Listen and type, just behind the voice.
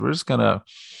We're just gonna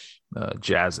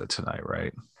jazz it tonight,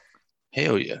 right?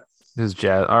 Hell yeah. This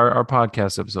jazz. Our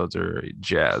podcast episodes are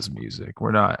jazz music.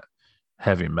 We're not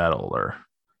heavy metal or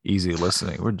easy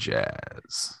listening. We're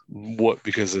jazz What?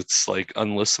 Because it's like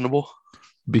unlistenable?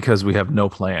 because we have no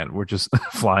plan. We're just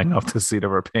flying off the seat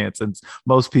of our pants, and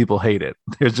most people hate it.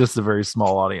 There's just a very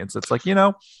small audience. It's like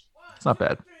it's not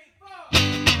bad.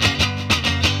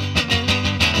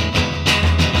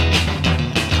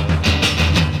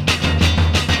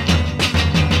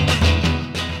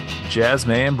 Jazz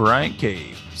man Bryant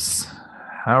Caves.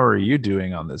 How are you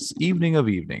doing on this evening of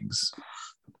evenings?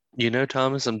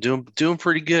 Thomas, I'm doing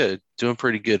pretty good. Doing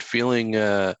pretty good. Feeling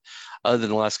other than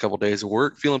the last couple of days of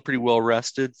work, feeling pretty well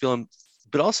rested,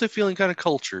 but also feeling kind of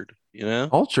cultured.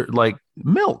 Culture like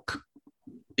milk.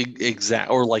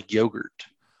 Exact or like yogurt.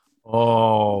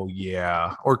 Oh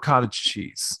yeah, or cottage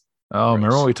cheese. Oh,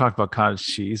 remember when Gross. we talked about cottage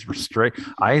cheese? We're straight.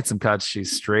 I ate some cottage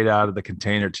cheese straight out of the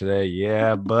container today.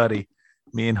 Yeah, buddy.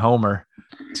 Me and Homer,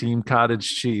 team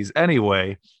cottage cheese.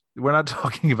 Anyway, we're not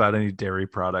talking about any dairy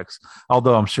products,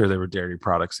 although I'm sure there were dairy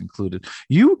products included.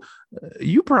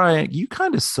 Brian, you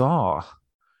kind of saw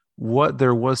what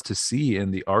there was to see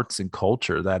in the arts and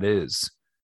culture that is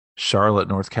Charlotte,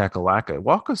 North Kakalaka.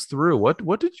 Walk us through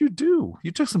what did you do?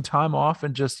 You took some time off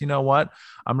and just, you know what?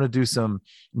 I'm going to do some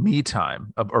me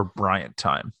time or Bryant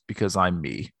time because I'm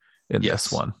me in this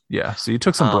Yes. one. Yeah. So you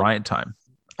took some Um, Bryant time.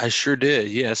 I sure did.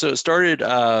 Yeah. So it started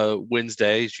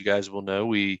Wednesday, as you guys will know.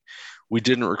 We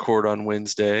didn't record on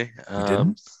Wednesday. We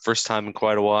didn't? First time in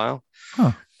quite a while.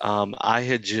 Huh.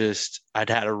 I'd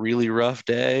had a really rough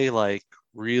day, like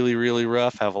really, really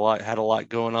rough. Had a lot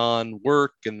going on,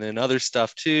 work and then other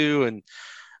stuff too. And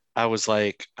I was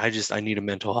like, I need a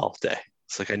mental health day.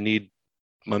 It's like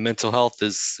my mental health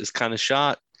is kind of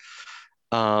shot.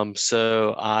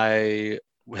 So I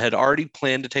had already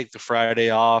planned to take the Friday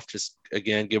off, just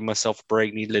again, give myself a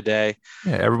break, needed a day.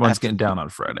 Yeah. Everyone's After getting down on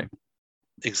Friday.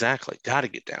 exactly, got to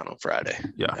get down on Friday.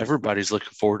 Yeah. Everybody's looking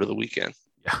forward to the weekend,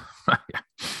 Yeah. Yeah.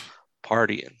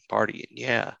 partying.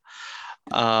 Yeah.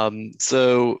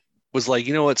 So was like,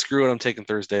 you know what, screw it, I'm taking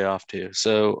Thursday off too.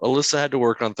 So Alyssa had to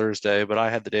work on Thursday, but I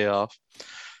had the day off.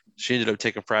 She ended up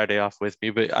taking Friday off with me,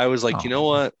 but I was like, you know Oh,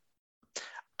 what,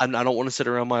 I don't want to sit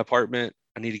around my apartment.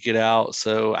 I need to get out.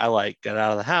 So I like got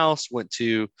out of the house, went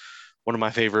to one of my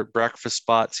favorite breakfast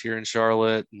spots here in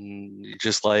Charlotte, and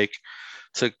just like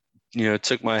took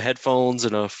took my headphones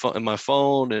and my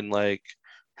phone and like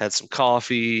had some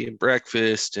coffee and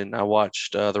breakfast, and I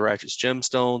watched The Righteous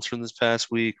Gemstones from this past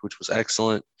week, which was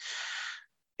excellent,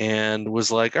 and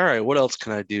was like, all right, what else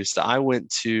can I do? So I went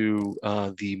to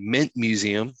the Mint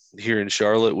Museum here in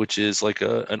Charlotte, which is like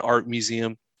an art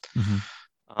museum. mhm.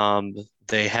 Um,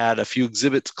 they had a few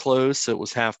exhibits closed, so it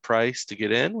was half price to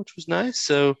get in, which was nice.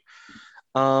 So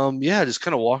yeah, just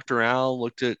kind of walked around,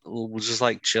 was just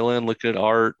like chilling, looking at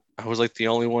art. I was like the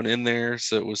only one in there,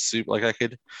 so it was super like I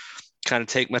could kind of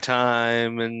take my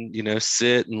time and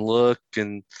sit and look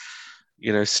and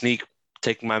sneak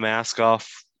taking my mask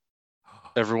off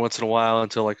every once in a while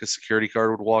until like a security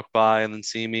guard would walk by and then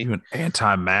see me. You an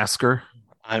anti-masker?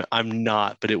 I'm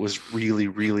not, but it was really,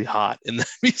 really hot in the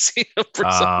museum for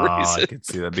some I reason. could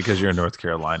see that because you're in North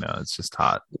Carolina. It's just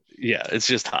hot. Yeah, it's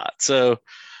just hot. So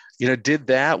did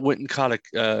that, went and caught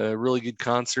a really good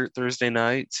concert Thursday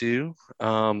night too,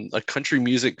 a country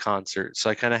music concert. So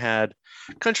I kind of had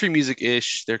country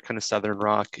music-ish, they're kind of Southern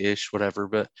rock-ish, whatever.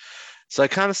 But so I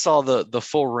kind of saw the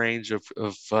full range of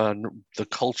the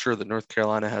culture that North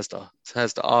Carolina has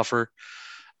to offer.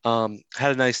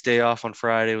 Had a nice day off on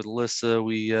Friday with Alyssa.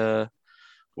 We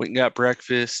went and got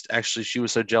breakfast. Actually, she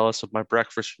was so jealous of my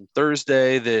breakfast from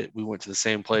Thursday that we went to the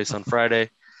same place on Friday.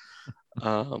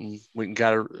 Went and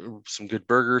got some good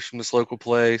burgers from this local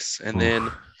place. And Oof.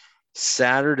 then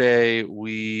Saturday,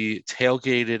 we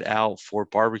tailgated out for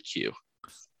barbecue.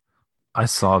 I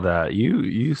saw that.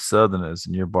 You Southerners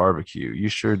in your barbecue. You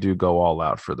sure do go all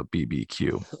out for the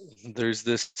BBQ. There's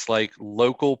this like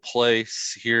local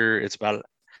place here. It's about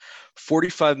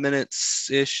 45 minutes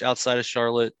ish outside of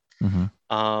Charlotte. Hmm.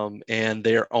 And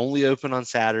they're only open on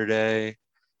Saturday,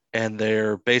 and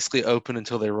they're basically open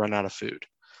until they run out of food.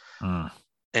 Mm.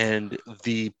 And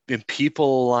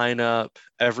people line up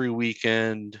every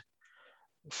weekend.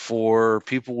 For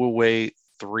people will wait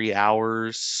 3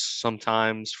 hours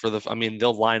sometimes for I mean,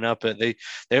 they'll line up they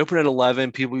open at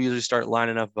 11. People usually start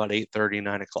lining up about 8:30,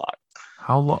 9 o'clock.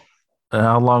 How long?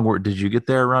 How long did you get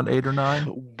there? Around 8 or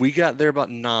 9? We got there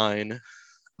about 9.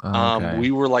 Okay.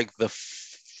 We were like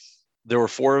there were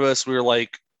four of us. We were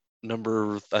like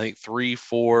number, I think, 3,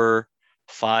 4,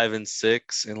 5, and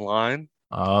 6 in line.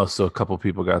 Oh, so a couple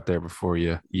people got there before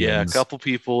you, Yeah, a yins. couple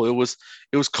people. It was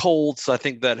cold, so I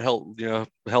think that helped,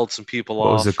 held some people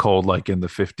What was it off. cold like in the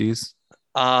 50s?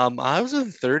 I was in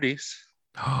the 30s,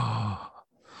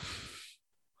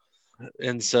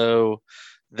 and so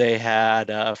they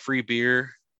had free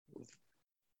beer,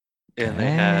 and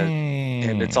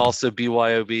and it's Dang. also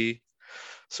BYOB.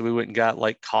 So we went and got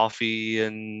like coffee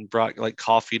and brought like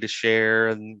coffee to share,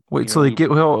 and Wait, so they get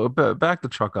well back the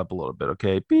truck up a little bit,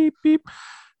 okay? Beep beep.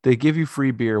 They give you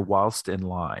free beer whilst in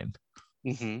line.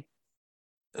 hmm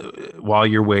While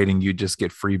you're waiting, you just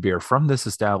get free beer from this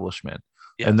establishment,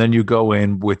 and yes. then you go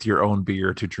in with your own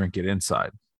beer to drink it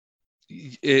inside.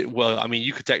 Well, I mean,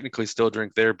 you could technically still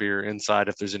drink their beer inside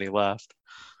if there's any left.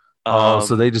 Oh,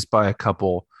 so Um, they just buy a they,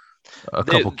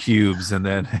 couple cubes, and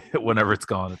then whenever it's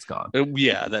gone, it's gone.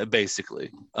 yeah, that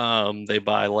basically. They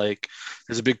buy like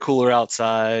there's a big cooler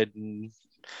outside, and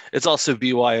it's also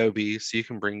BYOB, so you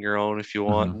can bring your own if you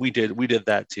want. Mhm. We did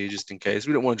that too, just in case.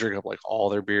 We don't want to drink up like all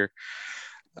their beer.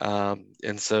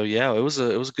 And so yeah, it was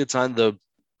a good time. The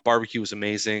barbecue was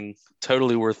amazing,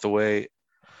 totally worth the wait.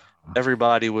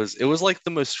 It was like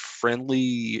the most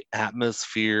friendly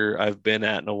atmosphere I've been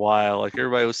at in a while. Like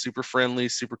everybody was super friendly,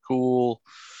 super cool,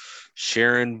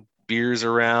 sharing beers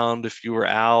around. If you were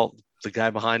out, the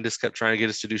guy behind us kept trying to get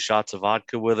us to do shots of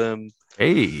vodka with him.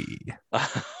 Hey,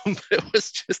 It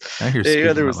was just, now you're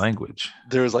yeah, speaking my language.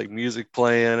 there was like music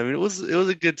playing. I mean, it was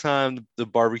a good time. The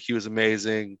barbecue was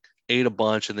amazing. Ate a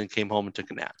bunch and then came home and took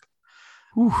a nap.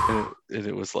 Whew. And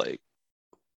it was like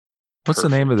What's the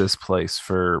name of perfect. this place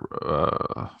for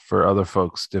other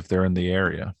folks if they're in the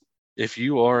area? If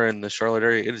you are in the Charlotte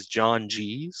area, it is John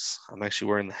G's. I'm actually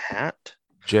wearing the hat.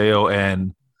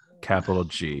 JON capital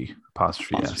G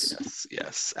apostrophe Apostrophe S. yes,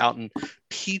 yes. Out in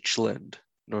Peachland,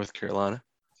 North Carolina.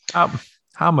 How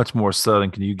how much more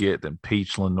southern can you get than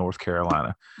Peachland, North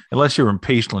Carolina? Unless you're in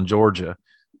Peachland, Georgia,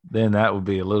 then that would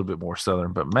be a little bit more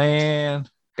southern. But man, Which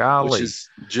golly, is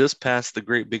just past the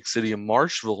great big city of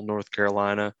Marshville, North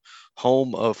Carolina,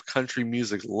 home of country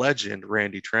music legend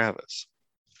Randy Travis.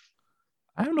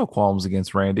 I have no qualms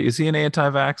against Randy. Is he an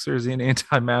anti-vaxxer? Is he an Probably,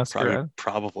 anti-masker?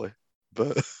 probably,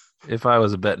 but If I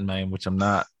was a betting man, which I'm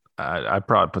not, I'd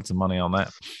probably put some money on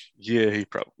that. yeah, he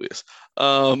probably is.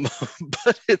 Um,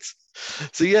 but it's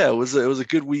so yeah, it was a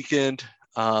good weekend.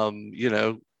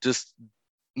 Just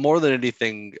more than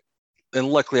anything, and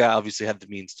luckily I obviously had the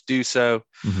means to do so,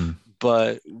 Mm-hmm.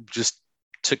 but just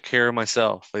took care of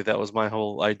myself. Like that was my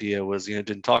whole idea was,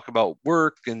 didn't talk about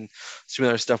work and some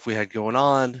other stuff we had going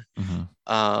on.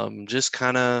 Mm-hmm. Just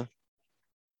kind of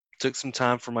took some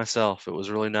time for myself. It was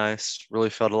really nice.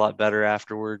 Really felt a lot better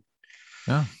afterward.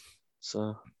 Yeah,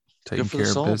 So good taking for the care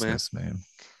of soul, man. business, man.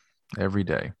 Every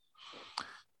day,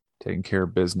 taking care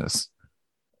of business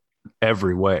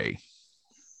every way.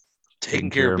 Taking Taking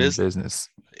care care of of business. business.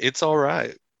 It's all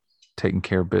right. Taking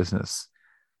care of business.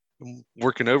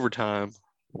 Working overtime,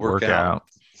 work Work out. out.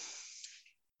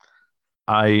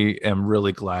 I am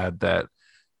really glad that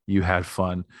you had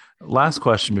fun. Last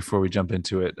question before we jump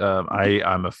into it.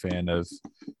 I'm a fan of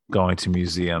going to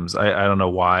museums. I don't know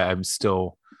why I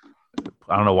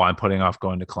don't know why I'm putting off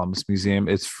going to Columbus Museum.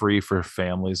 It's free for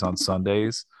families on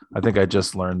Sundays. I think I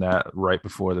just learned that right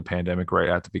before the pandemic, right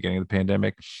at the beginning of the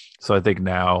pandemic. So I think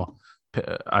now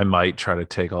I might try to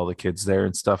take all the kids there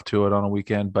and stuff to it on a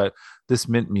weekend. But this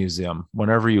Mint Museum,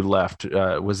 whenever you left,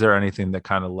 was there anything that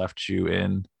kind of left you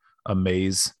in a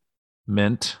maze?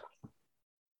 Mint.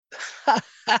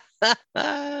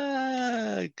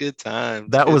 Good times.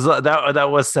 That Good. was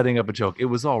that was setting up a joke. It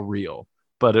was all real,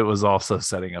 but it was also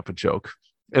setting up a joke.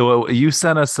 You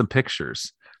sent us some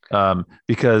pictures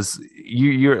because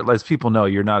you're as people know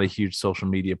you're not a huge social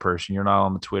media person. You're not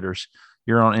on the Twitters.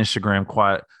 You're on Instagram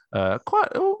quite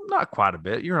not quite a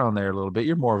bit. You're on there a little bit.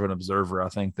 You're more of an observer, I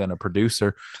think, than a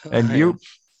producer. And I am.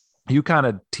 you kind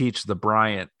of teach the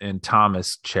Bryant and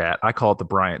Thomas chat. I call it the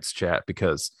Bryant's chat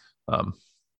because um,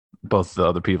 both the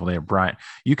other people named Bryant,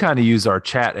 you kind of use our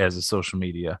chat as a social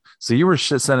media. So you were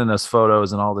sending us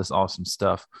photos and all this awesome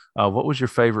stuff. What was your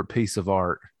favorite piece of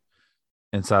art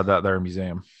inside that there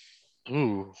museum?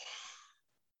 Ooh.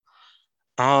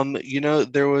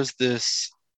 There was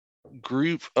this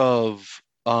group of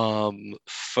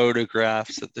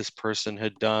photographs that this person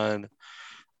had done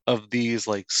of these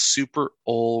like super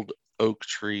old oak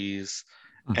trees,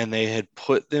 Hmm. and they had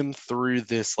put them through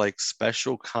this like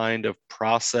special kind of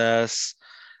process,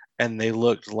 and they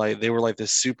were like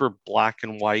this super black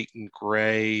and white and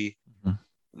gray,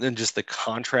 and just the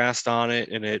contrast on it,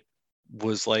 and it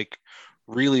was like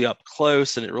really up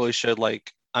close, and it really showed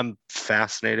like I'm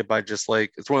fascinated by just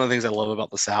like it's one of the things I love about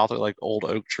the South are like old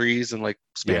oak trees and like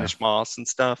Yeah. Spanish moss and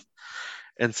stuff.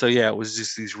 And so yeah, it was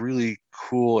just these really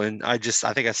cool, and I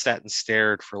think I sat and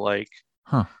stared for like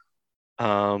Huh.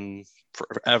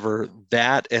 forever.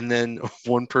 That, and then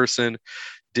one person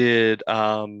did,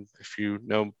 if you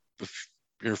know, if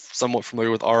you're somewhat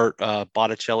familiar with art,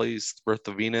 Botticelli's Birth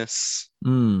of Venus.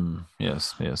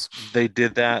 Yes, yes. They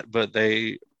did that, but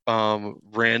they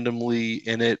randomly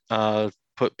in it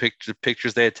put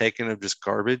pictures they had taken of just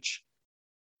garbage.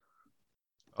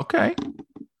 Okay.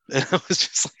 And I was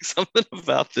just like, something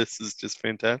about this is just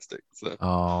fantastic. So,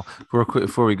 Oh, real quick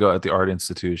before we go, at the Art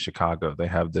Institute of Chicago, they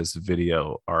have this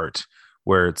video art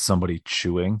where it's somebody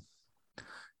chewing.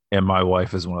 And my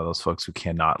wife is one of those folks who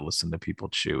cannot listen to people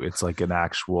chew. It's like an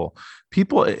actual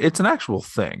people, it's an actual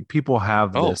thing. People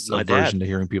have oh, this aversion to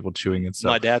hearing people chewing and stuff.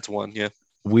 my dad's one, yeah.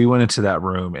 We went into that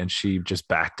room and she just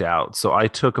backed out. So I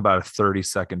took about a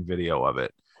 30-second video of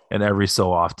it. And every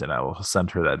so often I will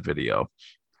send her that video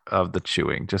of the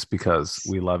chewing just because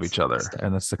we love each other.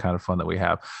 And that's the kind of fun that we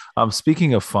have.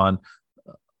 Speaking of fun,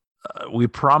 we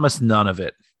promised none of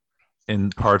it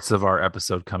in parts of our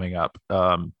episode coming up.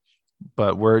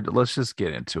 But let's just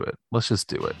get into it. Let's just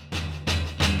do it.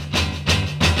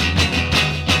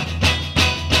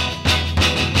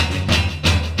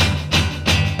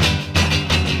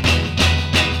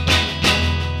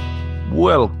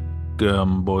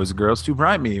 Welcome, boys and girls, to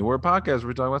Prime Me. We're a podcast where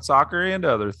we talk about soccer and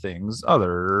other things,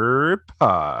 other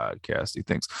podcasty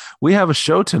things. We have a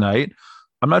show tonight.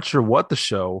 I'm not sure what the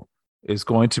show is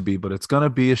going to be, but it's going to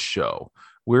be a show.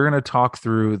 We're going to talk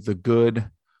through the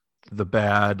good, the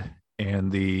bad,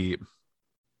 and the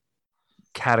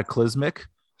cataclysmic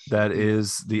that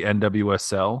is the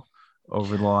NWSL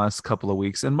over the last couple of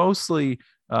weeks. And mostly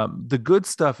the good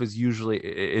stuff is usually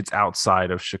it's outside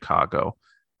of Chicago.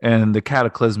 And the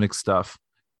cataclysmic stuff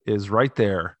is right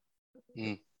there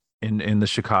in the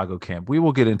Chicago camp. We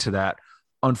will get into that,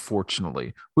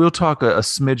 unfortunately. We'll talk a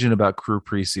smidgen about Crew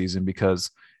preseason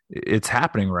because it's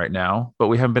happening right now, but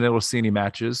we haven't been able to see any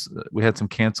matches. We had some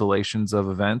cancellations of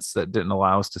events that didn't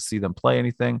allow us to see them play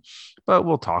anything, but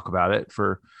we'll talk about it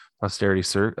for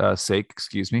posterity's sake.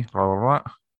 Excuse me. Blah, blah,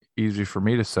 blah. Easy for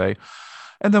me to say.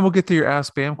 And then we'll get to your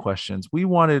Ask Bam questions. We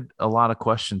wanted a lot of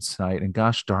questions tonight, and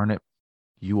gosh darn it,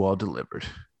 you all delivered.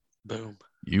 Boom.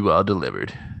 You all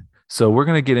delivered. So we're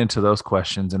going to get into those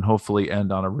questions and hopefully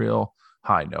end on a real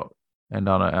high note. And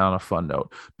on a fun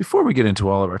note, before we get into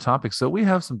all of our topics, so we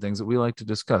have some things that we like to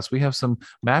discuss. We have some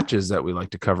matches that we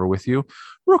like to cover with you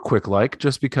real quick,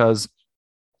 just because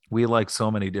we like so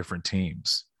many different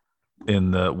teams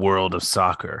in the world of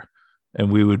soccer,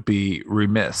 and we would be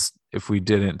remiss if we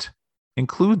didn't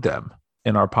include them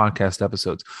in our podcast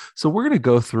episodes. So we're going to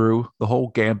go through the whole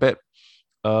gambit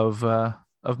of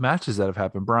matches that have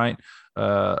happened. Brian,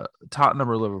 Tottenham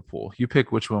or Liverpool? You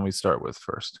pick which one we start with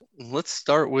first. Let's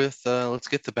start with let's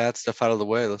get the bad stuff out of the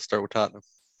way. Let's start with Tottenham.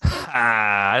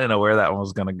 I didn't know where that one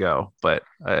was going to go, but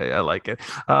I like it.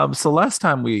 So last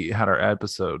time we had our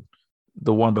episode,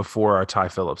 the one before our Ty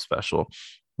Phillips special,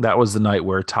 that was the night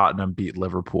where Tottenham beat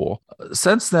Liverpool.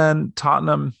 Since then,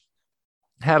 Tottenham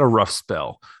had a rough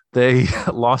spell. They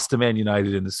lost to Man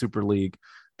United in the Super League.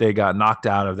 They got knocked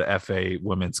out of the FA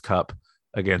Women's Cup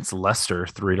against Leicester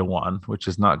 3-1, which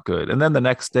is not good. And then the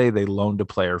next day they loaned a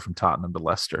player from Tottenham to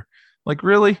Leicester. Like,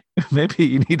 really? Maybe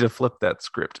you need to flip that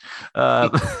script. Yeah,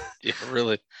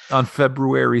 really. On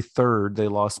February 3rd, they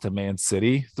lost to Man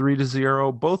City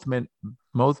 3-0. Both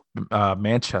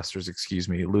Manchesters,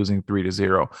 losing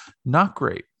 3-0. Not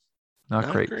great.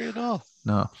 Not great at all.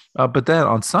 No. But then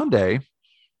on Sunday,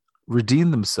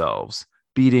 redeemed themselves,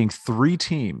 beating three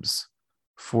teams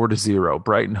 4-0.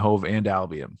 Brighton, Hove, and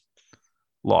Albion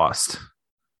lost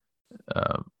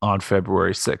on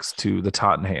February 6th to the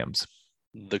Tottenhams.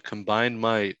 The combined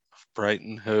might of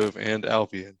Brighton, Hove, and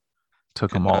Albion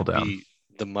took them all down.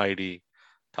 The mighty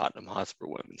Tottenham Hotspur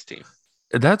women's team.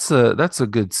 That's a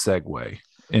good segue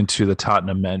into the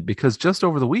Tottenham men, because just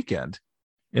over the weekend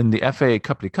in the FA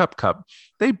Cup,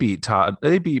 they beat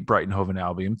Brighton, Hove, and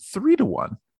Albion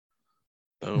 3-1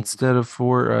 instead of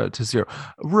 4-0.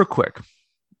 Real quick,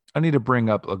 I need to bring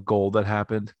up a goal that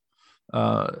happened.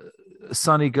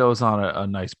 Sonny goes on a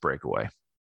nice breakaway.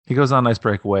 He goes on a nice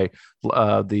breakaway.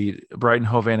 The Brighton,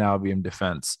 Hove, and Albion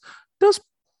defense does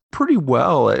pretty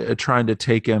well at trying to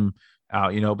take him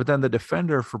out, but then the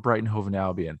defender for Brighton, Hove, and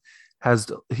Albion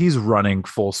he's running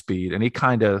full speed, and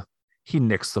he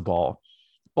nicks the ball.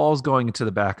 Ball's going into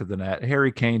the back of the net.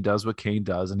 Harry Kane does what Kane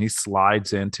does, and he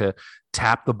slides in to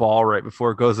tap the ball right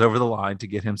before it goes over the line to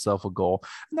get himself a goal.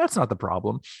 And that's not the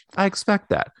problem. I expect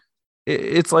that.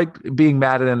 It's like being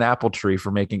mad at an apple tree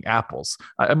for making apples.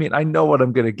 I mean, I know what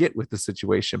I'm going to get with the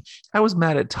situation. I was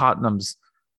mad at Tottenham's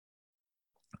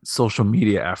social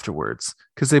media afterwards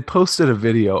because they posted a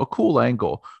video, a cool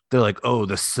angle. They're like, oh,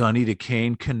 the Sonny to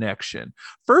Kane connection.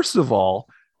 First of all,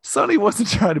 Sonny wasn't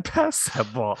trying to pass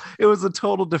that ball. It was a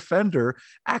total defender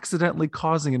accidentally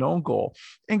causing an own goal.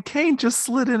 And Kane just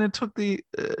slid in and took the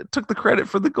credit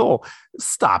for the goal.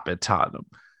 Stop it, Tottenham.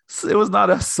 It was not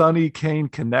a Sonny Kane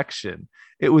connection.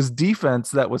 It was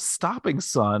defense that was stopping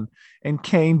Son and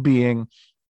Kane being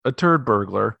a turd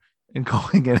burglar and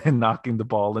going in and knocking the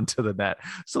ball into the net.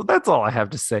 So that's all I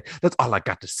have to say. That's all I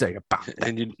got to say about that.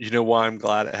 And you know why I'm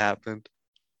glad it happened?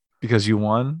 Because you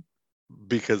won?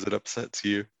 Because it upsets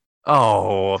you.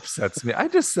 Oh, upsets me. I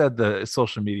just said the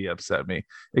social media upset me.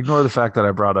 Ignore the fact that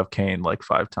I brought up Kane like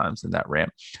 5 times in that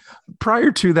rant.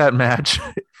 Prior to that match,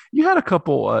 you had a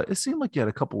couple, it seemed like you had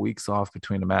a couple weeks off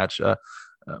between a match. I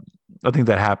think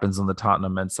that happens on the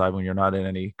Tottenham men's side when you're not in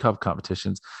any cup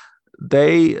competitions.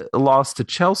 They lost to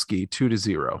Chelsea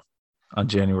 2-0 on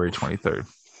January 23rd.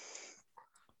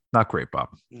 Not great, Bob.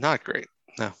 Not great.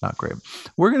 No. Not great.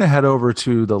 We're going to head over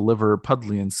to the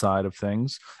Liverpudlian side of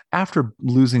things after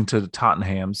losing to the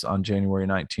Tottenhams on January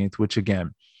 19th, which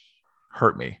again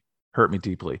hurt me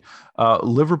deeply.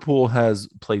 Liverpool has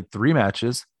played 3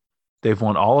 matches. They've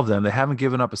won all of them. They haven't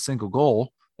given up a single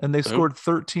goal, and they've scored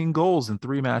 13 goals in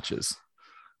 3 matches.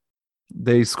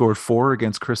 They scored 4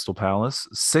 against Crystal Palace,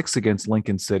 6 against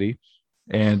Lincoln City,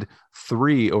 and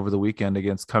 3 over the weekend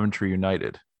against Coventry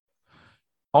United.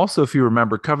 Also, if you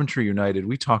remember, Coventry United,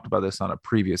 we talked about this on a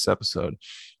previous episode.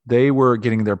 They were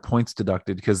getting their points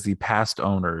deducted because the past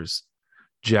owners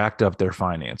jacked up their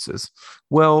finances.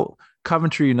 Well,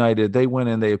 Coventry United, they went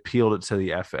in, they appealed it to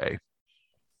the FA.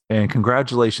 And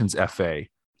congratulations, FA,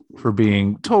 for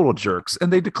being total jerks.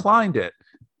 And they declined it.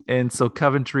 And so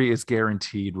Coventry is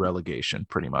guaranteed relegation,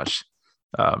 pretty much.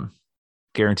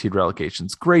 Guaranteed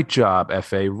relegations. Great job,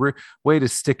 FA. Way to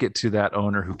stick it to that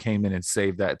owner who came in and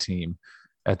saved that team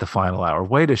at the final hour.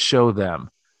 Way to show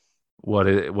them what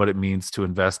it means to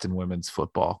invest in women's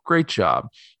football. Great job.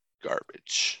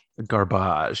 Garbage.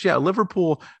 Yeah,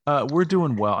 Liverpool, we're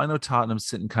doing well. I know Tottenham's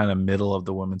sitting kind of middle of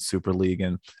the Women's Super League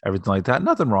and everything like that.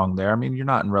 Nothing wrong there. I mean, you're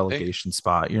not in relegation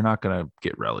spot. You're not going to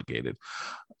get relegated.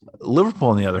 Liverpool,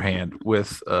 on the other hand,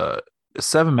 with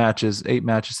 7 matches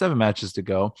to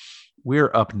go,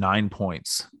 we're up 9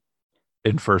 points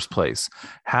in first place.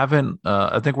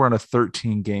 I think we're on a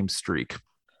 13-game streak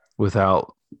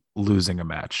without losing a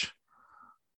match.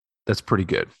 That's pretty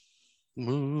good.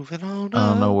 Moving on. I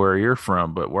don't know where you're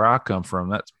from, but where I come from,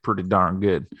 that's pretty darn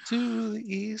good. To the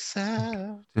east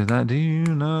side. To that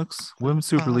Dunux Women's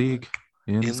Super League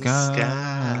in the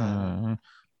sky.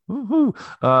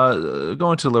 Woohoo.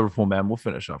 Going to Liverpool, man. We'll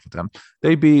finish off with them.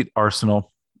 They beat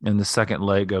Arsenal in the second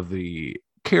leg of the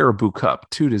Carabao Cup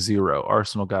 2-0.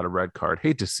 Arsenal got a red card.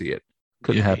 Hate to see it.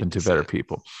 Couldn't happen to better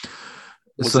people.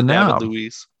 Was so it now, David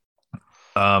Luiz?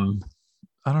 I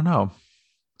don't know.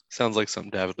 Sounds like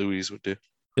something David Luiz would do.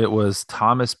 It was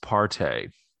Thomas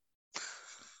Partey.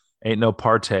 Ain't no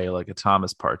Partey like a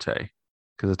Thomas Partey,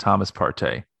 because a Thomas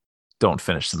Partey don't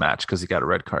finish the match because he got a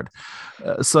red card.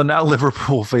 So now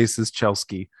Liverpool faces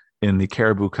Chelsea in the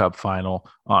Carabao Cup final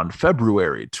on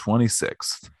February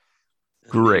 26th.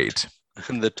 Great.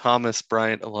 And the Thomas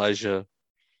Bryant Elijah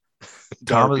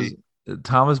derby.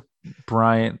 Thomas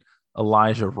Bryant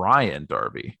Elijah Ryan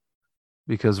derby,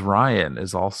 because Ryan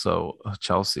is also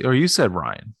Chelsea. Or you said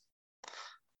Ryan.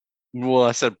 Well,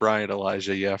 I said Bryant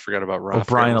Elijah. Yeah, I forgot about Ryan.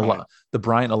 The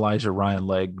Bryant Elijah Ryan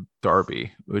leg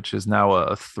derby, which is now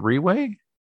a 3-way.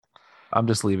 I'm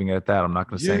just leaving it at that. I'm not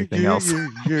going to say anything else.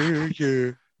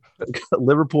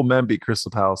 Liverpool men beat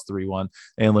Crystal Palace 3-1,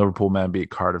 and Liverpool men beat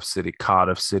Cardiff City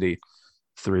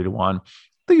 3-1.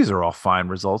 These are all fine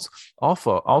results.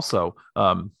 Also,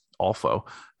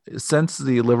 since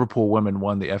the Liverpool women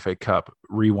won the FA Cup,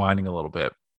 rewinding a little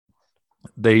bit,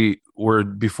 they were,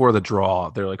 before the draw,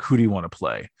 they're like, who do you want to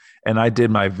play? And I did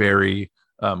my very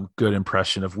good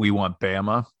impression of we want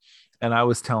Bama. And I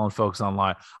was telling folks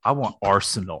online, I want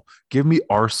Arsenal. Give me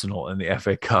Arsenal in the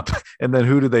FA Cup. And then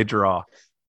who do they draw?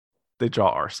 They draw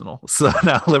Arsenal. So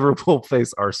now Liverpool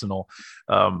face Arsenal.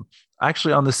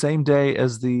 Actually on the same day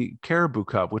as the Carabao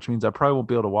Cup, which means I probably won't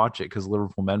be able to watch it because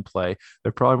Liverpool men play. They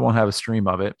probably won't have a stream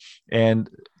of it. And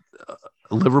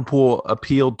Liverpool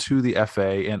appealed to the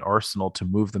FA and Arsenal to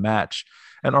move the match.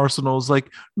 And Arsenal's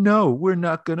like, no, we're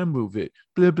not going to move it.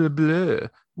 Blah, blah, blah.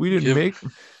 We didn't make.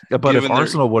 But if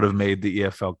Arsenal would have made the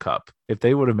EFL Cup, if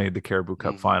they would have made the Carabao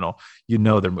Cup final, they're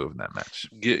moving that match.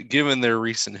 Given their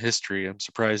recent history, I'm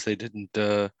surprised they didn't.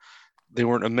 They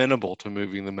weren't amenable to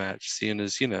moving the match, seeing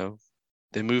as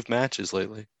they move matches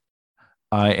lately.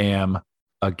 I am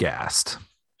aghast.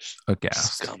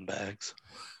 Scumbags.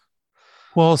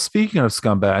 Well, speaking of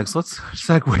scumbags, let's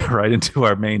segue right into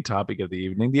our main topic of the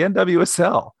evening, the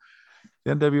NWSL.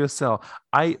 The NWSL.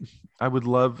 I I would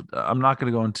love. I'm not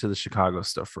going to go into the Chicago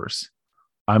stuff first.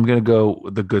 I'm going to go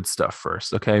with the good stuff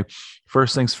first. Okay.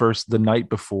 First things first, the night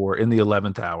before in the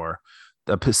 11th hour,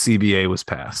 the CBA was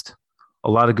passed. A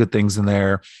lot of good things in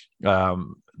there.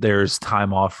 There's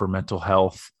time off for mental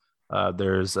health.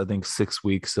 There's, I think, 6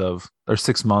 weeks of, or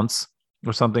 6 months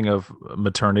or something of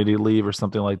maternity leave or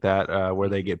something like that, where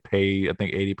they get paid, I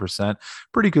think, 80%.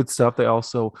 Pretty good stuff. They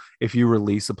also, if you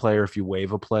release a player, if you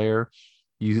waive a player,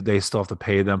 they still have to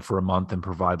pay them for a month and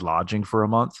provide lodging for a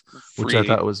month, which I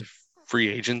thought Free was. free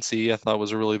agency, I thought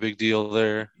was a really big deal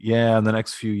there. Yeah, in the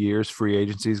next few years, free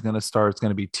agency is going to start. It's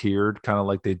going to be tiered, kind of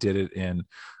like they did it in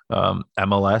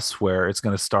MLS, where it's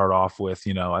going to start off with,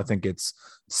 I think it's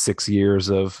 6 years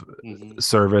of Hmm.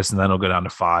 service, and then it'll go down to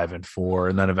 5 and 4,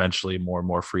 and then eventually more and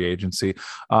more free agency.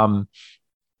 Um,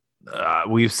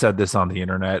 we've said this on the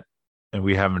internet, and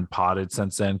we haven't potted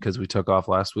since then because we took off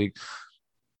last week.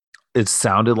 It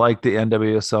sounded like the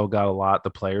NWSL got a lot, the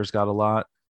players got a lot,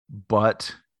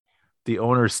 but the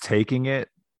owners taking it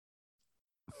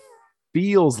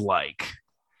feels like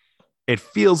it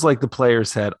feels like the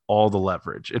players had all the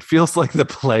leverage. It feels like the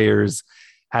players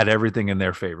had everything in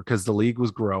their favor because the league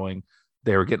was growing.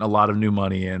 They were getting a lot of new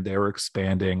money in. They were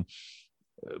expanding.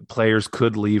 Players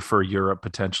could leave for Europe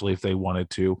potentially if they wanted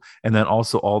to. And then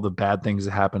also all the bad things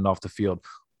that happened off the field.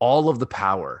 All of the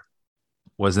power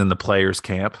was in the players'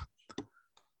 camp.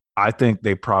 I think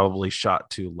they probably shot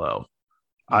too low.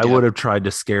 I Yeah. would have tried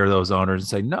to scare those owners and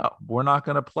say, no, we're not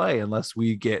going to play unless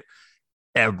we get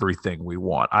everything we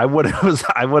want. I would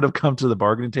have come to the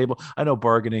bargaining table. I know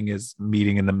bargaining is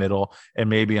meeting in the middle, and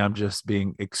maybe I'm just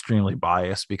being extremely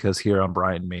biased because here on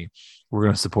Brian and Me, we're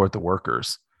going to support the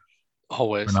workers. We're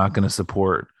Always. not going to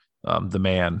support the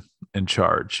man in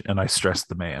charge, and I stress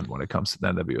the man when it comes to the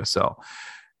NWSL.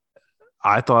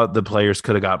 I thought the players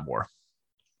could have got more.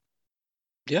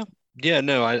 Yeah. Yeah,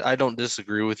 no, I don't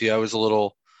disagree with you. I was a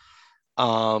little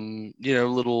a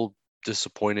little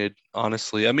disappointed,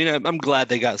 honestly. I mean, I'm glad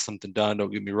they got something done,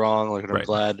 don't get me wrong. Like, and I'm Right.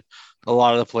 glad a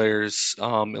lot of the players,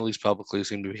 at least publicly,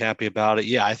 seem to be happy about it.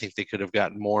 Yeah, I think they could have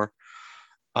gotten more.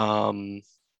 Um,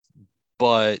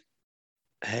 but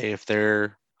hey, if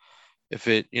they're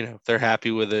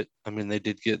happy with it, I mean, they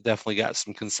definitely got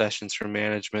some concessions from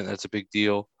management. That's a big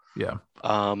deal. Yeah.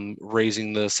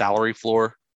 Raising the salary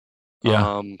floor Yeah.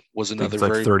 I was think another it's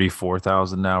like very,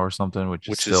 34,000 now or something, which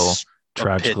is which still is a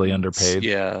tragically pittance, underpaid.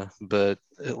 yeah, but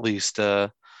at least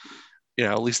they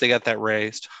got that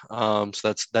raised. So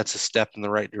that's a step in the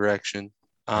right direction.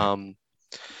 Right. Um,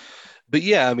 but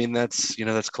yeah, I mean that's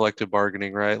collective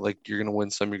bargaining, right? Like you're gonna win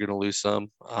some, you're gonna lose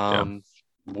some. Yeah.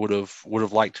 Would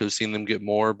have liked to have seen them get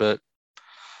more, but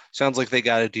sounds like they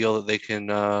got a deal that they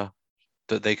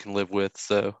can live with.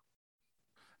 So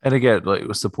And again, like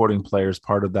supporting players,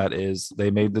 part of that is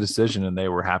they made the decision and they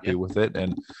were happy yeah, with it,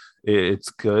 and it's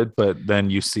good. But then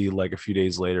you see, like a few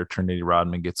days later, Trinity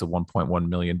Rodman gets a $1.1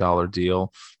 million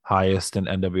deal, highest in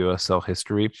NWSL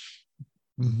history,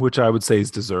 which I would say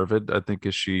is deserved. I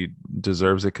think she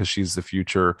deserves it because she's the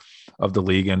future of the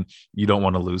league, and you don't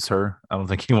want to lose her. I don't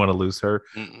think you want to lose her.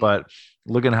 mm-mm. But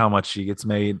look at how much she gets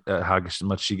made, how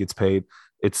much she gets paid.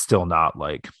 It's still not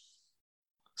like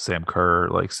Sam Kerr.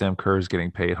 Like Sam Kerr is getting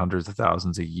paid hundreds of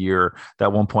thousands a year. That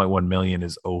 1.1 million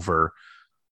is over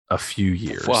a few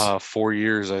years. 4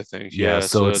 years, I think. Yeah, Yeah, so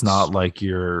so it's not it's like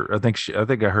I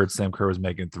think I heard Sam Kerr was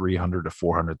making 300 to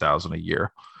 400,000 a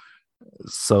year.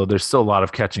 So there's still a lot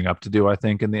of catching up to do, I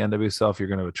think, in the NWSL if you're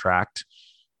going to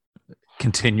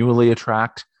continually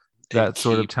attract and that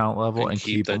sort of keep talent level and and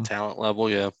keep keep that them. talent level.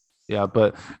 Yeah, Yeah,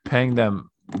 but paying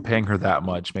her that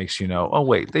much makes you know, oh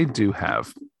wait, they do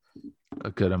have a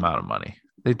good amount of money.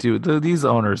 They do. These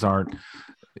owners aren't,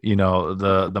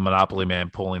 the monopoly man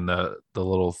pulling the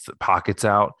little pockets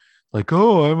out like,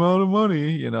 oh, I'm out of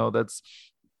money. That's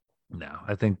no.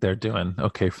 I think they're doing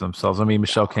okay for themselves. I mean,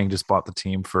 Michelle King just bought the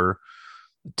team for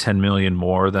 10 million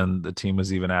more than the team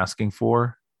was even asking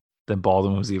for, than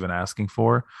Baldwin was even asking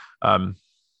for. Um,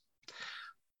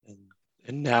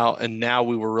 and, and now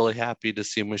we were really happy to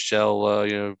see Michelle,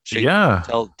 yeah.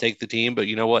 take the team. But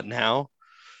you know what? Now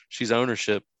she's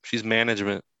ownership, she's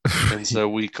management, and so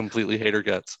we completely hate her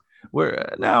guts.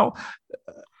 Where now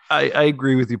I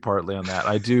agree with you partly on that.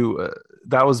 I do.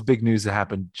 That was big news that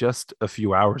happened just a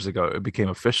few hours ago. It became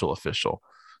official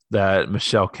that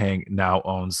Michelle King now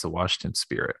owns the Washington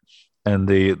Spirit, and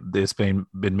it's been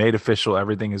made official.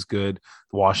 Everything is good.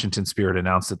 The Washington Spirit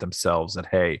announced it themselves that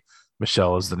hey,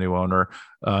 Michelle is the new owner.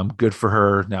 Good for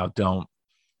her. Now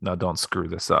don't screw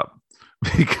this up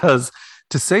because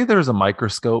To say there's a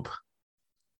microscope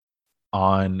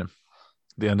on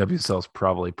the NWSL is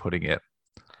probably putting it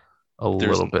a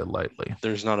There's little bit lightly.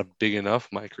 there's not a big enough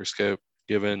microscope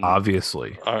given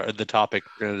Obviously. the topic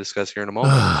we're going to discuss here in a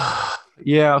moment.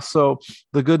 Yeah. So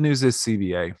the good news is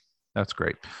CBA. That's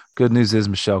great. Good news is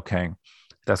Michelle Kang.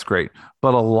 That's great.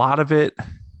 But a lot of it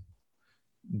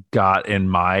got in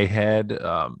my head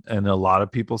and a lot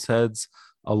of people's heads.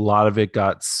 A lot of it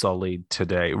got sullied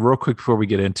today. Real quick before we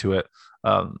get into it,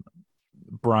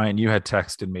 Brian, you had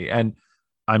texted me, and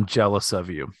I'm jealous of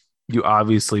you. You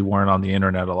obviously weren't on the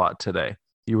internet a lot today.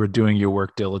 You were doing your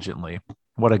work diligently.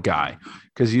 What a guy.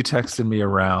 Because you texted me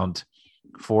around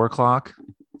 4:00,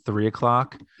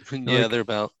 3:00. Yeah, Like, they're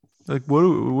about. like what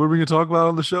are we going to talk about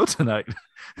on the show tonight?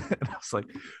 And I was like,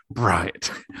 Brian,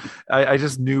 I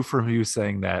just knew from you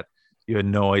saying that you had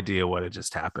no idea what had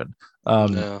just happened.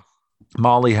 No.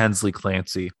 Molly Hensley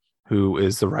Clancy, who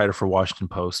is the writer for Washington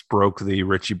Post, broke the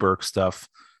Richie Burke stuff,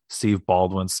 Steve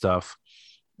Baldwin stuff.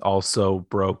 Also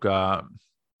broke what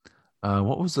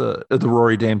was the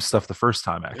Rory Dames stuff the first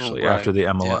time, actually, Right. after the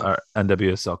Yeah.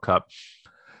 NWSL Cup,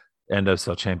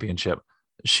 NWSL Championship.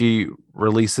 She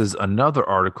releases another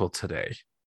article today,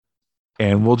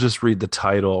 and we'll just read the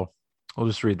title. We'll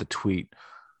just read the tweet.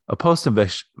 A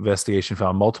post-investigation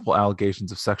found multiple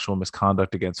allegations of sexual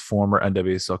misconduct against former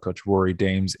NWSL coach Rory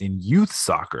Dames in youth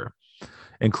soccer,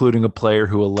 including a player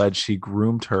who alleged he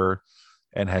groomed her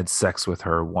and had sex with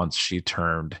her once she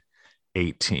turned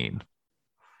 18.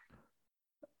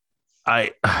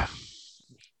 We're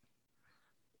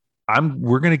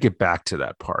going to get back to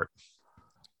that part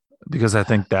because I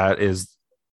think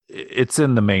it's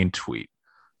in the main tweet.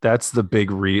 That's the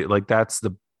big that's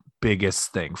the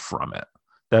biggest thing from it.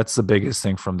 That's the biggest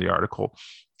thing from the article.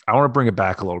 I want to bring it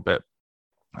back a little bit.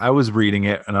 I was reading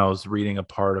it and I was reading a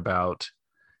part about,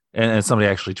 and somebody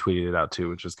actually tweeted it out too,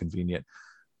 which was convenient,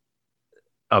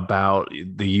 about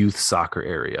the youth soccer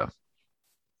area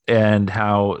and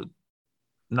how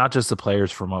not just the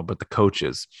players but the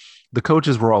coaches. The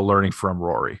coaches were all learning from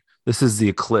Rory. This is the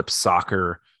Eclipse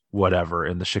soccer, whatever,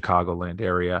 in the Chicagoland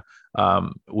area,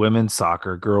 women's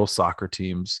soccer, girls soccer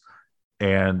teams.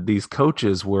 And these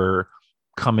coaches were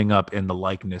coming up in the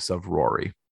likeness of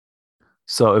Rory.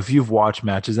 So if you've watched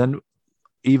matches, and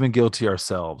even guilty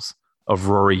ourselves of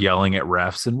Rory yelling at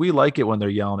refs, and we like it when they're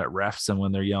yelling at refs and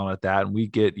when they're yelling at that, and we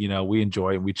get, we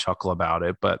enjoy it, we chuckle about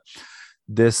it. But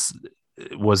this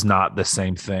was not the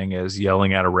same thing as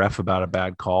yelling at a ref about a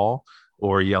bad call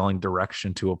or yelling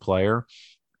direction to a player.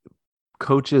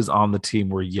 Coaches on the team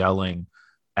were yelling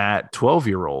at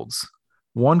 12-year-olds.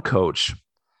 One coach,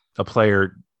 a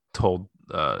player, told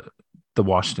the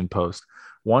Washington Post,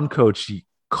 one coach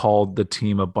called the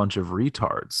team a bunch of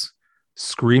retards,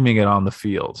 screaming it on the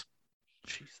field.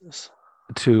 Jesus.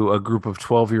 To a group of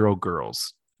 12-year-old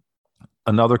girls.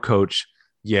 Another coach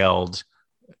yelled,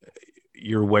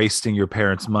 "You're wasting your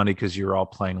parents' money because you're all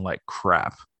playing like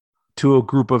crap," to a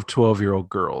group of 12-year-old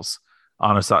girls.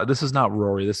 Honestly, this is not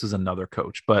Rory. This is another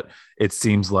coach, but it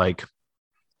seems like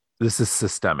this is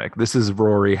systemic. This is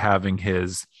Rory having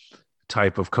his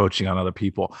type of coaching on other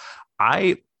people.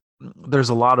 There's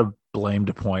a lot of blame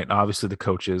to point. Obviously, the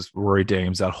coaches, Rory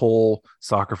Dames, that whole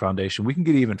soccer foundation. We can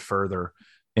get even further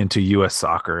into U.S.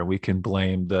 soccer, and we can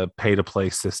blame the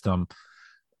pay-to-play system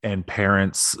and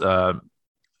parents. Some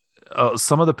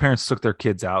of the parents took their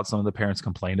kids out. Some of the parents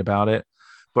complained about it.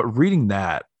 But reading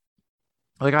that,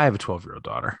 like, I have a 12-year-old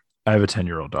daughter. I have a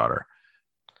 10-year-old daughter.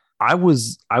 I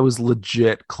was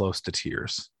legit close to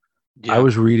tears. Yeah. I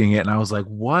was reading it and I was like,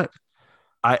 what?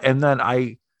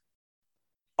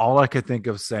 All I could think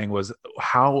of saying was,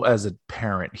 how, as a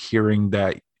parent, hearing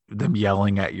that them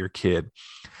yelling at your kid,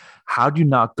 how do you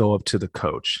not go up to the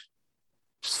coach?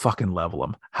 Just fucking level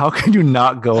them. How can you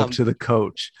not go up to the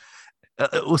coach?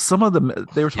 Some of them,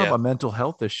 they were talking about mental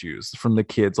health issues from the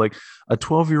kids. Like, a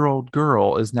 12-year-old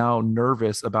girl is now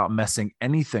nervous about messing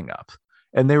anything up.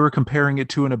 And they were comparing it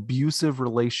to an abusive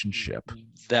relationship.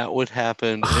 That would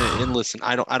happen. And listen,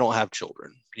 I don't have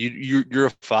children. You're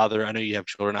a father. I know you have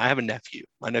children. I have a nephew.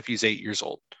 My nephew's 8 years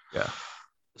old. Yeah.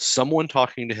 Someone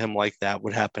talking to him like that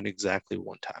would happen exactly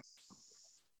one time.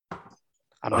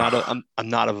 I'm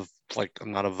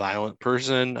not a violent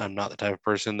person. I'm not the type of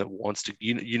person that wants to,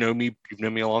 you know me, you've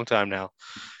known me a long time now.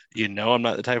 You know, I'm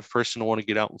not the type of person to want to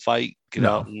get out and fight,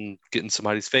 out and get in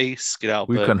somebody's face, get out.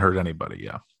 We couldn't hurt anybody.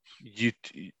 Yeah.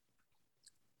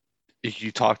 If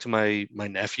you talk to my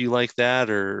nephew like that,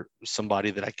 or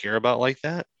somebody that I care about like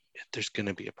that, there's going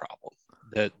to be a problem.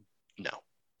 No.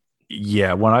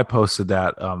 Yeah, when I posted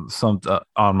that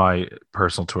on my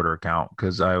personal Twitter account,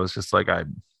 because I was just like,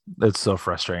 it's so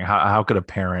frustrating. How could a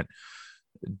parent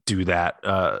do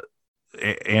that.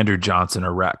 Andrew Johnson,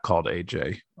 a rat called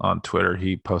AJ on Twitter,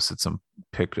 he posted some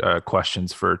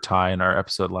questions for Ty in our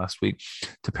episode last week.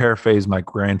 To paraphrase my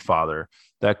grandfather,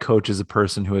 that coach is a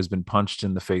person who has been punched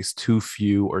in the face too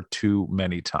few or too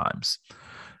many times.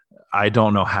 I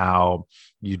don't know how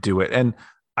you do it. And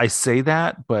I say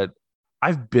that, but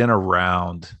I've been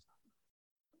around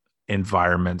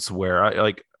environments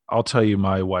where I'll tell you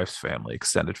my wife's family,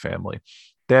 extended family.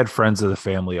 They had friends of the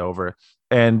family over,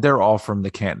 and they're all from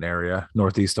the Canton area,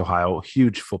 Northeast Ohio,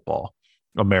 huge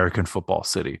American football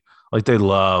city. Like they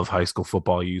love high school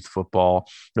football, youth football.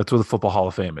 That's where the Football Hall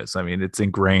of Fame is. I mean, it's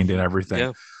ingrained in everything.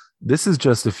 Yeah. This is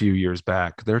just a few years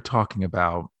back. They're talking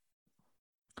about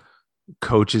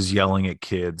coaches yelling at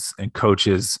kids and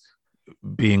coaches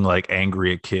being like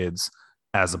angry at kids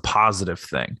as a positive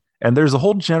thing. And there's a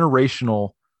whole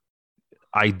generational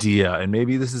idea, and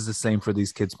maybe this is the same for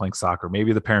these kids playing soccer.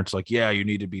 Maybe the parents are like, yeah, you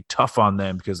need to be tough on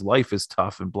them because life is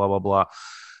tough and blah blah blah.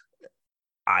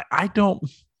 I don't,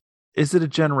 is it a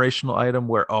generational item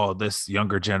where, oh, this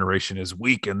younger generation is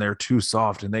weak and they're too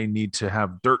soft and they need to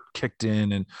have dirt kicked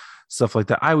in and stuff like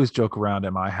that? I always joke around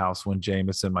at my house when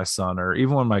Jameson, my son, or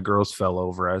even when my girls fell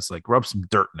over, I was like, rub some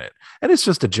dirt in it. And it's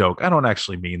just a joke. I don't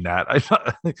actually mean that.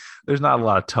 There's not a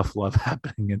lot of tough love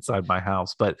happening inside my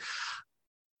house, but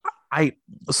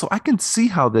so I can see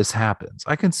how this happens.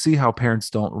 I can see how parents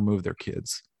don't remove their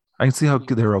kids. I can see how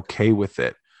they're okay with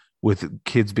it, with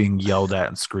kids being yelled at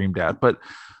and screamed at. But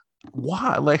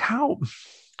why? Like how?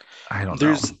 I don't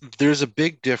know. There's a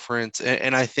big difference,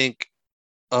 and I think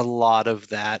a lot of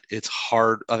that, it's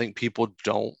hard. I think people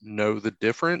don't know the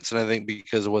difference, and I think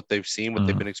because of what they've seen, what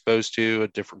they've been exposed to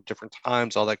at different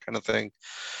times, all that kind of thing,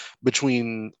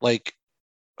 between like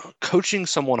coaching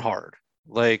someone hard,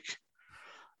 like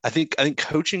I think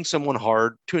coaching someone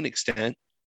hard to an extent,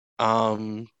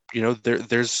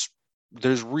 there's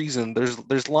reason,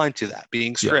 there's line to that,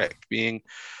 being strict, being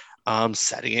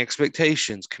setting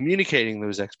expectations, communicating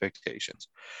those expectations.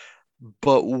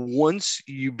 But once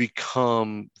you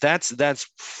become, that's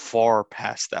far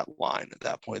past that line at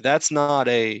that point. That's not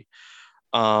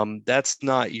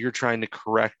you're trying to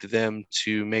correct them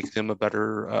to make them a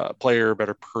better player, a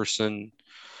better person,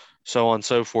 so on and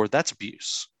so forth. That's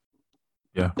abuse.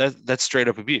 Yeah. That's straight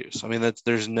up abuse. I mean,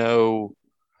 there's no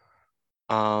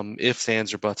ifs,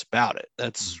 ands, or buts about it.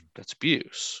 That's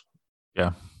abuse.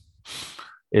 Yeah.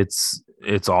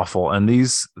 It's awful. And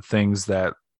these things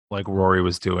that like Rory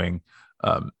was doing,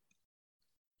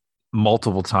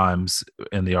 multiple times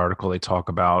in the article, they talk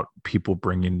about people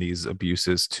bringing these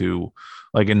abuses to,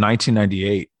 like in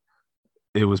 1998,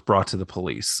 it was brought to the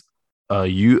police.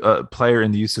 A player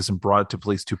in the youth system brought it to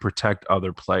police to protect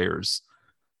other players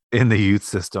in the youth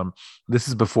system. This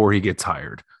is before he gets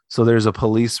hired. So there's a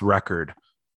police record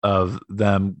of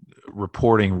them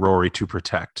reporting Rory to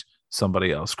protect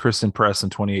somebody else. Kristen Press in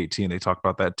 2018, they talk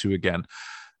about that too again.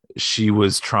 She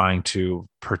was trying to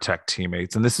protect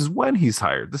teammates. And this is when he's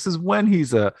hired. This is when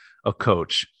he's a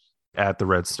coach at the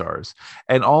Red Stars.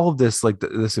 And all of this, like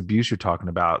this abuse you're talking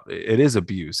about, it is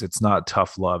abuse. It's not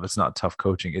tough love. It's not tough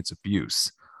coaching. It's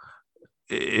abuse.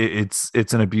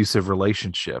 It's an abusive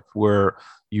relationship where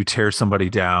you tear somebody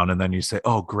down and then you say,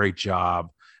 oh, great job.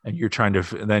 And you're trying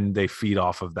to, and then they feed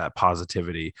off of that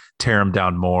positivity, tear them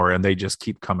down more, and they just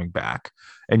keep coming back.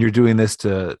 And you're doing this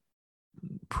to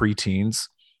preteens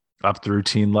up through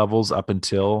teen levels, up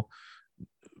until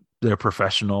they're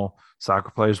professional soccer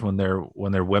players, when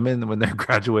they're women, when they're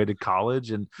graduated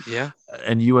college. And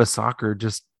US soccer,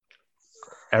 just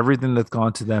everything that's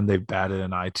gone to them, they've batted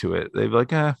an eye to it. They've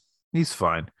like, he's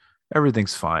fine.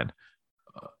 Everything's fine.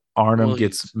 Arnhem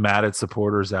gets mad at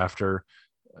supporters after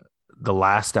the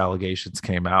last allegations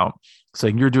came out,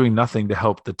 saying you're doing nothing to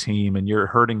help the team and you're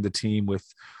hurting the team with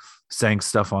saying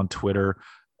stuff on Twitter.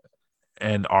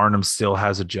 And Arnhem still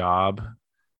has a job.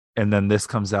 And then this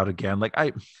comes out again. Like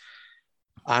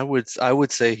I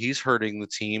would say he's hurting the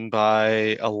team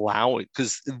by allowing,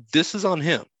 because this is on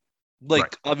him. Like,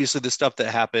 right. Obviously the stuff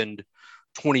that happened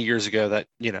 20 years ago that,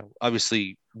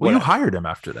 obviously. Well, you hired him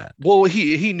after that. Well,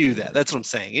 he knew that. That's what I'm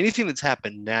saying. Anything that's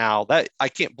happened now, that I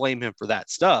can't blame him for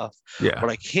that stuff. Yeah. What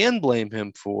I can blame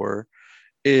him for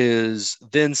is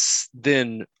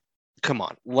then come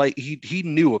on, like he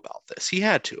knew about this. He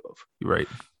had to have. Right.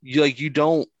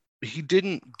 He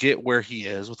didn't get where he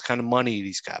is with the kind of money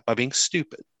he's got by being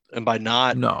stupid and by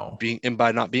not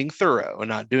being thorough and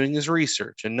not doing his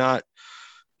research, and not,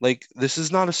 like, this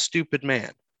is not a stupid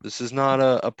man. This is not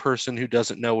a person who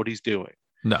doesn't know what he's doing.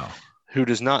 No. Who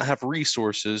does not have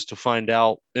resources to find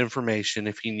out information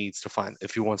if he wants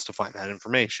to find that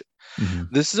information. Mm-hmm.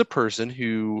 This is a person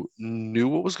who knew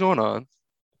what was going on,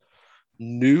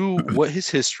 knew what his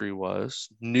history was,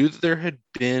 knew that there had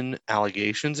been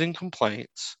allegations and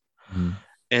complaints, Mhm.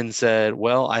 and said,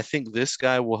 well, I think this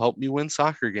guy will help me win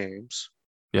soccer games,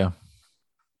 Yeah.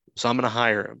 so I'm going to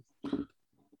hire him.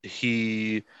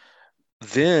 He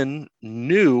then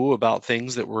knew about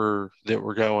things that were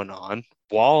going on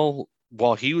while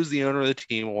he was the owner of the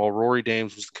team, while Rory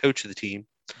Dames was the coach of the team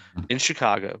Mhm. in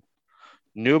Chicago.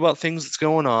 Knew about things that's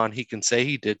going on. He can say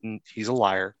he didn't. He's a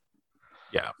liar.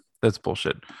 Yeah. That's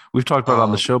bullshit. We've talked about it on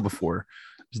the Um, show before.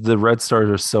 The Red Stars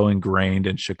are so ingrained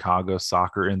in Chicago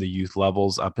soccer in the youth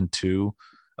levels up until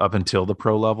the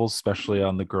pro levels, especially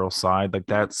on the girl side. Like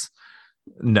that's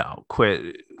no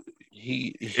quit.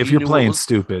 he If he you're knew what playing was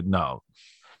stupid, no.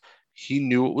 he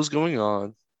knew what was going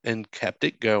on and kept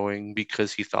it going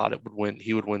because he thought it would win.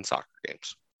 He would win soccer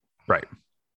games. Right.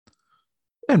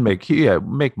 And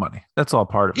make money. That's all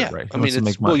part of it, Yeah, right? I He mean wants to it's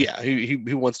make well, money. yeah,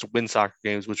 he wants to win soccer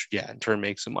games, which yeah, in turn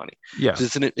makes some money Yeah.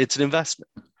 because it's an investment.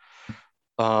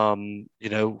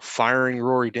 Firing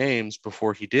Rory Dames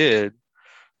before he did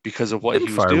because of You what didn't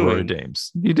he was fire Rory doing,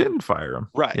 Dames. You didn't fire him.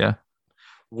 right, Yeah.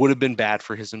 would have been bad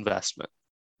for his investment.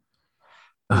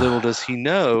 Little does he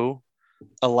know,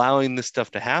 allowing this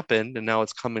stuff to happen and now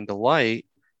it's coming to light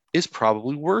is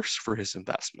probably worse for his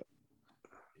investment.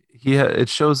 It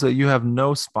shows that you have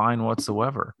no spine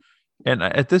whatsoever. And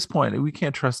at this point, we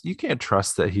can't trust you can't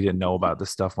trust that he didn't know about this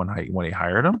stuff when he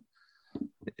hired him. No,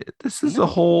 This is a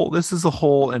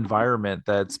whole environment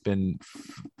that's been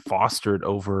fostered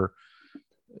over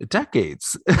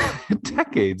decades,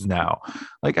 decades now.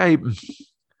 Like I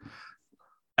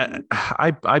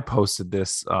posted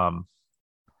this.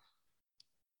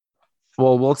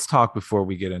 Well, let's talk before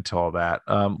we get into all that.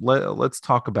 Let's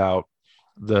talk about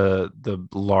the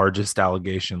largest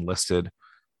allegation listed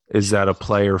is that a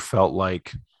player felt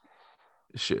like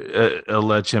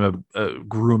alleged him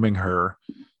grooming her,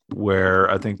 where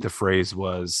I think the phrase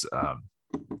was a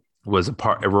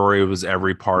part. Rory was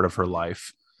every part of her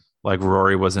life. Like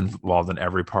Rory was involved in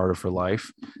every part of her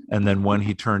life. And then when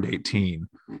he turned 18,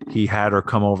 he had her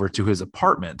come over to his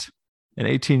apartment, an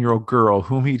 18-year-old girl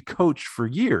whom he'd coached for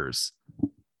years,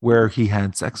 where he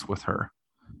had sex with her.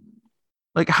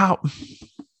 Like how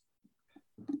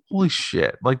holy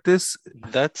shit. Like this,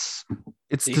 that's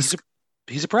it's he's this a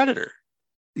he's a predator.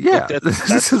 Like yeah, that's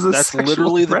this is that's a that's sexual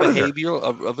literally the predator. behavior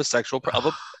of a sexual of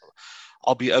a.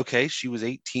 I'll be okay. She was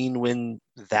 18 when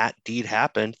that deed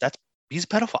happened. He's a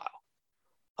pedophile.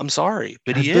 I'm sorry,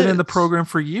 but Had he been in the is. program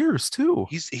for years too.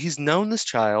 He's known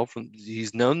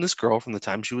he's known this girl from the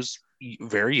time she was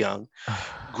very young,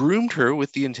 groomed her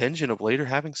with the intention of later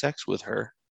having sex with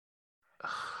her.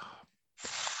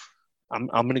 I'm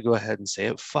gonna go ahead and say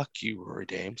it. Fuck you, Rory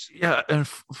Dames. Yeah, and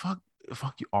fuck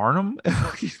you, Arnhem,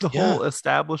 the Yeah, whole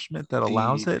establishment that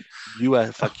allows the it.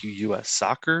 U.S. Fuck you, U.S.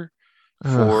 Soccer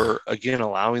Ugh. for again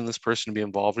allowing this person to be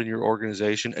involved in your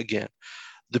organization. Again,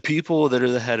 the people that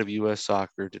are the head of U.S.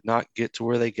 Soccer did not get to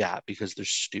where they got because they're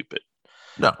stupid.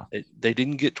 No. They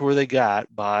didn't get to where they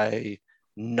got by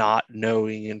not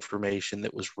knowing information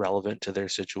that was relevant to their Well,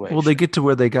 they situation. get to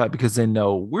where they got because they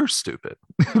know we're stupid.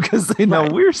 Because they know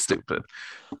Right. we're stupid.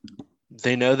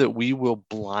 They know that we will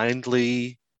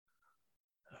blindly,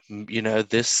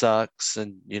 this sucks,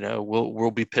 and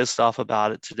we'll be pissed off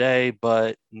about it today,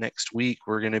 but next week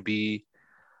we're going to be.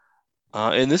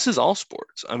 And this is all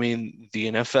sports. I mean, the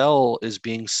NFL is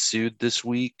being sued this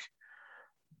week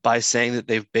by saying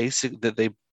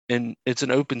that and it's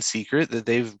an open secret that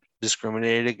they've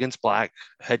discriminated against black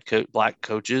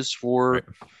coaches for Right.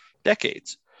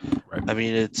 decades. Right. I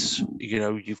mean,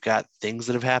 you've got things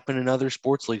that have happened in other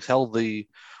sports leagues. Hell, the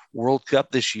World Cup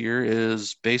this year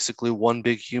is basically one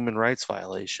big human rights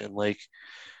violation. Like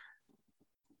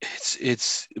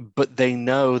but they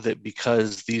know that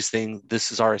because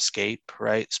this is our escape,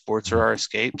 right? Sports are our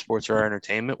escape. Sports are our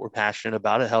entertainment. We're passionate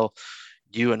about it. Hell,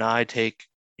 you and I take,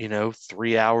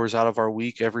 3 hours out of our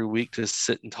week every week to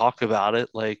sit and talk about it.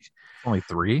 Like, Only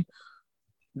three. I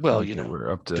feel well, like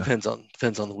we're up to. depends on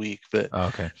the week, but Oh,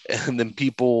 okay. and then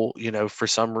people, for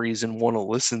some reason want to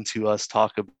listen to us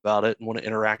talk about it and want to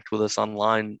interact with us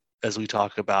online as we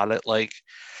talk about it. Like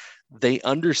they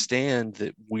understand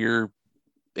that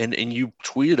and you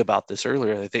tweeted about this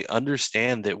earlier, that they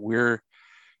understand that we're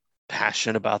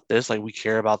passionate about this. Like we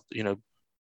care about,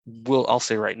 I'll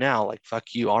say right now, like, fuck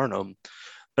you, Arnhem,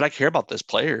 but I care about those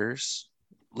players.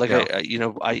 Like Yeah.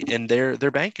 and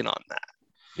they're banking on that.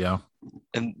 Yeah.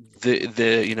 And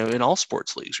in all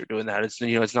sports leagues are doing that.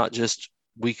 It's not just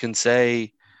we can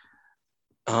say,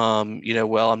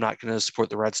 well, I'm not going to support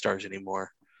the Red Stars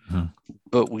anymore. Mhm.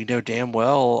 But we know damn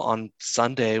well on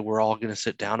Sunday we're all going to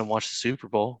sit down and watch the Super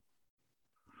Bowl.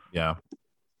 Yeah.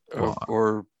 Well,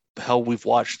 or hell, we've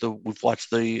watched you and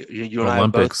I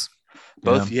have both Olympics. Yeah.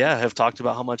 both yeah have talked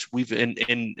about how much we've and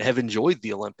have enjoyed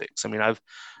the Olympics. I mean,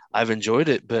 I've enjoyed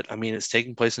it, but I mean, it's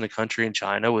taking place in a country in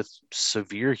China with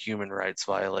severe human rights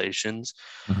violations,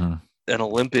 Mhm. an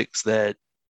Olympics that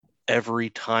every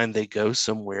time they go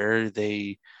somewhere,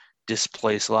 they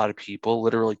displace a lot of people,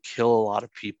 literally kill a lot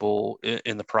of people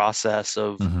in the process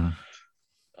of. Mhm.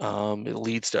 It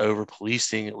leads to over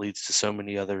policing. It leads to so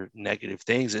many other negative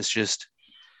things. It's just,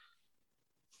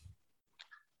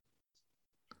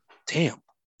 damn.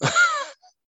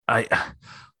 I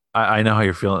I know how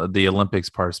you're feeling. The Olympics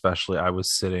part, especially. I was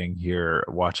sitting here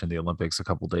watching the Olympics a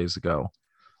couple days ago,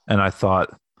 and I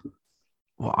thought,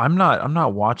 well, I'm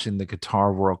not watching the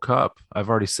Qatar World Cup. I've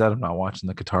already said I'm not watching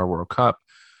the Qatar World Cup,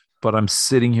 but I'm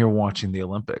sitting here watching the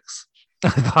Olympics. I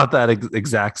thought that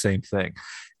exact same thing.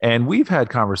 And we've had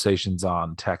conversations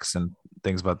on text and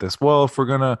things about this. Well, if we're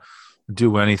gonna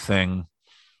do anything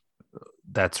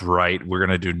that's right, we're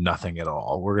gonna do nothing at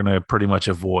all. We're gonna pretty much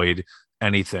avoid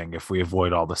anything if we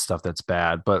avoid all the stuff that's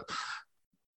bad. But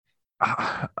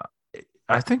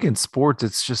I think in sports,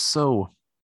 it's so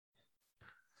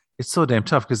damn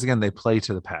tough because again, they play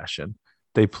to the passion,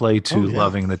 they play Oh to yeah.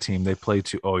 loving the team, they play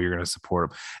to you're going to support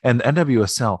them. And the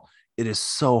NWSL, it is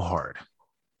so hard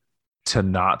to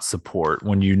not support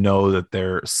when you know that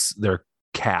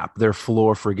their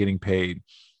floor for getting paid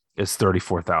is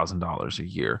 $34,000 a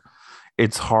year.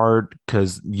 It's hard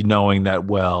because you knowing that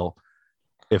well,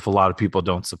 if a lot of people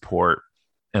don't support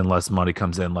and less money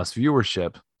comes in, less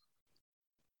viewership,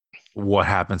 what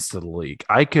happens to the league?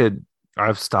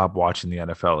 I've stopped watching the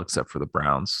NFL except for the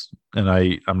Browns, and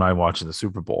I'm not watching the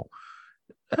Super Bowl.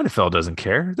 NFL doesn't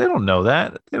care. They don't know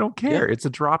that. They don't Yeah. care. It's a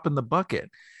drop in the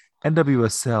bucket.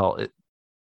 NWSL,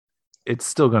 it's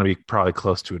still going to be probably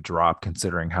close to a drop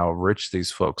considering how rich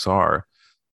these folks are,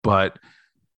 but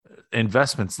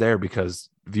investments there because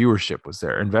viewership was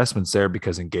there. Investments there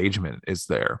because engagement is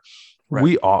there.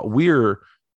 Right.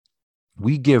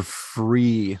 We give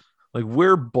free, like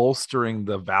we're bolstering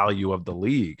the value of the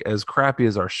league. As crappy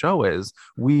as our show is,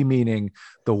 we meaning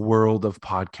the world of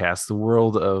podcasts, the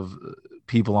world of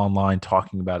people online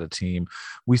talking about a team.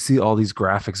 We see all these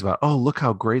graphics about, oh, look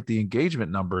how great the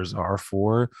engagement numbers are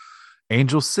for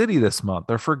Angel City this month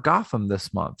or for Gotham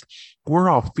this month. We're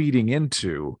all feeding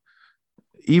into,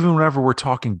 even whenever we're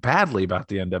talking badly about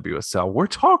the NWSL, we're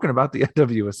talking about the Yeah.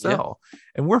 NWSL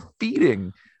and we're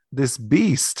feeding this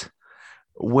beast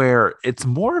where it's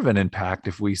more of an impact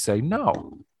if we say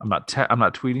no. I'm not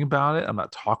tweeting about it. I'm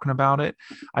not talking about it.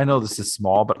 I know this is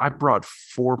small, but I brought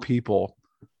 4 people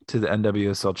to the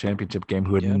NWSL championship game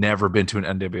who had Yeah. never been to an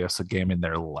NWSL game in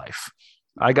their life.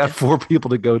 I got Yeah. 4 people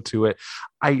to go to it.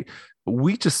 I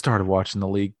We just started watching the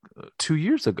league 2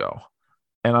 years ago,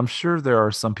 and I'm sure there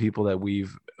are some people that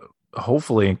we've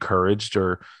hopefully encouraged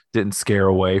or didn't scare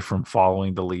away from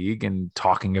following the league and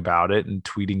talking about it and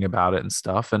tweeting about it and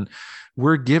stuff. And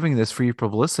we're giving this free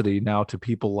publicity now to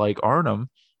people like Arnhem,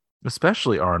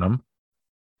 especially Arnhem,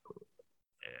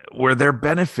 where they're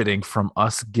benefiting from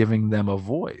us giving them a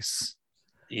voice.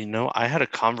 I had a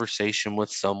conversation with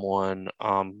someone,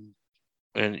 and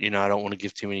I don't want to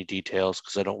give too many details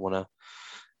because I don't want to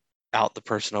out the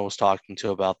person I was talking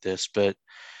to about this, but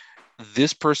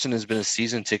this person has been a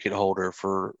season ticket holder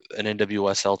for an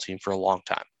NWSL team for a long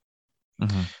time.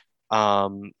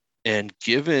 Mm-hmm. And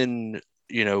given,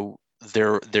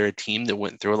 they're a team that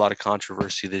went through a lot of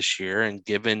controversy this year, and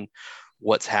given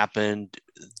what's happened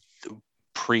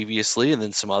previously and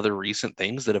then some other recent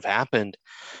things that have happened,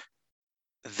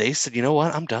 they said, you know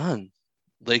what, I'm done.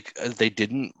 Like they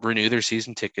didn't renew their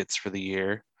season tickets for the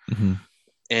year, Mm-hmm.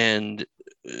 and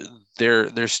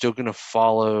they're still going to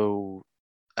follow,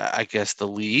 I guess, the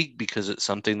league because it's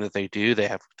something that they do. They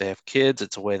have kids.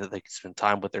 It's a way that they can spend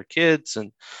time with their kids,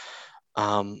 and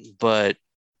but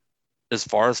as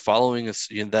far as following us,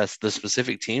 that's the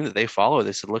specific team that they follow.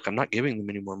 They said, look, I'm not giving them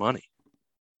any more money,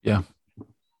 Yeah,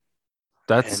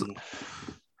 that's. and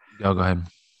Oh, go ahead.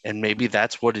 maybe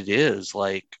that's what it is.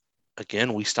 Like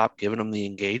again, we stopped giving them the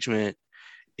engagement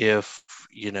if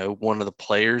one of the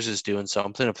players is doing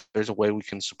something, if there's a way we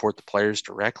can support the players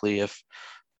directly, if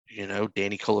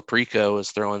Danny Colaprico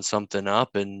is throwing something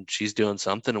up and she's doing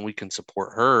something and we can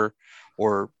support her,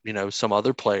 or some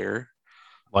other player.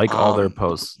 Like all their um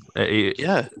posts,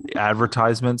 yeah.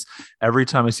 advertisements. Every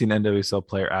time I see an NWSL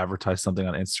player advertise something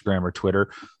on Instagram or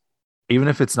Twitter, even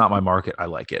if it's not my market, I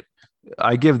like it.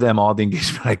 I give them all the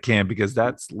engagement I can because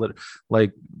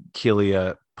like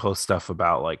Kelia post stuff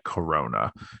about like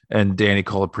Corona, and Danny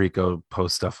Colaprico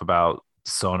post stuff about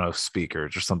Sonos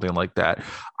speakers or something like that.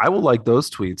 I will like those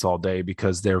tweets all day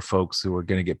because they're folks who are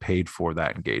going to get paid for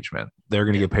that engagement. They're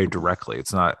going to Yeah. get paid directly.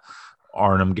 It's not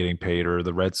Arnhem getting paid or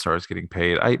the Red Stars getting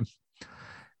paid.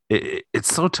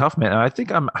 It's so tough, man. And I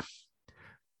think I'm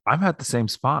at the same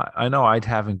spot. I know I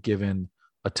haven't given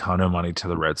a ton of money to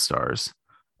the Red Stars.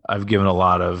 I've given a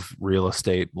lot of real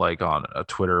estate, like on a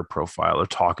Twitter profile, or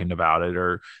talking about it,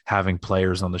 or having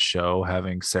players on the show,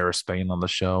 having Sarah Spain on the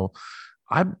show.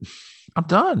 I'm I'm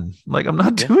done. Like, I'm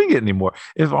not doing it anymore.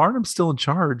 If Arnhem's still in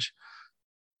charge,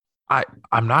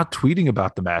 I'm not tweeting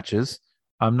about the matches.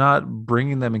 I'm not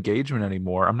bringing them engagement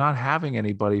anymore. I'm not having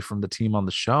anybody from the team on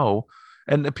the show.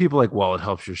 And people are like, well, it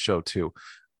helps your show too.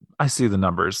 I see the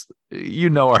numbers. We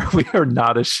are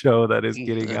not a show that is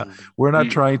getting out. We're not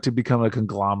trying to become a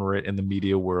conglomerate in the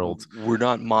media world. We're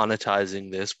not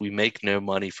monetizing this. We make no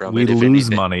money from it. We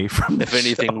lose money from If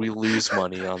anything, we lose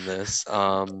money on this.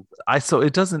 So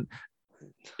it doesn't.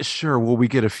 Sure, will we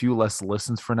get a few less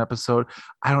listens for an episode?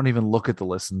 I don't even look at the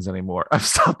listens anymore. I've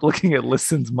stopped looking at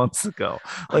listens months ago.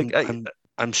 Like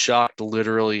I'm shocked.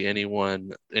 Literally,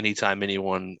 anytime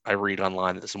anyone I read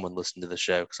online that someone listened to the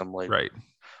show, because I'm like, right.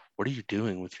 What are you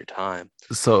doing with your time?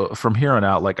 So from here on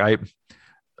out,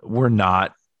 we're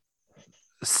not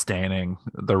standing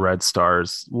the Red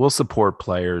Stars. We'll support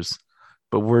players,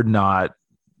 but we're not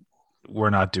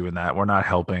doing that. We're not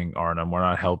helping Arnhem. We're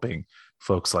not helping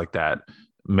folks like that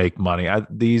make money.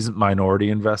 These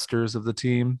minority investors of the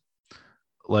team,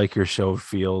 like your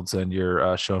Schoenfields and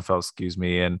your Schoenfeld,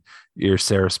 and your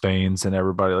Sarah Spains and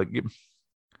everybody, like,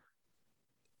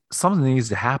 something needs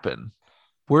to happen.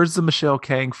 Where's the Michelle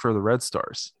Kang for the Red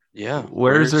Stars? Yeah.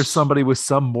 Where's there somebody with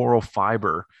some moral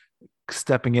fiber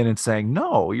stepping in and saying,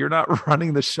 no, you're not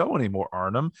running the show anymore,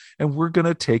 Arnhem, and we're going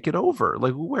to take it over?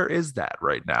 Like, where is that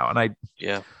right now? And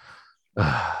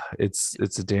it's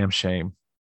a damn shame.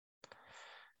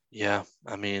 Yeah.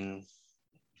 I mean,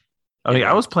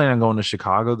 I was planning on going to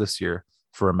Chicago this year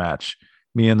for a match.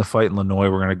 Me and the Fight in Illinois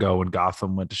were going to go when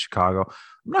Gotham went to Chicago.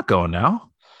 I'm not going now.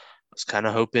 I was kind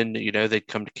of hoping, they'd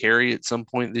come to Cary at some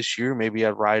point this year. Maybe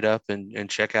I'd ride up and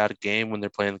check out a game when they're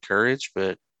playing the Courage,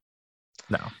 but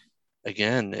no.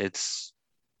 Again,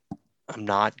 I'm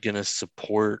not going to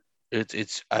support it.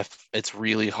 It's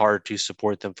really hard to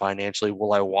support them financially.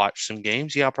 Will I watch some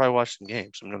games? Yeah, I'll probably watch some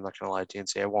games. I'm not going to lie to you and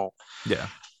say I won't. Yeah.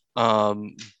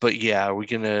 But yeah, are we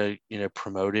going to,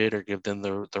 promote it or give them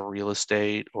the real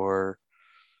estate? Or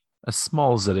as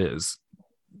small as it is,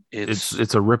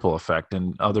 it's a ripple effect,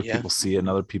 and other people see it and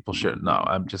other people share it. No,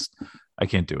 I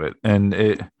can't do it. And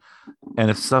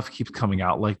if stuff keeps coming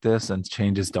out like this and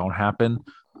changes don't happen,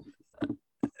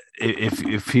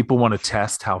 if people want to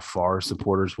test how far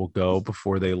supporters will go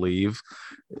before they leave,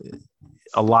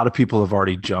 a lot of people have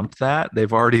already jumped that.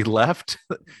 They've already left.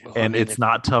 And it's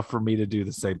not tough for me to do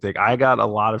the same thing. I got a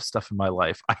lot of stuff in my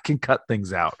life. I can cut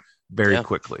things out very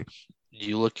quickly.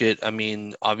 You look at,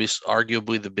 obviously,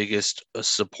 arguably the biggest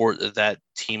support that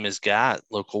team has got,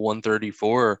 Local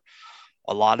 134.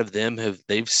 A lot of them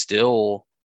they've still,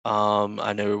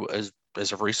 I know as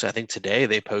of recent, I think today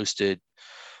they posted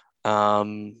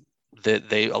that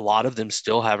a lot of them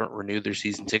still haven't renewed their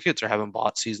season tickets or haven't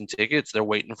bought season tickets. They're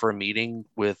waiting for a meeting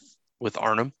with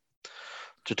Arnhem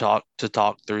to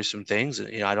talk through some things.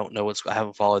 And, I don't know I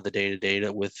haven't followed the day-to-day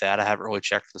with that. I haven't really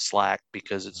checked the Slack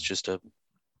because it's just a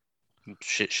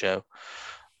shit show.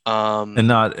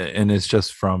 And it's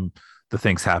just from the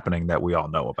things happening that we all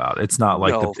know about. It's not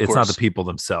like it's not the people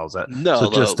themselves.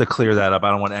 Just to clear that up, I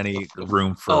don't want any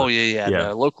room for. Oh yeah.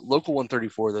 No, local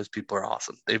 134. Those people are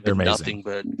awesome. They've been nothing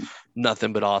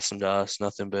but awesome to us.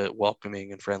 Nothing but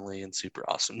welcoming and friendly and super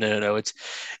awesome. No.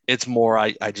 It's more.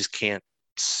 I just can't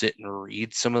sit and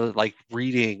read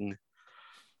reading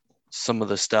some of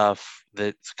the stuff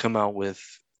that's come out with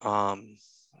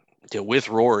with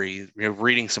Rory.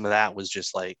 Reading some of that was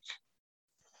just like.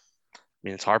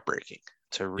 It's heartbreaking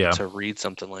to read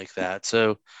something like that.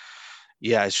 So,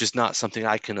 yeah, it's just not something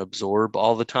I can absorb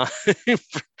all the time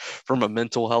from a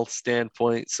mental health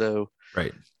standpoint. So,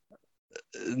 right.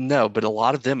 No, but a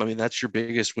lot of them, that's your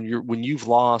biggest when you've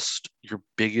lost your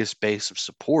biggest base of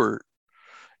support,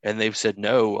 and they've said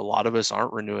no. A lot of us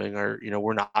aren't renewing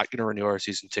we're not going to renew our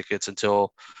season tickets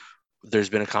until there's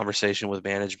been a conversation with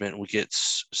management and we get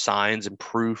signs and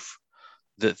proof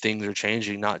that things are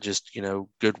changing, not just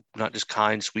good, not just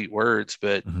kind, sweet words,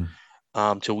 but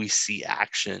till we see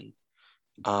action,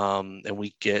 and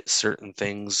we get certain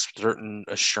things, certain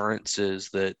assurances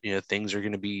that things are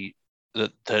going to be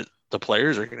that the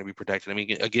players are going to be protected.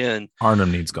 Again,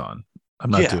 Arnhem needs gone. I'm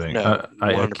not doing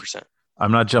 100%.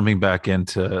 I'm not jumping back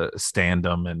into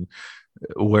stand-em and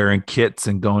wearing kits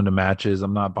and going to matches.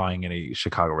 I'm not buying any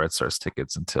Chicago Red Stars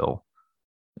tickets until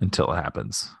it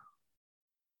happens.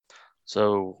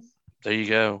 So there you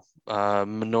go.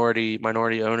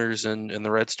 Minority owners and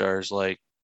the Red Stars, like,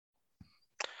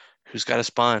 who's got a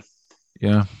spine?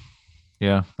 Yeah.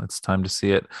 Yeah, it's time to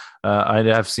see it. I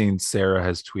have seen Sarah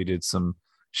has tweeted some,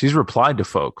 she's replied to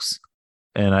folks.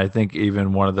 And I think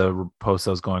even one of the posts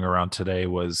that was going around today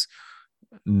was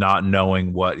not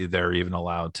knowing what they're even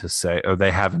allowed to say, or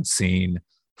they haven't seen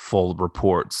full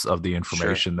reports of the Sure.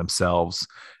 information themselves.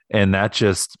 And that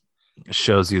just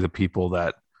shows you the people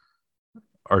that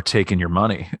are taking your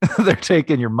money. They're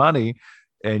taking your money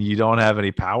and you don't have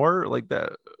any power like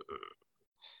that.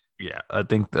 Yeah, I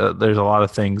think there's a lot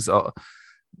of things.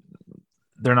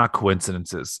 They're not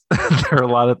coincidences. There are a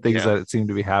lot of things Yeah. that seem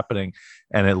to be happening,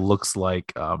 and it looks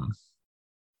like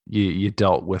you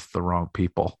dealt with the wrong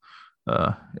people.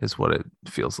 Is what it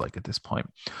feels like at this point.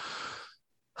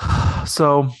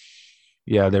 So,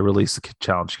 yeah, they released the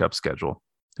Challenge Cup schedule.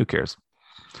 Who cares?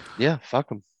 Yeah. Fuck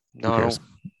them. Who No, I cares? don't.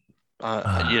 I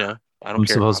don't I'm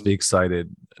care. supposed to be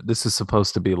excited. This is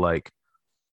supposed to be like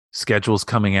schedules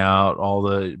coming out, all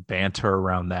the banter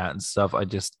around that and stuff. I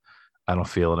don't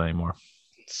feel it anymore.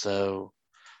 So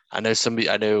I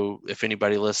know if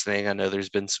anybody listening, I know there's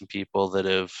been some people that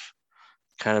have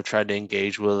kind of tried to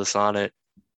engage with us on it,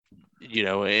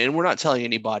 and we're not telling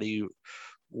anybody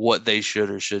what they should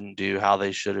or shouldn't do, how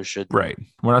they should or shouldn't Right.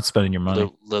 We're not spending your money.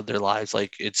 live their lives.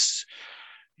 Like,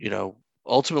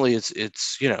 ultimately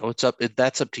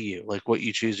that's up to you, like what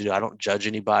you choose to do. I don't judge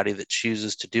anybody that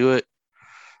chooses to do it.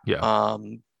 Yeah.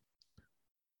 Um,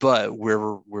 but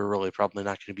we're really probably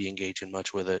not going to be engaging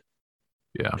much with it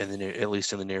Yeah. at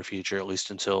least in the near future, at least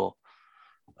until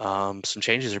some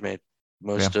changes are made.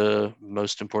 Yeah.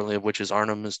 Most importantly of which is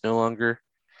Arnhem is no longer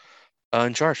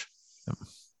in charge.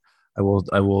 I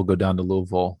will go down to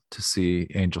Louisville to see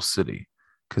Angel City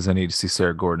because I need to see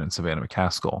Sarah Gordon and Savannah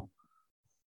McCaskill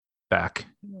back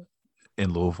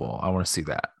in Louisville. I want to see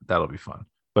that. That'll be fun.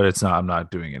 But it's not. I'm not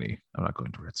going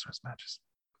to Red Stars matches.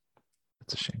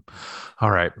 It's a shame.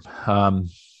 All right.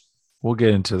 We'll get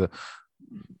into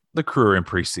the crew in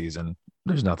preseason.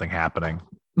 There's nothing happening.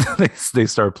 they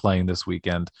start playing this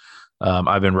weekend.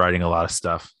 I've been writing a lot of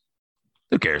stuff.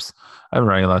 Who cares? I've been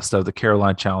writing a lot of stuff. The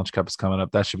Caroline Challenge Cup is coming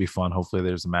up. That should be fun. Hopefully,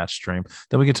 there's a match stream.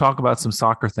 Then we can talk about some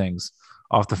soccer things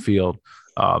off the field.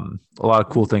 A lot of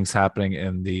cool things happening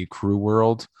in the crew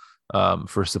world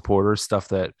for supporters, stuff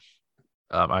that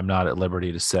I'm not at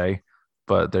liberty to say,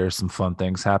 but there's some fun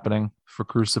things happening for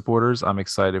crew supporters. I'm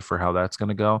excited for how that's going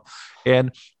to go.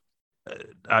 And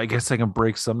I guess I can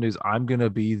break some news. I'm going to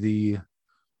be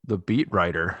the beat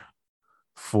writer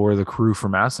for the crew for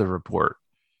Massive Report,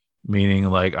 meaning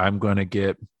like I'm going to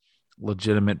get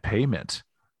legitimate payment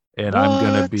and I'm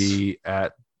going to What? be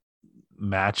at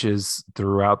matches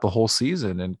throughout the whole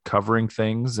season and covering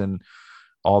things and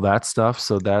all that stuff.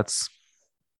 So that's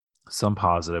some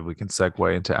positive. We can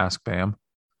segue into Ask Bam.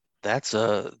 That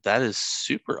is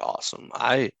super awesome.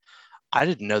 I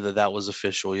didn't know that was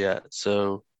official yet.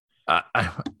 So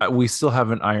We still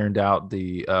haven't ironed out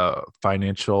the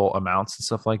financial amounts and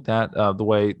stuff like that. The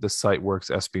way the site works,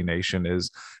 SB Nation,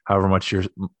 is however much your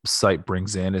site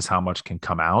brings in is how much can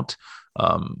come out.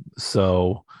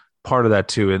 So part of that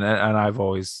too, and I've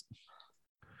always,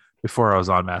 before I was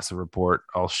on Massive Report,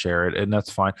 I'll share it, and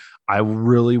that's fine. I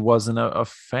really wasn't a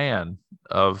fan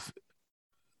of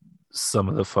some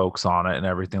of the folks on it and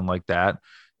everything like that.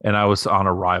 And I was on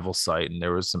a rival site and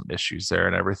there was some issues there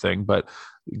and everything, but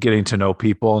getting to know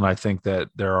people. And I think that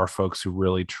there are folks who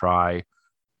really try,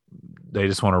 they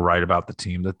just want to write about the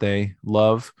team that they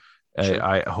love. sure.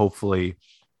 I hopefully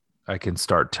I can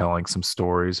start telling some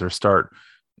stories or start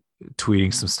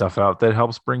tweeting some stuff out that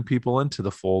helps bring people into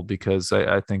the fold, because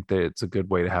I think that it's a good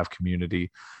way to have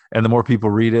community. And the more people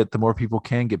read it, the more people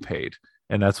can get paid.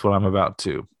 And that's what I'm about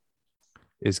too,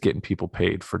 is getting people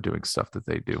paid for doing stuff that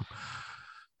they do.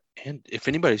 And if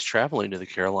anybody's traveling to the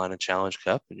Carolina Challenge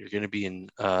Cup and you're going to be in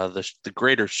the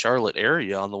greater Charlotte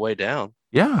area on the way down,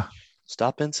 Yeah.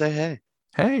 stop in, say hey.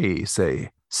 Hey,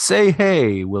 say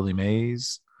hey, Willie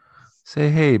Mays. Say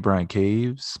hey, Brian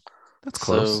Caves. That's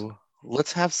close. So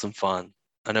let's have some fun.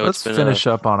 I know Let's finish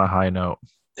up on a high note.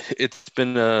 it's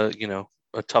been a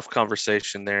tough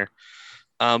conversation there.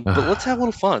 But let's have a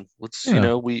little fun. Let's,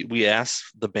 Yeah. we asked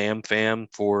the BAM fam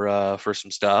for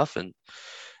some stuff, and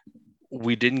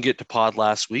we didn't get to pod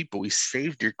last week, but we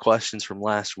saved your questions from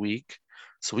last week.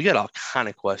 So we got all kind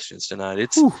of questions tonight.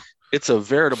 Whew. It's a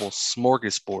veritable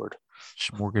smorgasbord.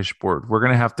 Smorgasbord. We're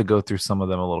gonna have to go through some of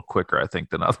them a little quicker, I think,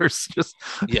 than others. Just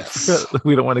Yes.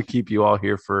 we don't want to keep you all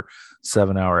here for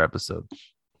 7-hour episode.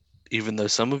 even though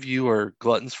some of you are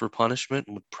gluttons for punishment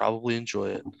and would probably enjoy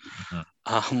it.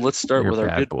 Mhm. Let's start You're with our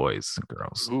bad good. boys and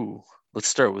girls. Ooh, let's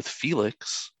start with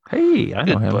Felix. Hey, I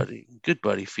know him. Good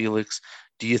buddy, Felix.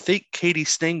 Do you think Katie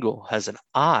Stengel has an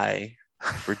eye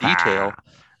for detail?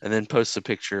 And then posts a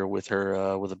picture with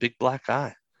her with a big black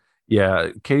eye. Yeah,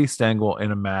 Katie Stengel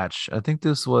in a match. I think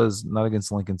this was not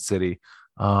against Lincoln City.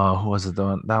 Who was it? The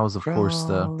one that was, of course,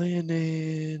 the Crawling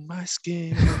in my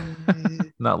skin.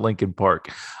 not Lincoln Park,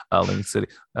 Lincoln City.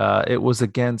 It was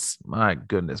against, my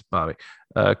goodness, Bobby,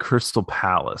 Crystal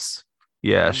Palace.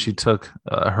 Yeah, she took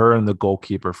her and the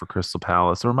goalkeeper for Crystal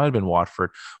Palace, or it might have been Watford.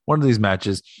 One of these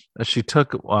matches, she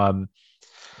took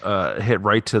hit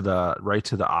right to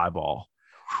the eyeball,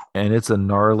 and it's a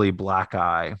gnarly black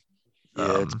eye.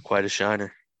 Yeah, it's quite a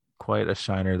shiner. Quite a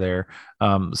shiner there.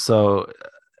 So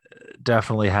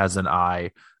definitely has an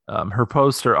eye. Her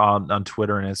posts are on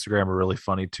Twitter and Instagram are really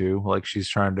funny too. Like she's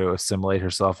trying to assimilate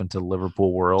herself into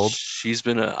Liverpool world. She's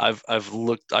been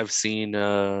I've seen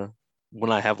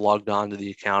when I have logged on to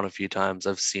the account a few times,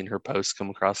 I've seen her posts come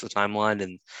across the timeline,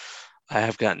 and I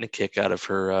have gotten a kick out of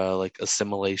her like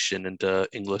assimilation into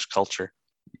English culture.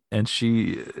 And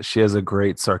she has a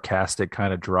great sarcastic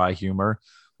kind of dry humor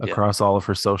Yeah. across all of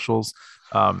her socials.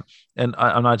 And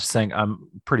I'm not just saying I'm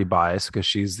pretty biased because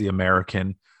she's the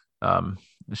American.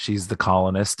 She's the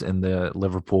colonist in the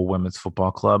Liverpool Women's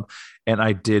Football Club, and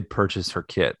I did purchase her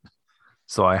kit,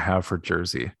 so I have her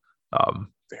jersey.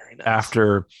 Very nice.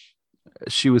 After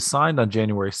she was signed on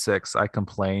January 6th, I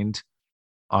complained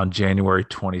on January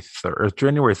 23rd or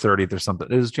January 30th or something.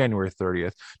 It was January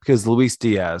 30th because Luis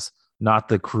Diaz, not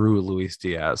the crew Luis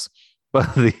Diaz,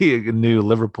 but the new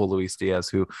Liverpool Luis Diaz,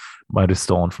 who might have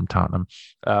stolen from Tottenham.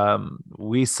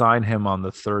 We signed him on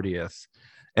the 30th.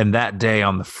 And that day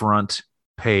on the front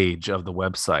page of the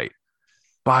website,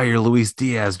 buy your Luis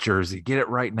Diaz jersey. Get it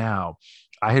right now.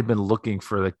 I had been looking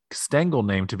for the Stengel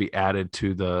name to be added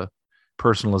to the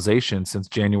personalization since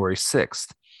January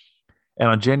 6th. And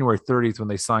on January 30th, when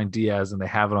they signed Diaz and they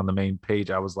have it on the main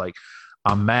page, I was like,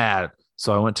 I'm mad.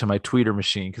 So I went to my Twitter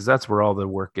machine because that's where all the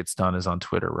work gets done is on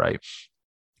Twitter, right?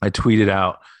 I tweeted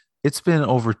out, it's been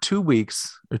over 2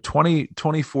 weeks or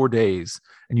 24 days,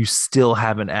 and you still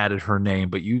haven't added her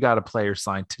name, but you got a player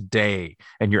signed today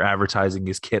and you're advertising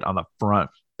his kit on the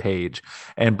front page.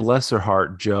 And bless her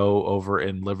heart, Joe over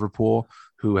in Liverpool,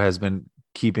 who has been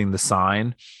keeping the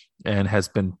sign and has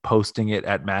been posting it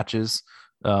at matches.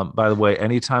 By the way,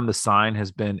 anytime the sign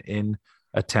has been in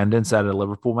attendance at a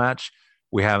Liverpool match,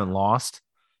 we haven't lost.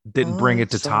 Didn't bring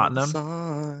it to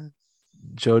Tottenham.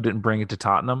 Joe didn't bring it to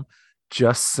Tottenham.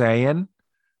 Just saying.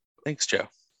 Thanks, Joe.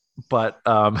 But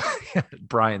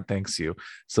Brian thanks you.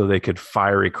 So they could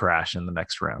fiery crash in the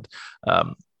next round.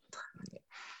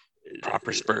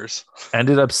 Proper Spurs.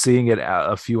 Ended up seeing it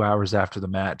a few hours after the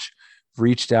match.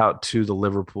 Reached out to the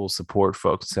Liverpool support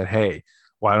folks and said, hey,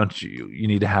 why don't you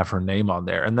need to have her name on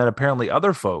there? And then apparently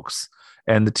other folks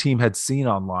and the team had seen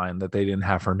online that they didn't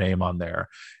have her name on there.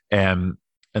 And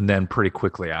then pretty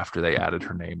quickly after they added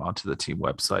her name onto the team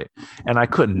website. And I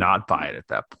could not buy it at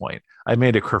that point. I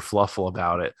made a kerfluffle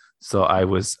about it. So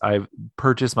I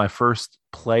purchased my first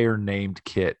player named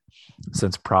kit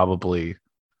since probably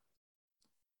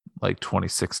like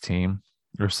 2016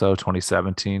 or so,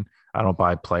 2017. I don't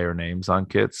buy player names on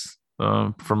kits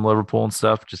from Liverpool and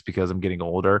stuff just because I'm getting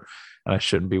older and I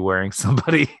shouldn't be wearing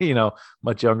somebody,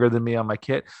 much younger than me on my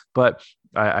kit. But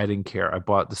I didn't care. I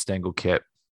bought the Stengel kit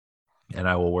and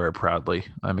I will wear it proudly.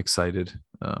 I'm excited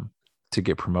to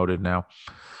get promoted now.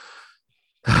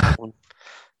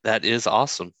 That is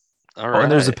awesome. All right.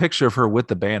 And there's a picture of her with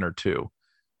the banner too,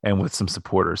 and with some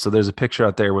supporters. So there's a picture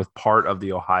out there with part of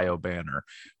the Ohio banner,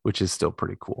 which is still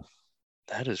pretty cool.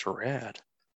 That is rad.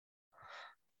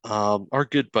 Our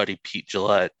good buddy Pete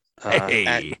Gillette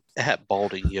at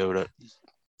Balding Yoda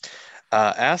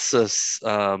asks us,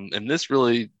 and this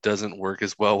really doesn't work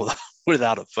as well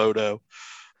without a photo.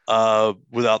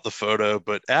 Without the photo,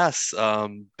 but asks,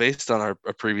 based on our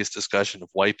previous discussion of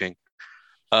wiping,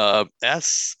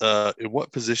 asks, in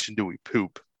what position do we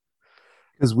poop?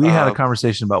 Because we had a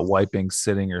conversation about wiping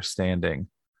sitting or standing,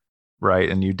 right?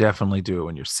 And you definitely do it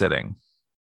when you're sitting.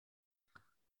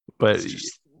 But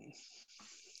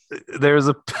there's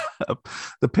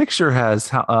the picture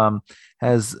has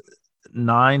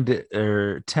 9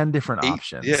 or 10 different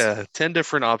options. Yeah, 10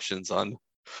 different options on.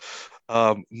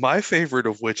 My favorite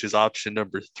of which is option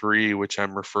number 3, which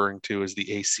I'm referring to as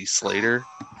the AC Slater.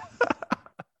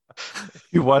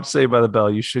 You watch Saved by the Bell,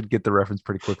 you should get the reference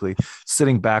pretty quickly.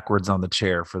 Sitting backwards on the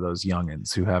chair for those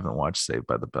youngins who haven't watched Saved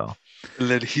by the Bell. And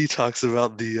then he talks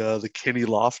about the Kenny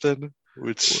Lofton,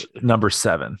 which number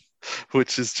 7,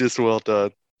 which is just well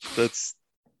done. That's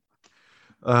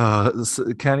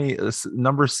Kenny,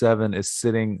 number 7 is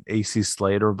sitting AC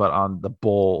Slater, but on the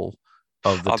bowl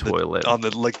of the on the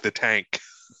toilet. like the tank,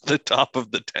 the top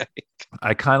of the tank.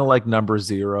 I kind of like number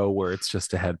 0, where it's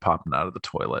just a head popping out of the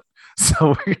toilet.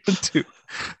 So we're gonna do.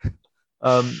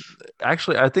 Um,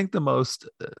 Actually, I think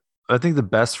the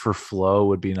best for flow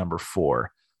would be number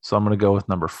 4. So I'm gonna go with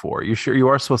number 4. You sure you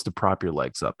are supposed to prop your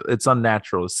legs up? It's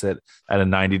unnatural to sit at a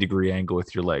 90-degree angle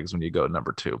with your legs when you go to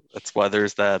number 2. That's why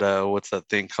there's that what's that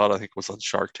thing called? I think it was on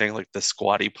Shark Tank, like the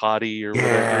squatty potty or whatever.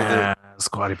 Yeah,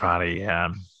 squatty potty. Yeah.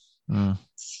 Mm.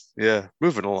 Yeah,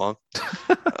 moving along.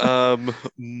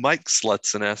 Mike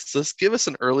Slutson asks us, give us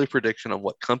an early prediction on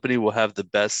what company will have the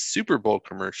best Super Bowl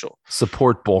commercial.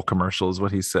 Support bowl commercial is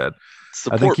what he said.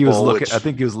 Support I think he was bowl, looking. which, I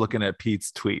think he was looking at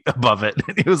Pete's tweet above it,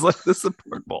 and he was like, "The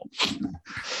support bowl."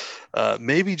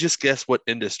 maybe just guess what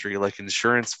industry, like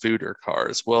insurance, food, or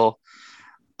cars. Well,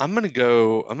 I'm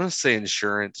gonna say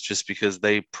insurance just because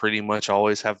they pretty much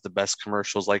always have the best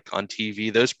commercials like on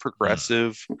TV. Those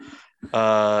progressive,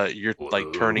 you're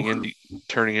like turning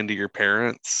into your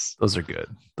parents. Those are good.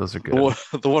 Those are good.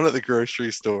 The one at the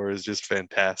grocery store is just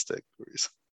fantastic.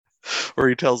 Where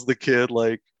he tells the kid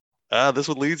like, this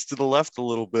one leads to the left a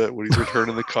little bit when he's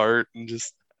returning the cart and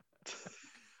just.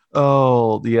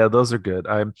 Oh yeah, those are good.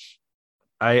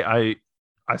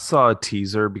 I saw a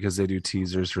teaser because they do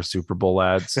teasers for Super Bowl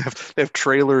ads. They have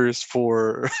trailers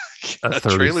for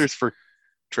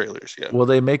trailers. Yeah. Well,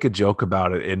 they make a joke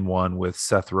about it in one with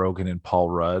Seth Rogen and Paul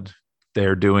Rudd.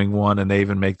 They're doing one, and they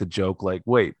even make the joke like,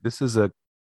 "Wait, this is a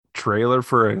trailer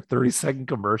for a 30-second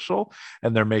commercial,"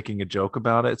 and they're making a joke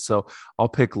about it. So I'll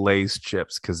pick Lay's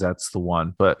chips because that's the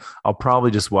one. But I'll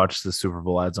probably just watch the Super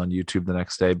Bowl ads on YouTube the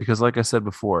next day because, like I said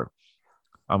before,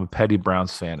 I'm a petty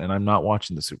Browns fan, and I'm not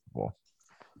watching the Super Bowl.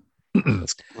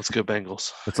 Let's go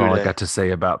Bengals. That's all I got to say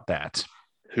about that.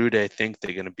 Who they think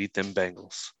they're going to beat them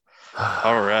Bengals?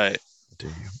 All right. Do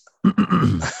you?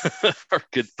 Our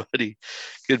good buddy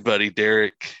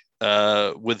Derek,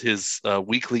 with his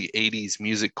weekly 80s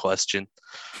music question.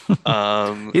 He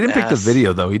didn't pick the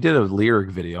video though. He did a lyric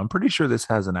video. I'm pretty sure this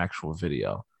has an actual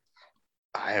video.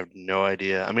 I have no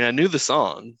idea. I mean, I knew the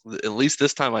song. At least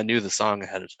this time I knew the song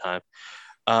ahead of time.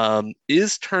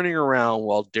 Is turning around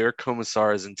while Derek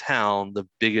Comisar is in town the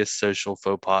biggest social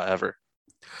faux pas ever?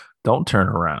 Don't turn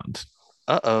around.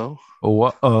 Uh-oh. Oh,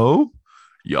 uh-oh.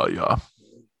 Yeah.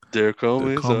 Derek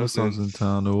Comisar's in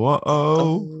town.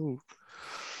 Uh-oh.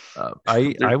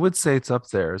 I would say it's up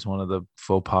there as one of the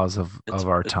faux pas of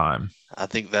our time. I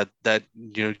think that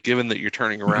given that you're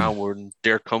turning around when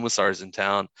Derek Comisar is in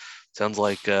town, sounds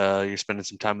like you're spending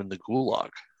some time in the gulag.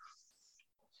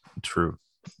 True.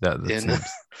 That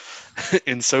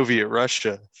in Soviet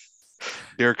Russia,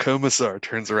 Derek Comisar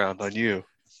turns around on you.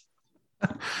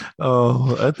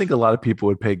 Oh, I think a lot of people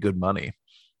would pay good money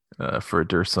for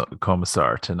Derek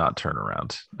Comisar to not turn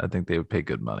around. I think they would pay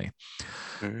good money.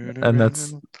 And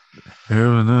that's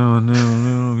every now and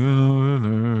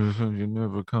then you're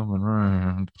never coming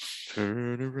around.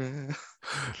 Turn around.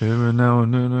 Every now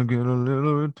and then I get a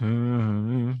little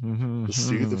return.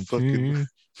 See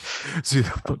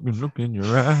the fucking look in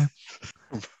your eye.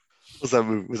 Was that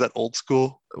movie? Was that Old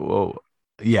School? Whoa.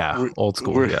 Yeah, Old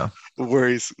School. Yeah.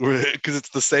 Because it's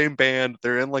the same band.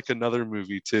 They're in like another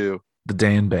movie too. The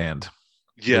Dan Band.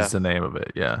 Yeah. Is the name of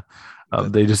it. Yeah.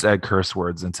 They just add curse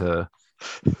words into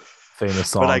famous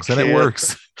songs and it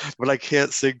works. But I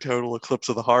can't sing Total Eclipse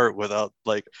of the Heart without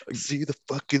like see the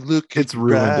fucking look. It's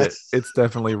ruined it. It's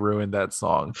definitely ruined that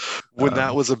song. When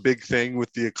that was a big thing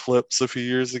with the Eclipse a few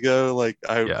years ago, like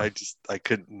I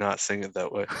could not sing it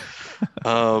that way.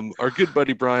 Our good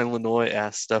buddy Brian Lanoy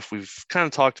asked stuff we've kind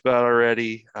of talked about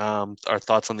already. Our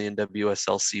thoughts on the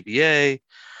NWSL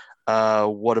CBA.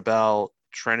 What about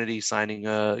Trinity signing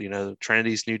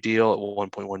Trinity's new deal at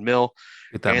 1.1 mil?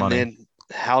 Get that money. Then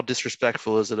how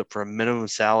disrespectful is it for a minimum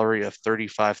salary of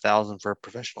 $35,000 for a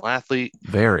professional athlete?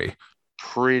 Very.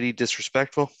 Pretty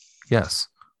disrespectful. Yes.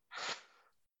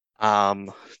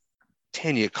 Tanya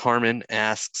Carmen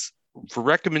asks for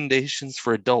recommendations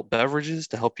for adult beverages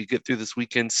to help you get through this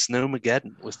weekend's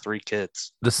Snowmageddon with 3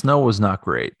 kids. The snow was not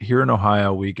great. Here in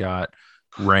Ohio, we got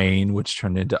rain, which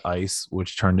turned into ice,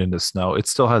 which turned into snow. It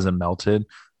still hasn't melted.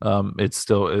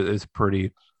 It's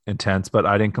pretty intense, but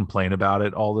I didn't complain about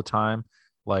it all the time.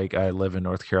 Like I live in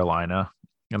North Carolina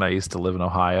and I used to live in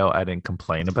Ohio. I didn't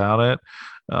complain about it.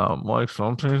 Like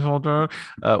some people do.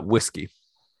 Whiskey.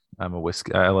 I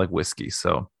like whiskey.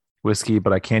 So whiskey,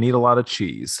 but I can't eat a lot of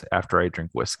cheese after I drink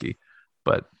whiskey.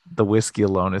 But the whiskey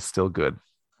alone is still good.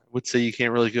 I would say you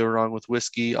can't really go wrong with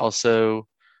whiskey. Also,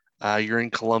 You're in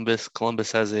Columbus.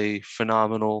 Columbus has a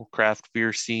phenomenal craft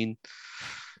beer scene.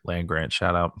 Land Grant,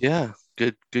 shout out. Yeah,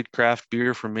 good craft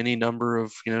beer from any number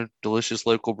of delicious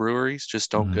local breweries. Just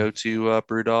don't Mhm. go to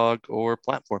BrewDog or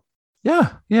Platform.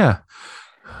 Yeah, yeah.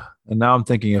 And now I'm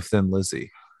thinking of Thin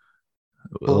Lizzy.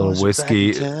 A little Boys are back in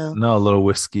whiskey, town. no, a little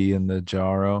whiskey in the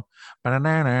jarro. Not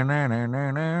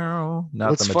the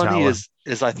What's funny Metallica.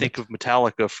 is I think of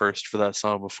Metallica first for that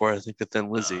song before I think of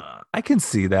Thin Lizzy. I can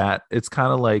see that. It's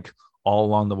kind of like All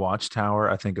Along the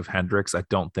Watchtower. I think of Hendrix. I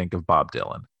don't think of Bob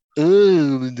Dylan.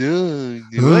 Oh no,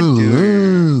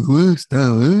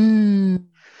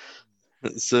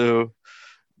 so Come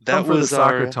that for the was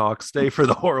soccer our talk. Stay for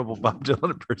the horrible Bob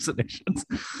Dylan impersonations.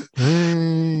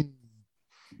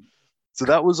 so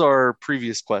that was our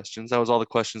previous questions. That was all the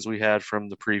questions we had from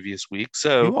the previous week.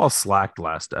 So You all slacked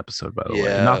last episode, by the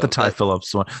way. Not the yeah, Ty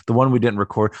Phillips one, the one we didn't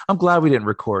record. I'm glad we didn't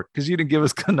record because you didn't give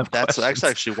us good enough that's questions.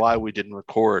 actually why we didn't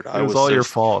record. It was all your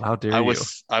fault. How dare you?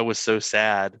 I was so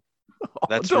sad. Oh,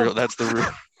 That's real. That's the real.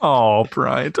 Oh,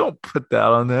 Brian, don't put that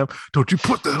on them. Don't you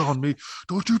put that on me.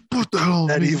 Don't you put that on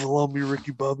That me. evil on me,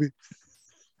 Ricky Bobby.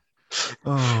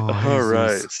 Oh, All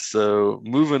right. Jesus. So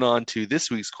moving on to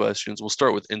this week's questions, we'll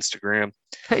start with Instagram.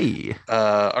 Hey.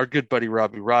 Our good buddy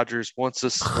Robbie Rogers wants to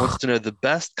know the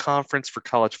best conference for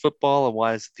college football and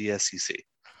why is it the SEC?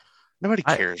 Nobody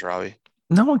cares, Robbie.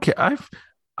 No one cares.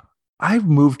 I've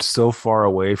moved so far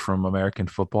away from American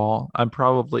football. I'm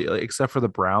probably, except for the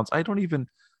Browns, I live in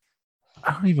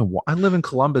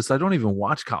Columbus. I don't even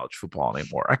watch college football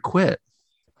anymore. I quit.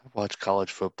 I watch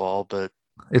college football, but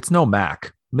It's no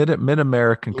MAC.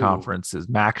 Mid-American Ooh. Conference is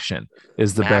MACtion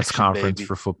is the MACtion, best conference baby.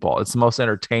 for football. It's the most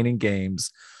entertaining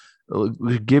games.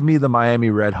 Give me the Miami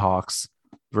Redhawks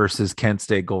versus Kent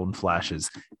State Golden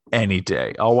Flashes any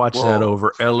day. I'll watch that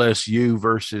over LSU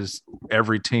versus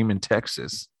every team in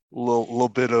Texas. Little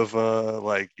bit of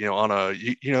on a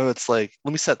it's like,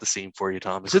 let me set the scene for you,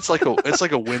 Thomas. It's like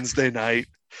a Wednesday night.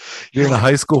 You're in a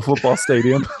high school football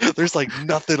stadium. There's like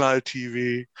nothing on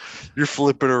TV. You're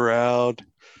flipping around.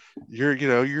 You're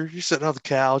sitting on the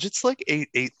couch. It's like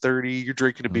 8:30. You're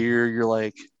drinking a beer. You're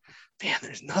like, man,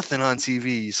 there's nothing on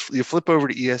TV. You flip over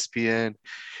to ESPN,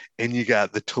 and you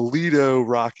got the Toledo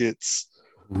Rockets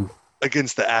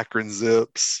against the Akron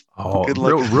Zips. Oh,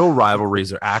 real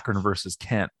rivalries are Akron versus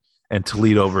Kent and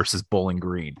Toledo versus Bowling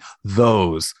Green.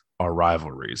 Those are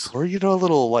rivalries. Or a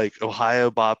little like Ohio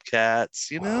Bobcats.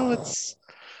 It's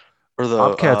or the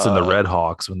Bobcats and the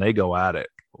Redhawks when they go at it.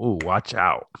 Oh, watch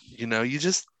out. You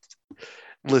just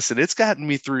listen. It's gotten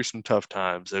me through some tough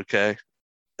times. Okay,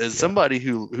 as somebody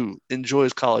who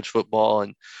enjoys college football,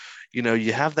 and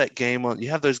you have that game on,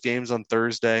 you have those games on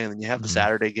Thursday, and then you have the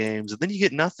Saturday games, and then you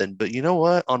get nothing. But you know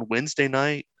what? On Wednesday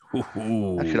night,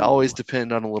 I could always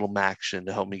depend on a little MACtion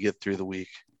to help me get through the week.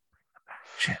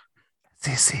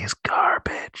 SEC is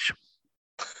garbage.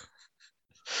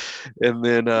 And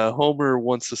then Homer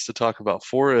wants us to talk about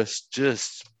Forrest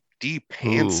just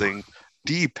deep-pantsing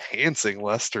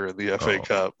Leicester in the FA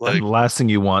Cup. Like, the last thing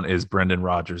you want is Brendan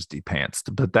Rodgers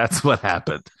depantsed, but that's what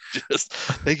happened.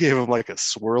 They gave him like a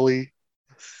swirly.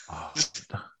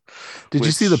 Did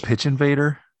you see the pitch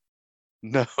invader?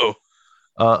 No.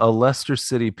 A Leicester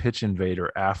City pitch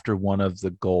invader after one of the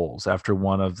goals, after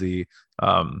one of the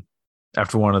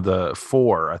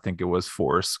four, I think it was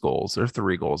Forrest goals or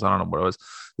 3 goals. I don't know what it was.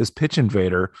 This pitch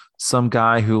invader, some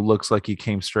guy who looks like he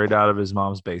came straight out of his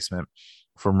mom's basement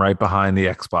from right behind the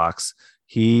Xbox.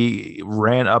 He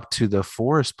ran up to the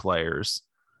Forest players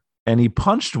and he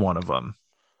punched one of them.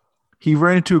 He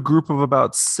ran into a group of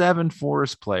about 7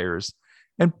 Forest players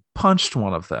and punched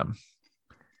one of them.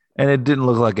 And it didn't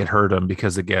look like it hurt him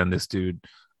because, again, this dude,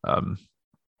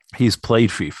 he's played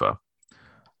FIFA.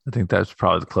 I think that's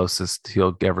probably the closest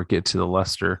he'll ever get to the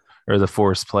Leicester or the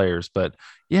Forest players. But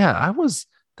yeah,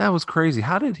 that was crazy.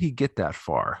 How did he get that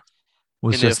far? It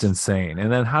was just insane.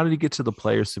 And then how did he get to the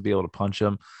players to be able to punch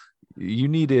him? You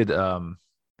needed, God,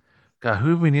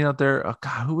 who did we need out there? Oh,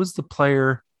 God, who was the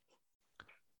player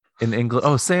in England?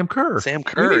 Oh, Sam Kerr. Sam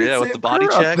Kerr, with the body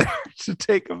check to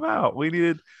take him out. We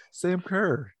needed Sam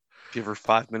Kerr. Give her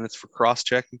 5 minutes for cross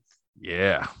checking.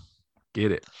 Yeah,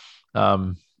 get it.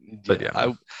 But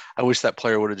yeah, I wish that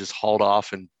player would have just hauled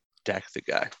off and decked the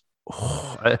guy.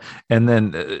 And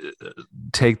then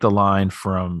take the line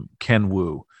from Ken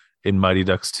Wu in Mighty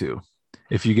Ducks 2.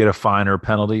 If you get a fine or a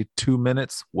penalty, 2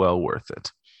 minutes, well worth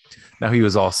it. Now he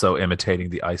was also imitating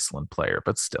the Iceland player,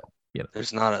 but still,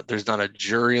 there's not a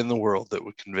jury in the world that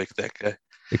would convict that guy,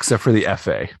 except for the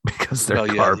FA because they're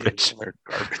garbage. They're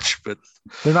garbage, but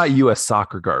they're not U.S.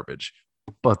 soccer garbage,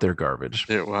 but they're garbage.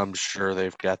 I'm sure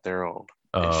they've got their own.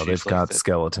 Oh, they've got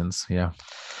skeletons. Yeah.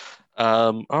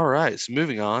 All right. So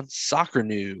moving on, Soccer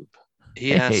Noob.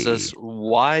 He asked us, Hey,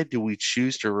 why do we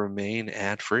choose to remain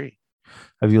ad free?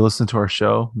 have you listened to our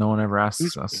show? No one ever asks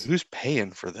Who's us. who's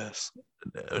paying for this?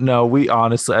 No, we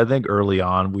honestly, I think early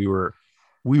on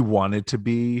we wanted to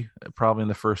be probably in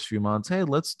the first few months. Hey,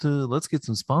 let's get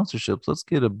some sponsorships. Let's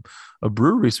get a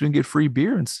brewery so we can get free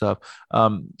beer and stuff.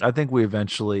 I think we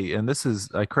eventually, and this is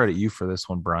I credit you for this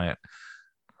one, Bryant,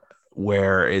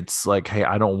 where it's like, hey,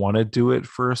 I don't want to do it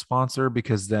for a sponsor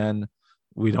because then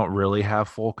we don't really have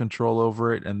full control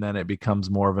over it. And then it becomes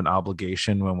more of an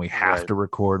obligation when we have Right. to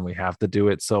record and we have to do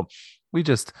it. So we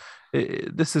just,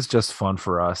 this is just fun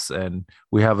for us. And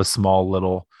we have a small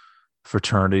little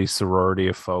fraternity, sorority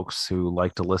of folks who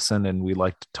like to listen and we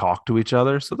like to talk to each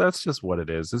other. So that's just what it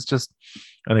is. It's just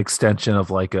an extension of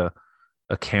like a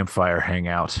campfire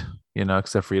hangout,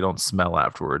 except for you don't smell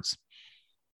afterwards.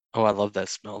 Oh, I love that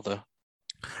smell though.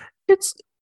 It's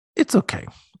it's okay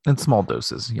in small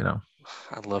doses.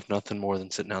 I love nothing more than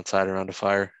sitting outside around a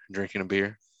fire and drinking a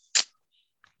beer.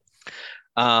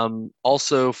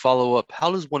 Also follow up,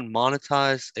 how does one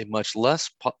monetize a much less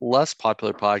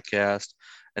popular podcast?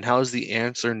 And how is the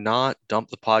answer not dump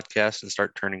the podcast and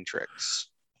start turning tricks?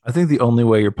 I think the only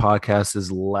way your podcast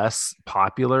is less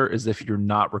popular is if you're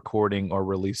not recording or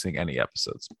releasing any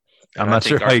episodes. I'm And I not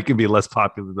sure think how our you can be less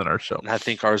popular than our show. and I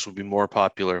think ours would be more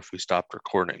popular if we stopped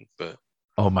recording, but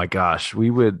Oh my gosh,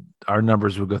 our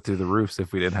numbers would go through the roofs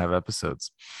if we didn't have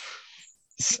episodes.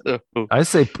 so I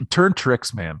say turn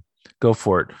tricks, man. Go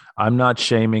for it. I'm not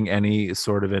shaming any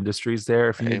sort of industries there.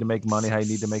 If you need hey, to make money, how you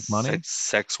need to make money,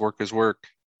 sex work is work.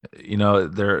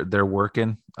 they're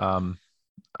working.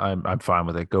 I'm fine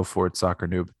with it. Go for it, soccer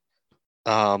noob.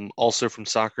 Also from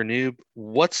Soccer Noob,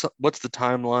 what's the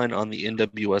timeline on the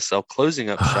NWSL closing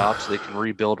up shop so they can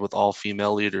rebuild with all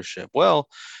female leadership? Well,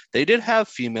 they did have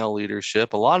female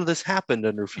leadership. A lot of this happened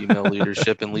under female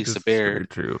leadership and This Lisa is very Baird.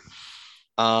 true.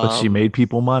 But she Um, made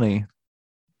people money.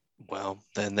 well,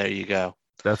 then there you go.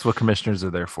 That's what commissioners are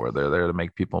there for. They're there to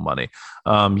make people money.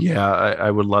 Yeah, I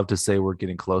would love to say we're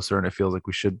getting closer, and it feels like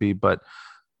we should be, but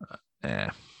eh,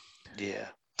 Yeah.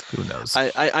 who knows?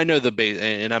 I know the base,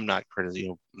 and I'm not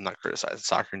criticizing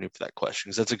Soccer Noob for that question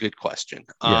because that's a good question.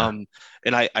 Yeah,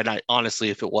 And I honestly,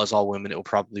 if it was all women, it would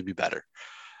probably be better.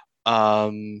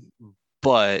 Um,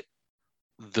 but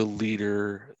the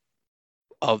leader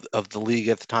of the league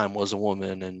at the time was a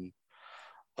woman, and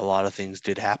a lot of things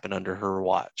did happen under her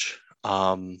watch.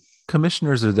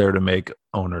 commissioners are there to make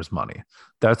owners money.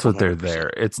 That's what they're 100%. there.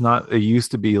 It's not. It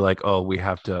used to be like, oh, we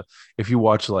have to. If you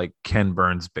watch like Ken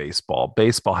Burns baseball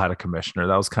had a commissioner.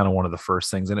 That was kind of one of the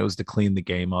first things, and it was to clean the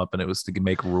game up, and it was to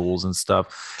make rules and stuff.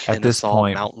 At this Kennesaw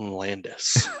point, Mountain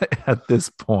Landis. at this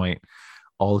point,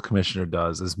 all the commissioner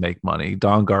does is make money.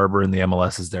 Don Garber in the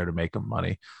MLS is there to make him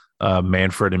money.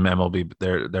 Manfred and MLB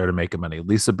they're there to make him money.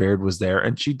 Lisa Baird was there,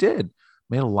 and she did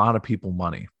made a lot of people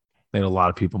money. Made a lot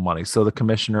of people money. So the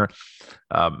commissioner,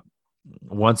 um,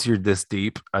 once you're this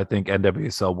deep, I think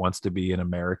NWSL wants to be an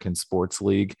American sports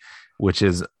league, which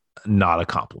is not a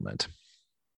compliment.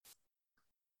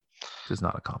 Which is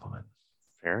not a compliment.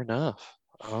 Fair enough.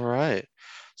 All right.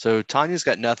 So Tanya's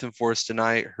got nothing for us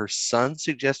tonight. Her son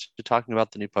suggested talking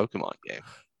about the new Pokemon game.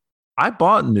 I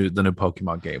bought the new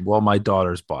Pokemon game. Well, my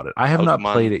daughters bought it. I have not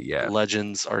played Pokemon it yet.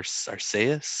 Legends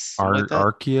Arceus, something like that.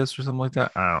 Arceus or something like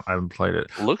that. I haven't played it,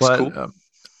 Looks cool. but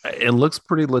it looks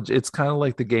pretty legit. It's kind of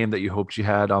like the game that you hoped you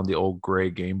had on the old gray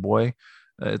Game Boy.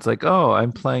 It's like, oh,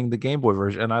 I'm playing the Game Boy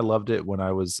version, and I loved it when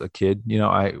I was a kid.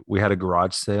 We had a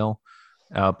garage sale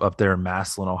up there in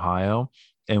Maslin, Ohio,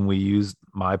 and we used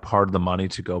my part of the money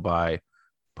to go buy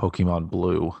Pokemon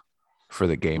Blue for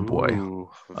the Game Boy. Ooh,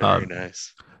 very Um,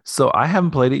 nice. so I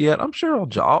haven't played it yet. I'm sure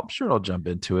I'll jump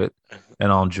into it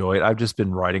and I'll enjoy it. I've just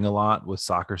been writing a lot with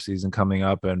soccer season coming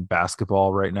up and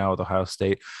basketball right now with Ohio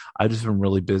State. I've just been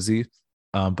really busy,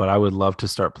 but I would love to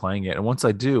start playing it. And once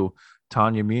I do,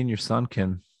 Tanya, me and your son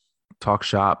can talk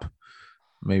shop,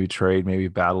 maybe trade, maybe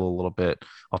battle a little bit.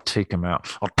 I'll take him out.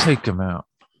 I'll take him out.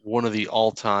 One of the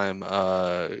all-time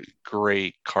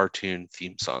great cartoon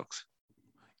theme songs.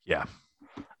 Yeah,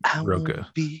 I real wanna good.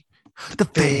 be The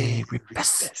very very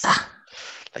best. best,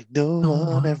 like no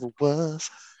one ever was.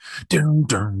 Dun,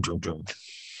 dun, dun, dun.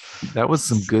 That was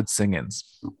some good singings.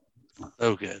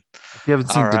 Oh, good. If you haven't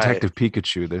All seen right. Detective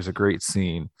Pikachu, there's a great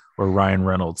scene where Ryan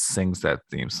Reynolds sings that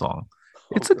theme song. Oh,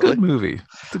 It's a really? good movie.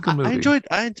 It's a good I movie. enjoyed.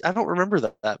 I don't remember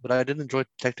that, but I did enjoy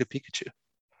Detective Pikachu.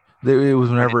 It was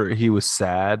I did. whenever he was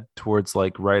sad towards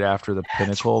like right after the That's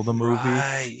pinnacle of the movie.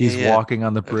 right. Yeah, He's yeah. walking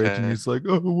on the bridge and Okay. he's like,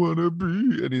 I wanna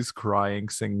be, and he's crying,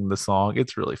 singing the song.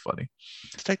 It's really funny.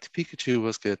 Detective Pikachu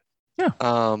was good. Yeah.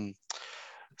 Um,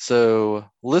 So,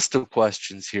 list of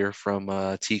questions here from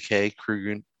TK,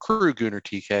 Crew Gunner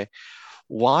TK.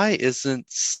 Why isn't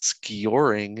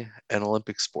skioring an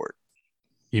Olympic sport?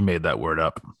 You made that word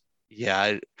up.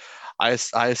 Yeah, I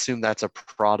assume that's a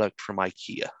product from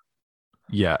IKEA.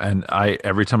 Yeah, and I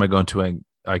every time I go into an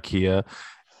IKEA,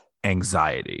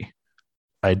 anxiety.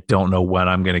 I don't know when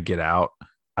I'm going to get out.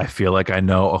 I feel like I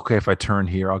know, okay, if I turn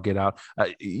here, I'll get out.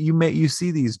 You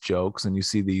see these jokes and you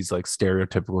see these like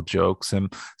stereotypical jokes,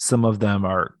 and some of them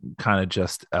are kind of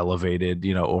just elevated,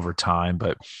 over time.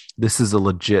 But this is a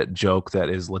legit joke that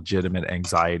is legitimate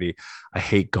anxiety. I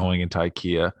hate going into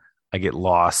IKEA. I get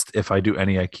lost. If I do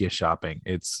any IKEA shopping,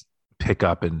 it's pick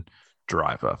up and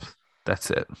drive up. That's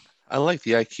it. I like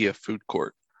the IKEA food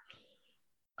court.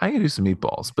 I can do some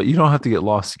meatballs, but you don't have to get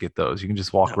lost to get those. You can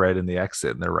just walk No. right in the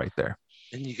exit and they're right there.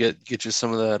 And you get you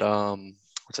some of that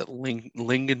what's that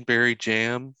lingonberry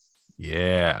jam?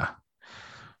 Yeah.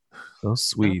 Those No,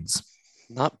 Swedes.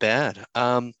 not bad.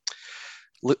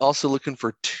 Also looking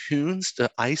for tunes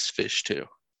to ice fish to.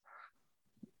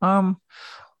 Um,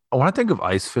 when I think of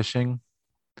ice fishing,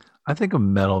 I think of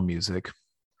metal music.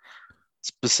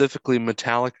 Specifically,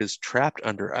 Metallica's Trapped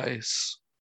Under Ice.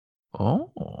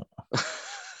 Oh,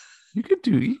 you can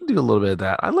do a little bit of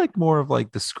that. I like more of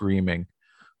like the screaming.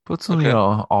 Put some, Okay,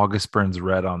 August Burns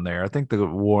Red on there. I think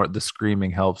the screaming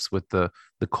helps with the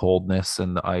coldness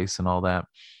and the ice and all that.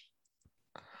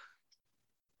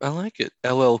 I like it.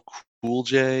 LL Cool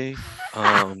J.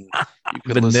 Um, you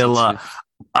could listen Vanilla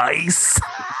to ice.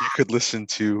 you could listen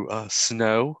to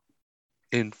Snow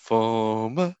in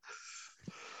Foam.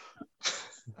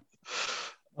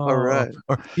 All Oh, right.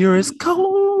 or you're as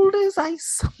cold as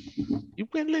ice. You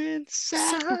willing to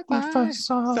sacrifice Sacrifice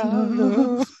our our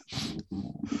love.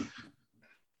 love.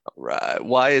 All right.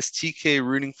 Why is TK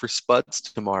rooting for Spuds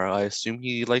tomorrow? I assume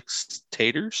he likes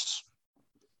taters?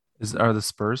 Are the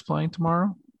Spurs playing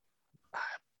tomorrow?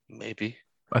 Maybe.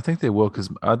 I think they will because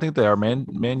I think they are.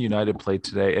 Man United played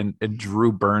today and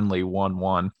Drew Burnley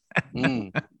 1-1.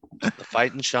 Mm, the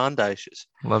fighting Sean Dyches.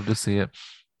 Love to see it.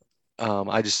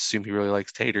 I just assume he really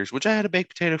likes taters, which I had a baked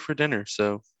potato for dinner.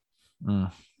 So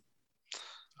Mm,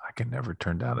 I can never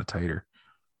turn down a tater.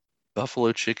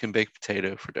 buffalo chicken baked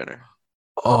potato for dinner.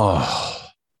 Oh,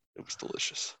 It was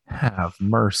delicious. have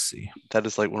mercy. That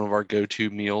is like one of our go-to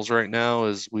meals right now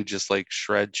is we just like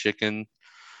shred chicken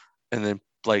and then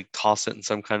like toss it in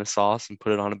some kind of sauce and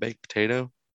put it on a baked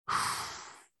potato.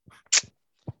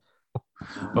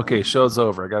 Okay, show's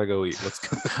over. I gotta go eat. Let's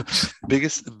go.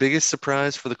 Biggest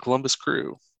surprise for the Columbus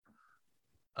Crew.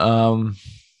 um,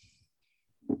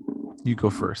 you go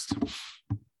first.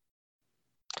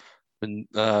 When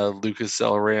Lucas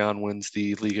Zelarayan wins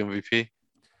the league MVP.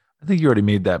 I think you already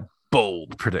made that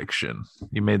bold prediction.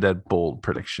 You made that bold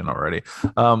prediction already.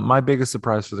 My biggest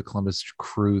surprise for the Columbus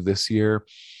Crew this year.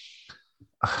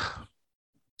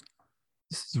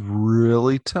 This is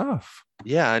really tough.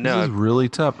 Yeah, I This is know. really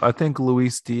tough. I think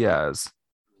Luis Diaz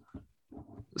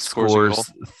Scores a goal.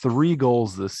 scores 3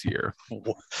 goals this year.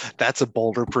 That's a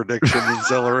bolder prediction than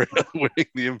Zelarayan winning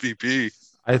the MVP.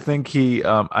 I think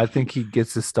he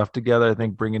gets his stuff together. I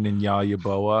think bringing in Yaya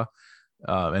Boa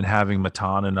and having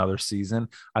Matan another season.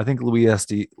 I think Luis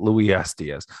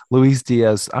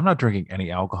Diaz. I'm not drinking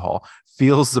any alcohol.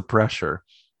 Feels the pressure,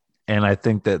 and I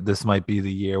think that this might be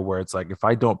the year where it's like if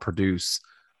I don't produce,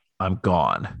 I'm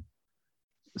gone.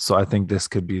 So I think this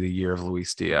could be the year of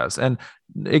Luis Diaz, and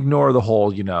ignore the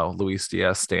whole Luis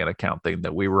Diaz stand account thing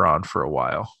that we were on for a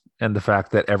while. And the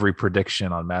fact that every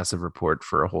prediction on Massive Report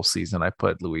for a whole season, I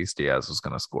put Luis Diaz was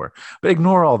going to score. But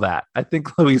ignore all that. I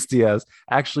think Luis Diaz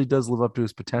actually does live up to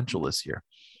his potential this year.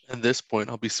 At this point,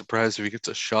 I'll be surprised if he gets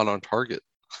a shot on target.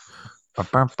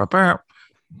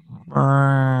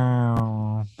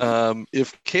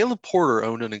 If Caleb Porter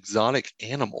owned an exotic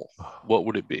animal, what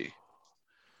would it be?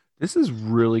 This is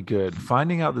really good.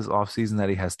 Finding out this offseason that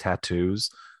he has tattoos.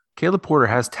 Caleb Porter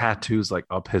has tattoos like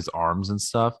up his arms and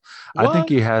stuff. I think What?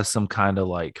 he has some kind of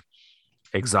like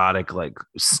exotic like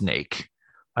snake.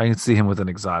 I can see him with an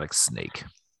exotic snake.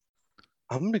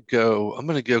 I'm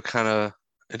gonna go kind of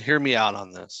and hear me out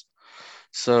on this.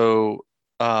 So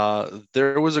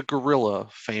there was a gorilla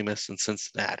famous in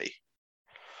Cincinnati.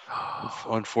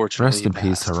 Unfortunately, Rest he in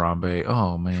peace, passed. Harambe.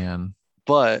 Oh man.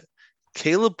 But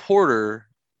Caleb Porter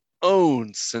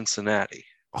owns Cincinnati.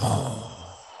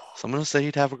 So I'm gonna say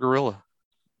he'd have a gorilla.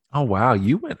 Oh wow,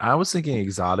 you went. I was thinking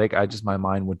exotic. My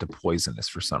mind went to poisonous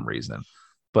for some reason,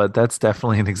 but that's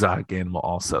definitely an exotic animal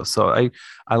also. So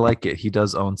I like it. He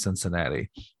does own Cincinnati,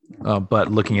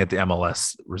 but looking at the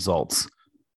MLS results,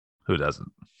 who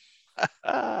doesn't?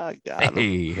 Got him.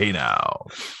 Hey now.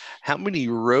 How many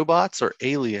robots or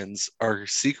aliens are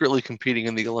secretly competing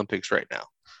in the Olympics right now?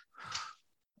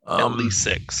 At Um, least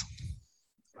six.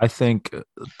 I think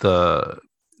the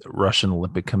Russian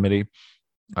Olympic Committee.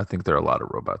 I think there are a lot of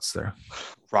robots there.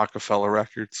 Rockefeller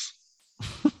Records.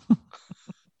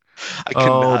 I Oh,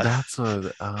 cannot that's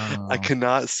a. I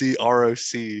cannot see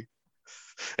ROC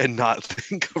and not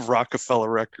think of Rockefeller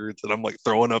Records. And I'm like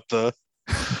throwing up the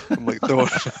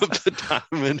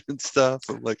diamond and stuff.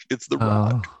 I'm like, it's the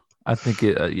Rock. I think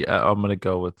it. Yeah, I'm gonna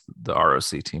go with the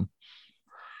ROC team.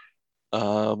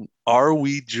 Are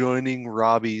we joining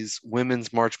Robbie's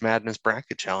Women's March Madness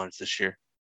Bracket Challenge this year?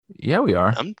 Yeah, we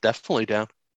are. I'm definitely down.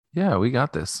 Yeah, we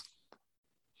got this.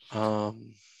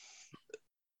 Um,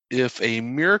 if a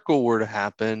miracle were to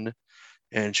happen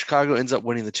and Chicago ends up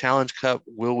winning the Challenge Cup,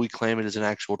 will we claim it as an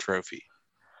actual trophy?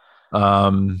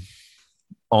 Um,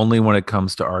 Only when it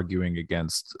comes to arguing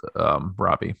against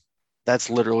Robbie. That's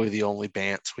literally the only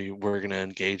bants we're going to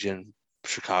engage in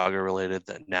Chicago related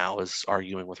that now is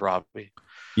arguing with Robbie.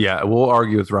 Yeah, we'll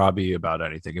argue with Robbie about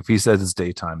anything. If he says it's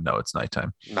daytime, no, it's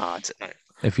nighttime. No, it's at night.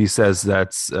 If he says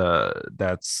that's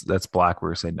black, we're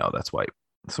gonna say no, that's white.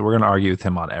 So we're gonna argue with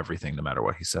him on everything, no matter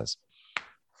what he says.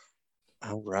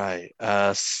 All right.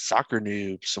 Soccer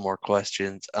noob, some more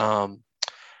questions. A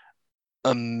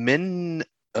min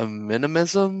a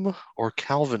minimism or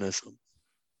Calvinism?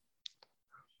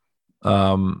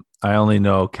 I only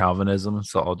know Calvinism,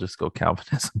 so I'll just go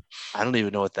Calvinism. I don't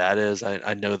even know what that is.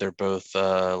 I know they're both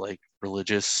like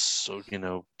religious, so,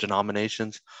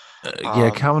 denominations. Yeah,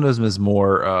 Um, Calvinism is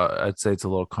more. I'd say it's a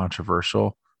little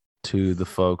controversial to the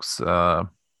folks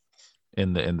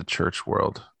in the church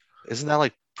world. isn't that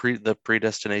like the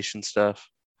predestination stuff?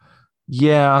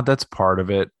 Yeah, that's part of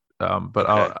it. But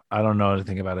Okay. I don't know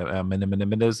anything about it.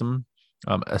 Minimalism,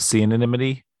 a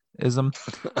synonymism.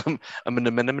 I'm in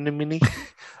a mini.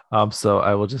 So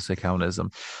I will just say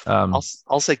Calvinism.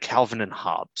 I'll say Calvin and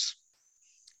Hobbes.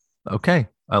 Okay,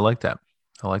 I like that.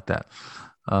 I like that.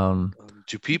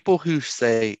 Do people who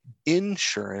say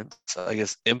insurance, I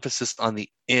guess emphasis on the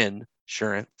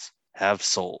insurance, have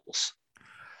souls?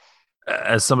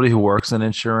 As somebody who works in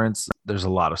insurance, there's a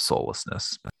lot of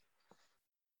soullessness.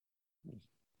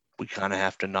 We kind of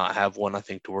have to not have one, I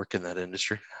think, to work in that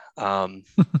industry.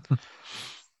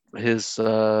 His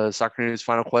soccer news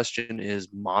final question is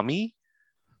mommy.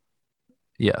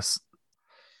 Yes.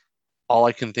 All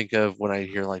I can think of when I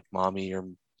hear like mommy or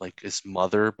like is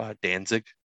mother by Danzig.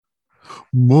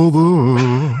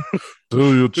 Mother,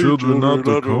 tell your Hey, children not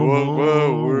to come walk my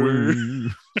way.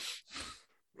 away.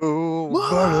 Oh,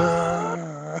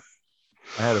 mother.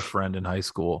 I had a friend in high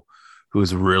school who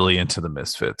was really into the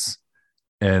Misfits.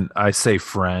 And I say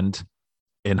friend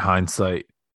in hindsight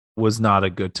was not a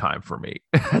good time for me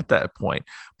at that point.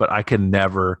 But I could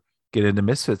never get into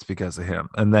Misfits because of him.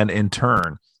 And then in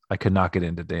turn, I could not get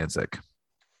into Danzig.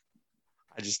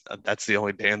 That's the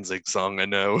only Danzig song I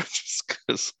know, just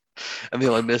because. And the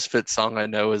only Misfit song I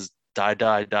know is Die,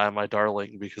 Die, Die, My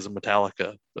Darling because of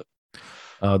Metallica.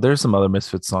 But There's some other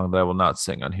Misfits song that I will not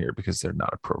sing on here because they're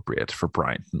not appropriate for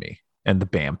Brian and me and the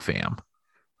Bam Fam.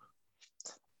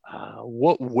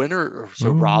 What winter?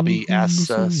 So Robbie asks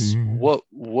us, what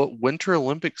Winter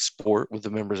Olympic sport would the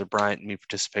members of Bryant and me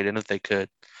participate in if they could?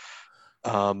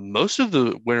 Most of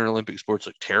the Winter Olympic sports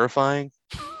look terrifying.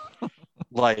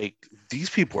 Like these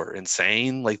people are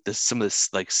insane. Like some of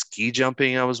this like ski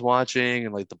jumping I was watching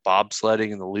and like the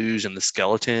bobsledding and the luge and the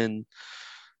skeleton.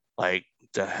 Like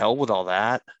the hell with all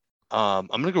that. I'm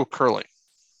gonna go curling.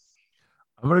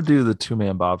 I'm gonna do the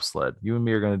 2-man bobsled. You and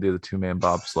me are gonna do the 2-man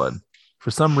bobsled. For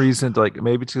some reason, like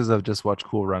maybe it's because I've just watched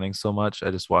Cool Running so much.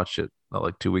 I just watched it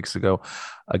like 2 weeks ago.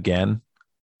 Again,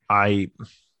 I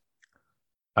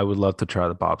I would love to try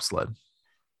the bobsled.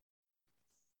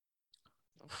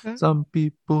 Okay. Some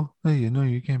people,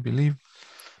 you can't believe.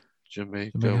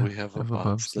 Jamaica, we have a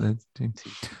bobsled team.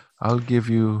 I'll give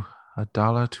you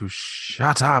 $1 to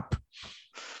shut up.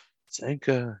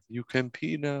 Zanka, you can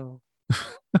pee now.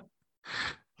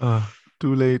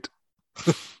 Too late.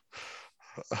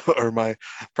 Or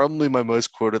probably my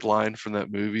most quoted line from that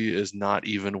movie is not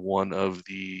even one of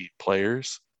the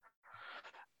players.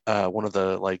 One of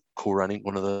the like Cool Running,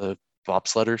 one of the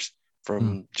bobsledders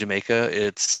from Jamaica.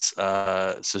 It's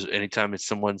so anytime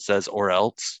someone says or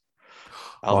else,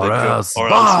 Or else, or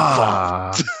bah,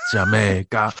 else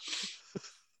Jamaica.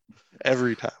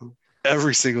 every time.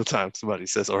 Every single time somebody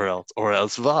says or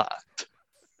else what?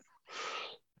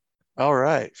 All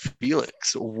right,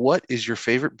 Felix, what is your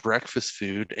favorite breakfast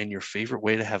food and your favorite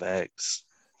way to have eggs?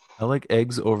 I like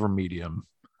eggs over medium.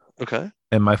 Okay.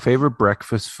 And my favorite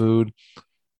breakfast food,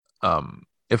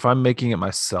 if I'm making it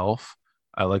myself,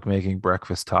 I like making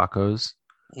breakfast tacos.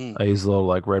 Mm. I use a little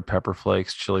like red pepper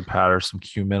flakes, chili powder, some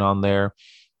cumin on there,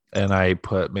 and I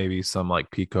put maybe some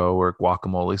like pico or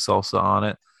guacamole salsa on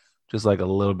it. Just like a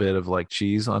little bit of like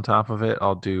cheese on top of it.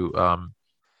 I'll do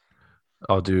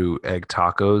egg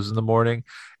tacos in the morning.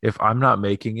 If I'm not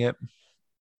making it,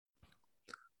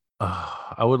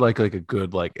 I would like a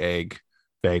good like egg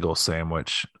bagel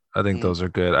sandwich. I think Mm. those are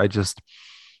good.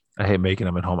 I hate making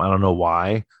them at home. I don't know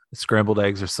why. Scrambled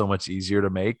eggs are so much easier to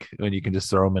make when you can just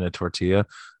throw them in a tortilla.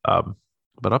 Um,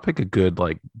 but I'll pick a good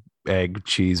like egg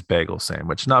cheese bagel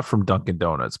sandwich, not from Dunkin'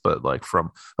 Donuts, but like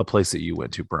from a place that you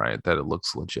went to, Brian, that it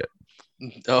looks legit.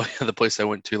 Oh yeah, the place I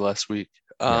went to last week.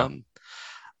 Yeah.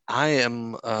 I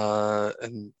am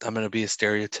and I'm gonna be a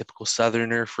stereotypical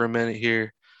Southerner for a minute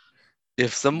here.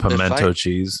 If I Pimento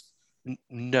cheese.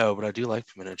 no, but I do like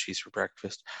pimento cheese for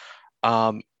breakfast.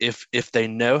 If they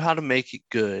know how to make it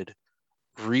good,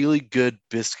 really good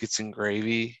biscuits and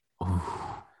gravy Ooh.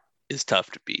 is tough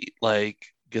to beat. Like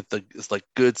it's like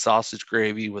good sausage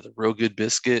gravy with a real good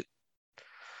biscuit.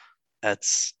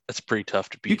 That's pretty tough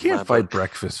to You beat in can't my fight book.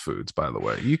 breakfast foods, by the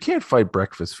way. You can't fight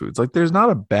breakfast foods. Like there's not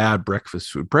a bad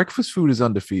breakfast food. Breakfast food is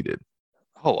undefeated.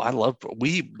 Oh, I love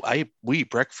we eat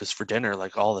breakfast for dinner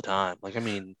like all the time. Like I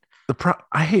mean,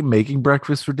 I hate making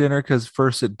breakfast for dinner because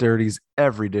first it dirties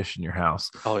every dish in your house,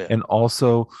 oh yeah. and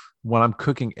also when I'm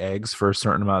cooking eggs for a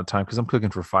certain amount of time, because I'm cooking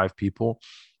for 5 people,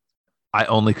 I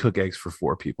only cook eggs for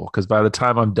 4 people. Because by the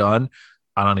time I'm done,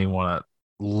 I don't even want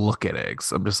to look at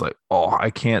eggs. I'm just like, oh, I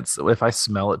can't. So if I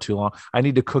smell it too long, I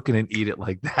need to cook it and eat it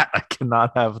like that. I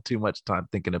cannot have too much time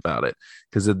thinking about it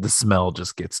because the smell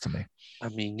just gets to me. I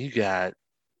mean, you got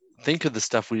think of the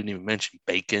stuff we didn't even mention.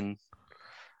 Bacon. I mean,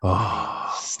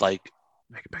 Oh, it's like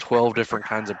make it back, back, 12 back, different back.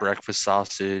 kinds of breakfast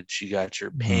sausage. You got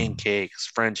your Mm. pancakes,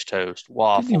 French toast,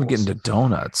 Didn't even get waffles, into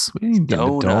donuts. We didn't even get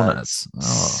into donuts, donuts.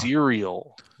 Oh.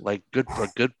 cereal, like good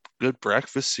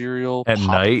breakfast cereal, At pop.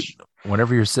 night,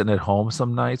 whenever you're sitting at home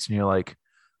some nights and you're like,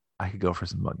 I could go for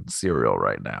some fucking cereal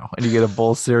right now. And you get a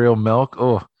bowl of cereal milk.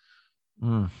 Oh,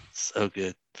 mm. So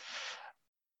good.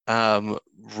 Um,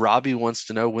 Robbie wants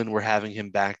to know when we're having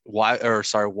him back.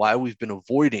 Why we've been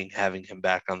avoiding having him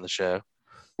back on the show.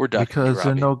 We're ducking you, Because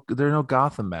Robbie. there are no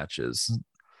Gotham matches.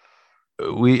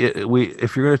 We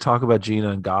if you're going to talk about Gina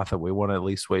and Gotham, we want to at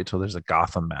least wait till there's a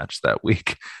Gotham match that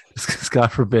week.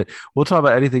 God forbid, we'll talk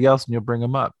about anything else and you'll bring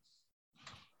them up.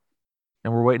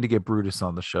 And we're waiting to get Brutus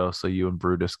on the show so you and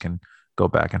Brutus can go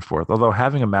back and forth. Although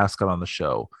having a mascot on the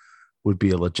show would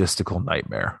be a logistical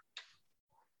nightmare.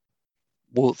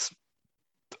 Well,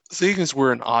 seeing as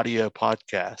we're an audio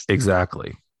podcast,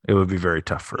 Exactly. It would be very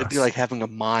tough for it'd be us. like having a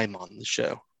mime on the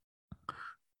show.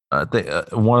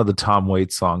 One of the Tom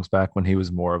Waits songs back when he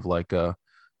was more of like uh,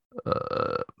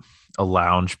 a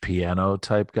lounge piano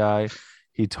type guy,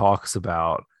 he talks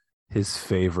about his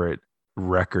favorite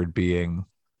record being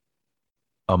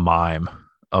a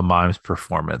mime's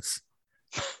performance.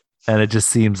 And it just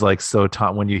seems like so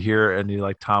Tom when you hear and you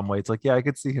like Tom Waits, like, yeah, I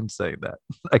could see him saying that.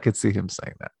 I could see him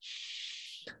saying that.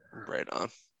 Right on.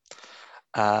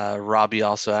 Robbie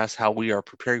also asked how we are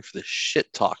preparing for the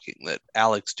shit talking that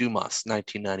Alex Dumas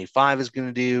 1995 is going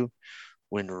to do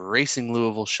when Racing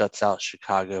Louisville shuts out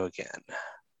Chicago again.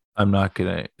 I'm not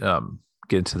gonna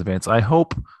get into the bands. Uh, I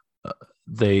hope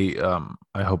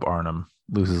Arnhem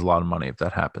loses a lot of money if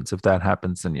that happens. If that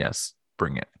happens, then yes,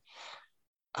 bring it.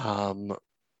 Um,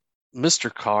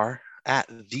 Mr. Carr at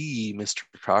the Mr.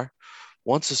 Carr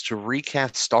wants us to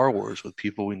recast Star Wars with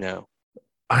people we know.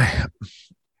 I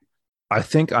I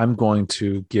think I'm going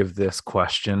to give this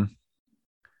question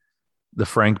the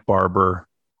Frank Barber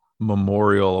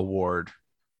Memorial Award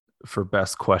for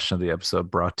best question of the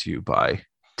episode, brought to you by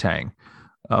Tang.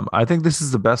 I think this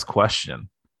is the best question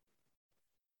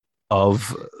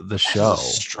of the That's a show.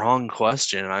 strong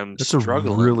question. I'm That's a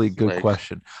struggling. really good Like,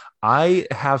 question. I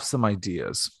have some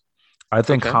ideas. I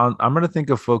think okay, I'm going to think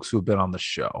of folks who have been on the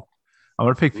show. I'm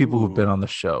going to pick people who've been ooh, on the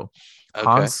show.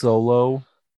 Han okay, Solo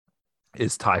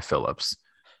is Ty Phillips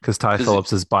because Ty because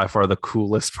Phillips is by far the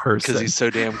coolest person. he's so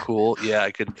damn cool. Yeah, I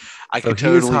So could he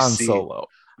is totally Han see. Solo.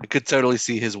 I could totally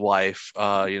see his wife.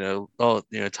 Oh,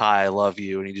 Ty, I love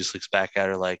you, and he just looks back at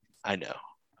her like, I know.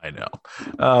 I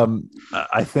know.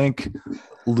 I think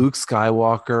Luke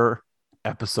Skywalker,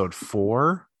 episode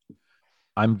 4,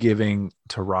 I'm giving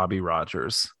to Robbie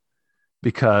Rogers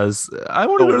because I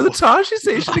want to go to the Oh, Tashi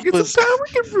station to get some power I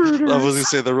was converters. gonna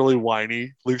say the really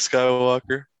whiny Luke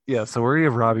Skywalker. Yeah, so we're gonna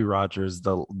give Robbie Rogers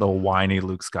the whiny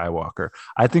Luke Skywalker.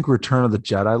 I think Return of the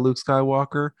Jedi Luke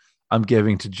Skywalker, I'm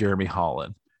giving to Jeremy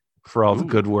Holland for all the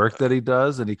good Ooh, work that he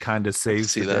does, and he kind of I can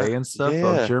saves see the that. day and stuff.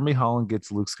 Oh, Yeah. Jeremy Holland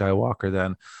gets Luke Skywalker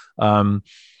then. Um,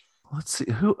 let's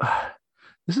see who.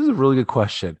 This is a really good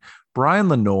question. Brian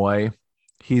Lanoy,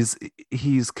 he's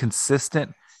he's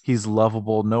consistent. He's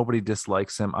lovable. Nobody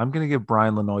dislikes him. I'm gonna give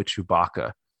Brian Lanoy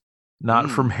Chewbacca, not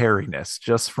from Mm. hairiness,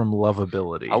 just from I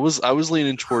lovability. was I was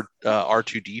leaning toward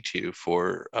R2D2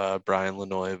 for Brian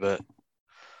Lanoy, but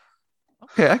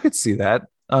Okay, I could see that.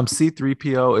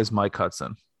 C3PO is Mike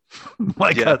Hudson.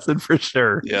 Mike yeah, Hudson for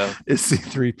sure yeah. is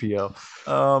C3PO.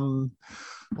 Um,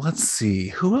 let's see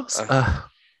who else. Uh,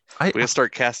 I we gotta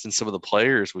start casting some of the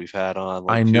players we've had on,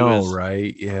 I like know,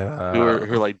 right? who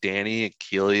are like Danny and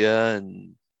Kelia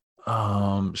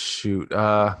and Shoot.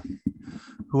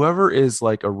 Whoever is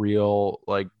like a real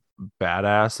like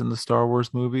badass in the Star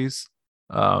Wars movies.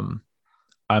 Um,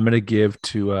 I'm gonna give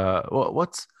to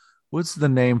what's the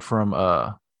name from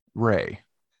Ray?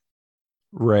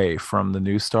 Ray from the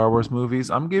new Star Wars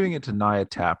movies. I'm giving it to Nia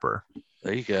Tapper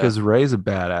there you go. because Ray's a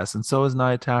badass, and so is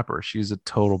Nia Tapper. She's a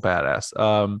total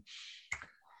badass.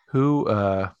 Who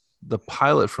the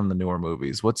pilot from the newer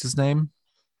movies? What's his name?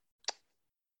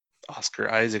 Oscar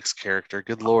Isaac's character.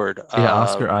 Good Lord. Yeah,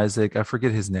 Oscar Isaac. I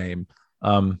forget his name.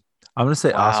 I'm gonna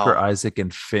say Oscar Wow. Isaac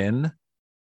and Finn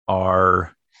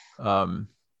are um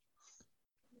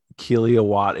Keelia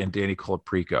Watt and Danny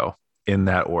Colaprico in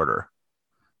that order.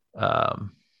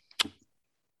 Um,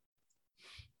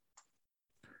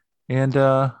 and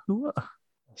who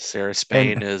Sarah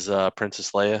Spain and is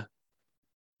Princess Leia.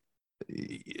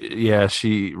 yeah,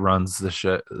 she runs the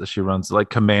shit. She runs like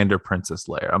Commander Princess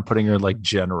Leia. I'm putting her like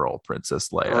General Princess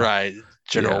Leia. Right.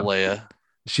 General Yeah, Leia.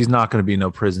 she's not going to be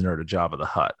no prisoner to Jabba the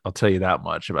Hutt. I'll tell you that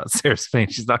much about Sarah Spain.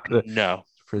 She's not going to No.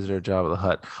 prisoner to Jabba the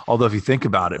Hutt. Although if you think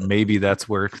about it, maybe that's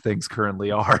where things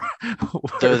currently are. Though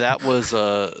Where that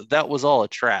was all a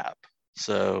trap.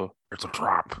 So there's a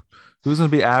trap. Who's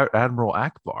going to be Admiral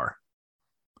Akbar?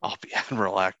 I'll be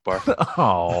Admiral Akbar.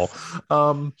 Oh,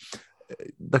 um,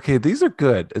 okay. These are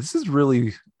good. This is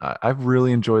really, I've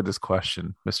really enjoyed this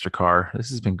question, Mr. Carr. This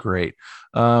has been great.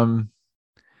 Um,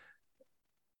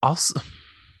 also,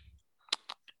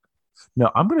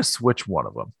 no, I'm going to switch one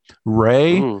of them.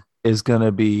 Ray Ooh. is going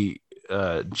to be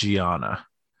Gianna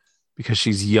because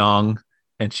she's young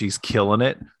and she's killing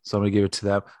it. So I'm going to give it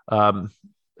to them.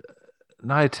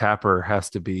 Nia Tapper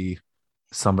has to be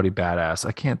somebody badass.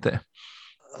 I can't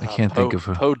think of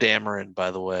a Poe Dameron, by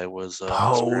the way, was Oscar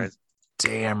Poe Isaac.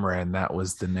 Dameron. That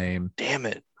was the name. Damn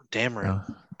it. Dameron.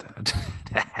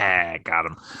 Uh, got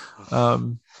him.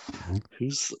 Um,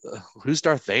 Who's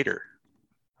Darth Vader?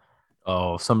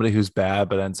 oh, somebody who's bad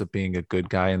but ends up being a good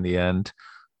guy in the end.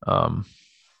 Um,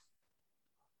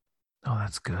 oh,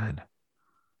 that's good.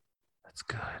 That's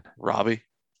good. Robbie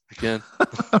again.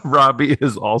 Robbie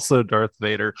is also Darth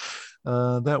Vader.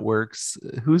 That works.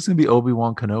 Who's gonna be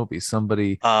Obi-Wan Kenobi?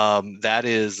 Somebody That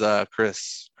is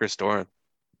Chris Doran.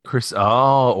 Chris.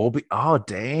 Oh, Obi. Oh,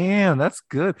 damn, that's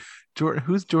good. Jordan.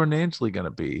 Who's Jordan Angeli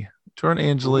gonna be? Jordan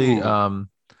Angeli. Ooh,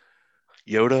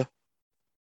 Yoda.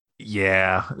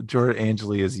 Yeah, Jordan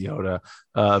Angeli is Yoda.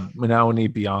 Now we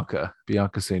need Bianca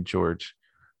St. George.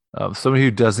 Somebody who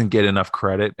doesn't get enough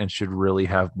credit and should really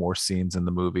have more scenes in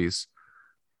the movies.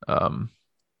 Um,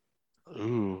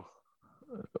 Ooh,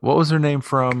 what was her name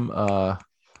from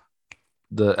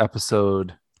the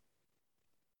episode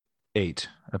 8,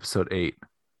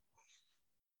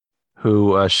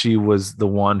 who she was the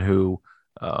one who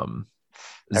um,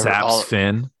 Ever,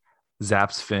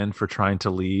 zaps Finn for trying to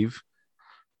leave.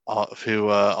 who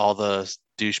all the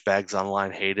douchebags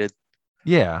online hated.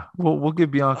 Yeah, we'll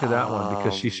give Bianca that one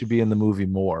because she Um, should be in the movie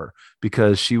more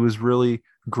because she was really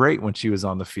great when she was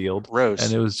on the field, and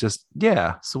Rose, it was just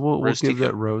yeah. So we'll Rose give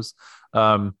that Tico. Rose.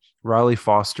 Riley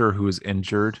Foster, who was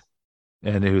injured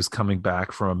and who's coming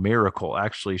back from a miracle.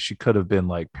 Actually, she could have been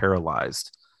like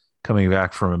paralyzed, coming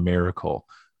back from a miracle.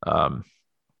 Um,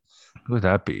 who would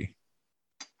that be?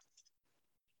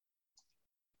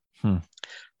 Hmm.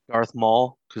 Darth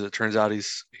Maul, because it turns out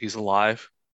he's alive.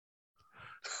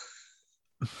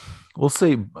 We'll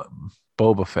say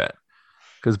Boba Fett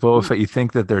because Boba Ooh, Fett, you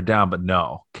think that they're down, but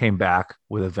no, came back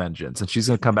with a vengeance, and she's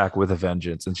gonna come back with a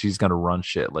vengeance, and she's gonna run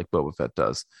shit like Boba Fett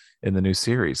does in the new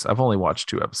series. I've only watched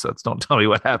 2 episodes. Don't tell me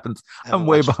what happens. I I'm haven't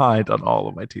way watched behind on all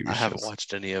of my I TV haven't shows.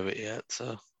 watched any of it yet,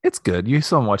 so It's good. You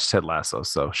still haven't watched Ted Lasso,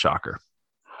 so shocker.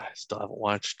 I still haven't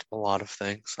watched a lot of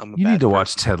things. I'm a You need bad to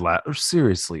watch person. Ted Lasso.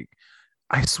 Seriously,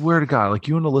 I swear to God, like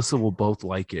you and Alyssa will both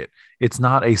like it. It's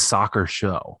not a soccer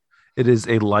show. It is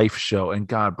a life show. And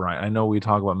God, Brian, I know we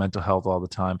talk about mental health all the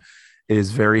time. It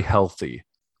is very healthy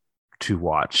to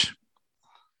watch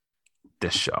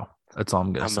this show. That's all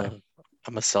I'm gonna I'm say. a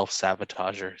I'm a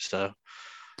self-sabotager, so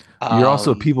You're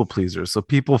also a um people pleaser, so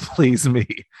people please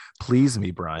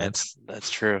me, Brian. that's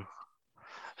true.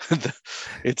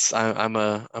 I'm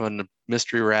a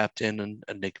mystery wrapped in an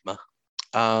enigma.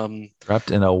 Um,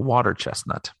 Wrapped in a water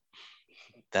chestnut.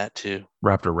 that too.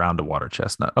 Wrapped around a water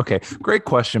chestnut. Okay, great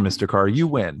question, Mr. Carr. You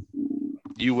win.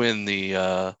 You win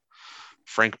the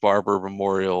Frank Barber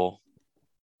Memorial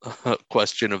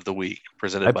question of the week I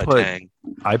presented by put Tang.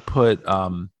 I put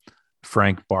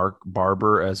Frank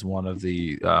Barber as one of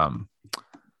the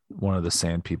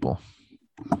sand people.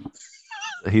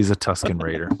 He's a Tuscan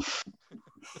Raider.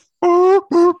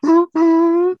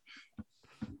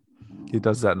 He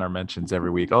does that in our mentions every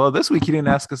week. Although this week he didn't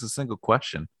ask us a single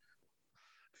question.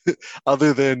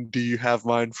 Other than, do you have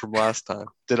mine from last time?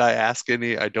 Did I ask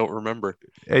any? I don't remember.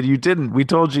 And you didn't. We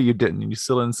told you didn't. And you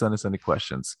still didn't send us any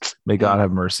questions. May God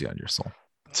have mercy on your soul.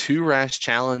 Two Rash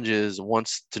Challenges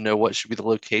wants to know what should be the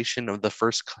location of the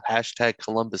first hashtag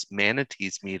Columbus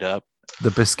Manatees meetup. The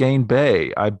Biscayne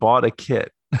Bay. I bought a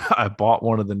kit. I bought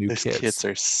one of the new Those kits. kits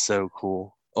are so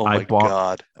cool. Oh my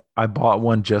God. I bought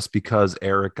one just because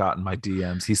Eric got in my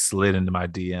DMs. He slid into my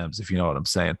DMs, if you know what I'm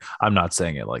saying. I'm not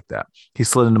saying it like that. He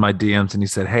slid into my DMs and he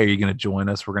said, "Hey, are you going to join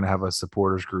us? We're going to have a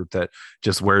supporters group that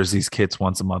just wears these kits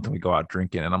once a month and we go out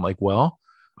drinking." And I'm like, well,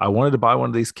 I wanted to buy one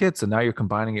of these kits and now you're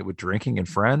combining it with drinking and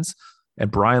friends.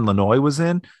 And Brian Lanoy was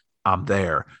in. I'm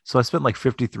there. So I spent like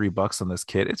 $53 on this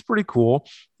kit. It's pretty cool.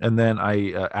 And then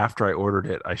after I ordered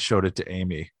it, I showed it to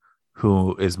Amy,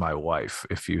 who is my wife,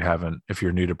 if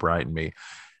you're new to Brighton Me.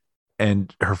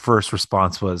 And her first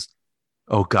response was,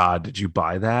 "Oh God, did you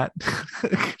buy that?"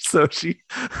 So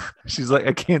she's like,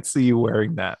 "I can't see you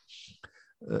wearing that."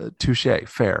 Touche,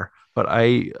 fair. But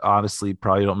I honestly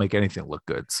probably don't make anything look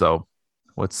good. So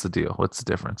what's the deal? What's the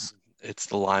difference? It's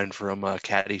the line from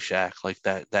Caddyshack. Like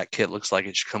that kit looks like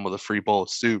it should come with a free bowl of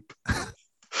soup.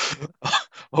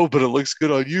 Oh, but it looks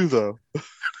good on you though.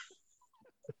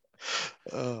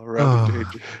 Rodney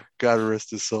Danger. God rest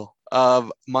his soul.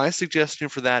 My suggestion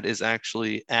for that is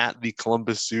actually at the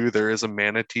Columbus Zoo. There is a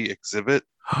manatee exhibit,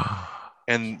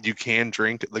 and you can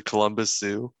drink at the Columbus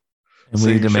Zoo. And so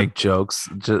we need to make jokes.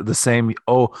 The same.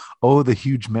 Oh, the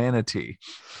huge manatee.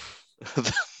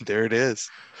 There it is.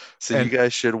 So you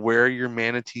guys should wear your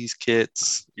manatees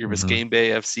kits, your Biscayne Bay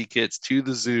FC kits to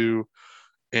the zoo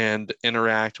and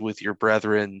interact with your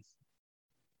brethren,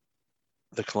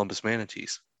 the Columbus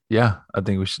Manatees. Yeah, I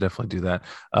think we should definitely do that.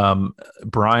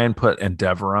 Brian put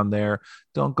Endeavor on there.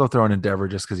 Don't go throwing Endeavor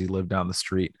just because he lived down the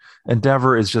street.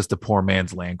 Endeavor is just a poor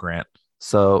man's land grant.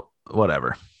 So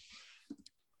whatever.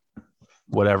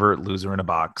 Whatever, loser in a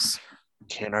box.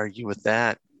 Can't argue with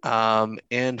that.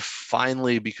 And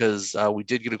finally, because we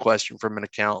did get a question from an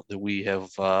account that we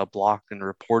have blocked and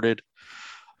reported.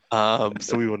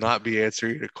 So we will not be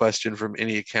answering a question from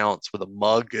any accounts with a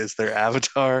mug as their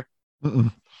avatar.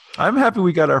 Mm-mm. I'm happy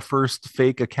we got our first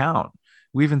fake account.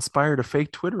 We've inspired a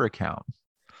fake Twitter account.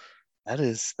 That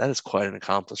is quite an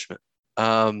accomplishment.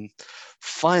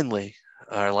 Finally,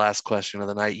 our last question of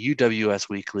the night, UWS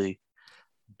Weekly.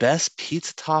 Best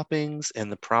pizza toppings and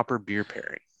the proper beer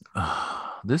pairing.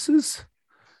 This is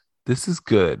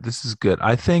good. This is good.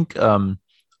 I think I'm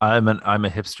a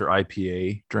hipster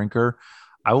IPA drinker.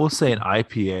 I will say an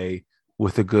IPA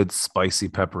with a good spicy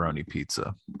pepperoni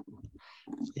pizza.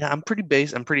 Yeah, I'm pretty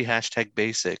base. I'm pretty hashtag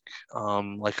basic.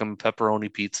 Like I'm a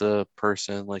pepperoni pizza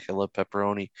person. Like I love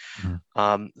pepperoni.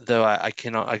 Though I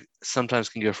cannot. I sometimes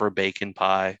can go for a bacon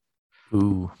pie.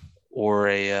 Ooh. Or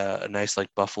a nice like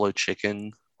buffalo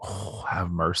chicken. Oh,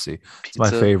 have mercy. Pizza. It's my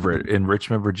favorite. In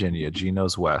Richmond, Virginia,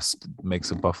 Gino's West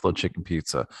makes a buffalo chicken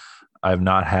pizza. I have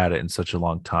not had it in such a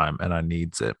long time, and I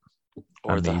needs it.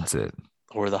 Or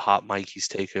the Hot Mikey's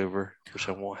Takeover, which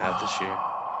I won't have this year.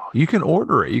 You can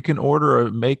order it. You can order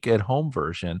a make at home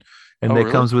version, and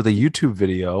it comes with a YouTube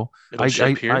video. I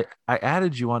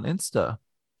added you on Insta.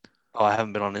 Oh, I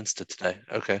haven't been on Insta today.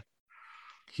 Okay.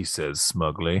 He says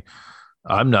smugly,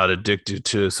 "I'm not addicted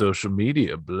to social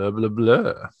media." Blah blah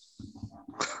blah.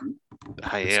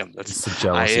 I am. That's the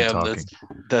jealousy talking.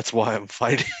 That's why I'm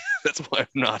fighting. That's why I'm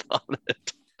not on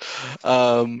it.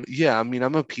 Yeah, I mean,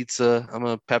 I'm a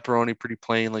pepperoni, pretty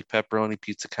plain, like pepperoni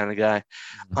pizza kind of guy.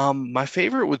 My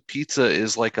favorite with pizza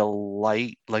is like a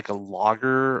light, like a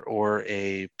lager or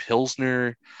a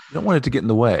pilsner. You don't want it to get in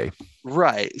the way.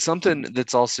 Right. Something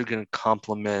that's also going to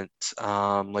complement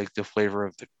like the flavor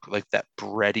of like that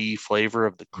bready flavor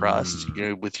of the crust,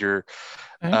 with your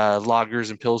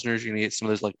lagers and pilsners, you're going to get some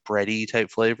of those like bready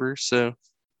type flavors. So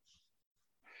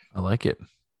I like it.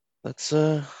 That's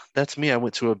me. I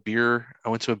went to a beer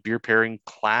pairing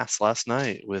class last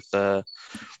night with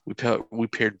we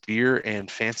paired beer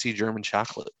and fancy German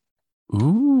chocolate.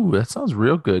 Ooh, that sounds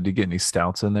real good. Do you get any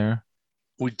stouts in there?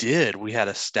 We did. We had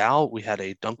a stout, we had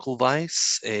a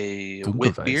Dunkelweiss, a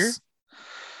wit beer, Dunkelweiss,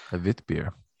 a wit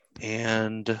beer.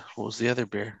 and what was the other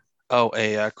beer? Oh,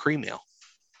 a cream ale.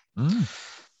 Mm,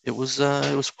 It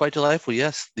was quite delightful.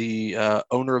 Yes, the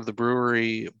owner of the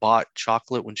brewery bought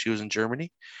chocolate when she was in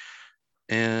Germany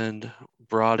and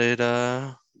brought it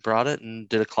and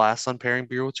did a class on pairing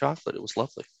beer with chocolate. It was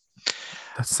lovely.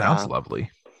 that sounds Um, lovely.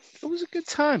 it was a good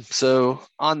time. So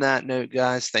on that note,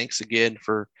 guys, thanks again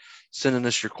for sending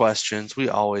us your questions. We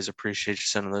always appreciate you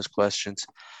sending those questions.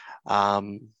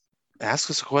 Um, ask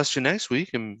us a question next week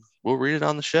and we'll read it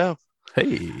on the show.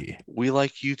 Hey, We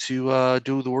like you to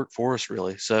do the work for us,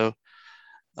 really. So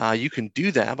you can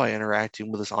do that by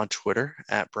interacting with us on Twitter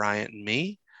at Bryant and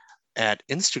me, at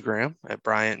Instagram at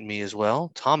Bryant and me as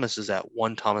well. Thomas is at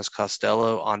one Thomas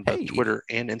Costello on both hey. Twitter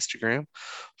and Instagram.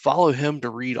 Follow him to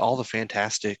read all the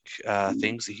fantastic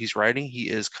things that he's writing. He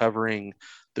is covering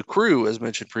the Crew, as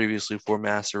mentioned previously, for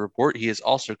Master Report. He is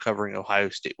also covering Ohio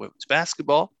State women's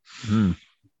basketball Mm.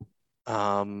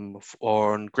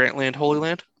 on Grantland, Holy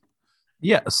Land.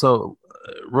 Yeah. So,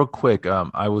 real quick,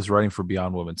 I was writing for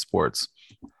Beyond Women's Sports,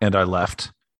 and I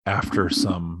left after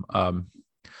some,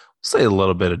 say, a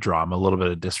little bit of drama, a little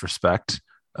bit of disrespect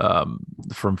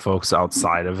from folks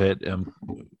outside of it.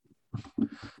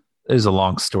 There's a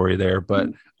long story there, but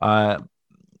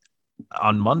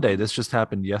on Monday, this just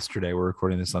happened yesterday. We're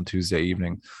recording this on Tuesday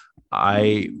evening.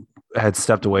 I had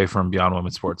stepped away from Beyond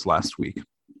Women's Sports last week.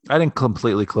 I didn't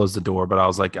completely close the door, but I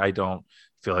was like, I don't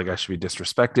feel like I should be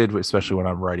disrespected, especially when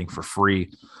I'm writing for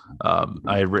free.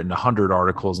 I had written 100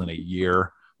 articles in a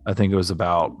year. I think it was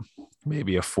about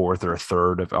maybe a fourth or a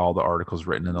third of all the articles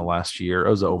written in the last year. It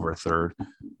was over a third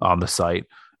on the site.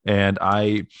 And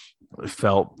I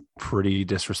felt pretty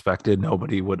disrespected.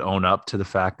 Nobody would own up to the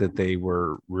fact that they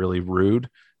were really rude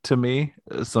to me,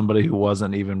 somebody who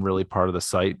wasn't even really part of the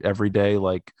site every day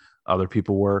like other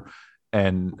people were.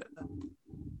 And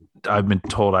I've been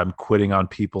told I'm quitting on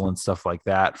people and stuff like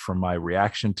that from my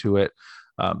reaction to it.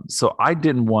 So I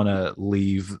didn't want to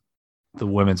leave the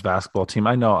women's basketball team.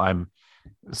 I know I'm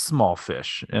a small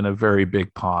fish in a very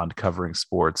big pond covering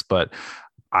sports, but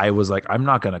I was like, I'm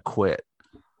not going to quit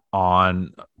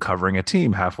on covering a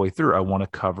team halfway through. I want to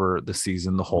cover the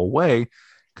season the whole way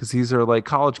because these are like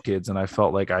college kids. And I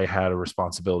felt like I had a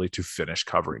responsibility to finish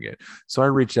covering it. So I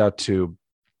reached out to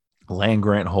Land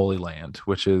Grant Holy Land,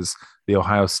 which is the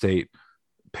Ohio State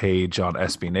page on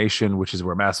SB Nation, which is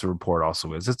where Master Report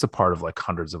also is. It's a part of like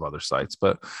hundreds of other sites.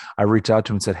 But I reached out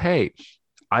to him and said, hey,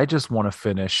 I just want to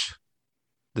finish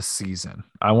the season.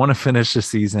 I want to finish the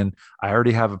season. I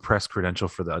already have a press credential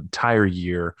for the entire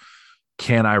year.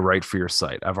 Can I write for your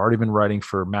site? I've already been writing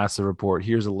for Massive Report.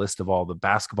 Here's a list of all the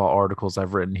basketball articles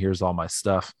I've written. Here's all my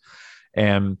stuff.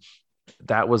 And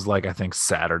that was like, I think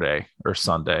Saturday or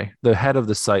Sunday. The head of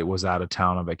the site was out of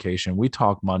town on vacation. We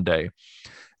talked Monday and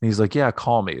he's like, yeah,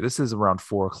 call me. This is around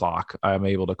 4:00. I'm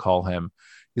able to call him.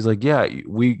 He's like, yeah,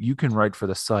 you can write for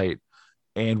the site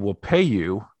and we'll pay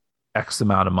you X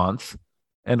amount a month.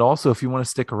 And also, if you want to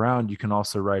stick around, you can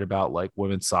also write about like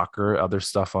women's soccer, other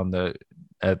stuff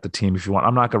at the team if you want.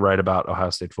 I'm not going to write about Ohio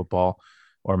State football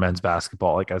or men's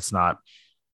basketball. Like that's not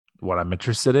what I'm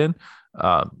interested in.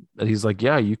 And he's like,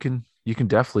 yeah, you can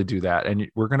definitely do that. And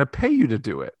we're going to pay you to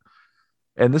do it.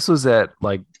 And this was at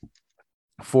like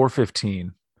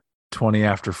 4:15, 20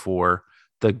 after 4.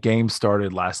 The game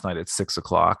started last night at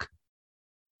 6:00.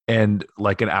 And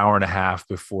like an hour and a half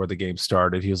before the game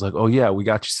started, he was like, oh yeah, we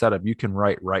got you set up. You can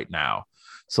write right now.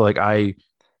 So like I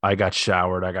got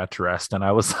showered, I got dressed, and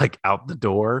I was like out the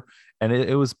door. And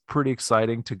it was pretty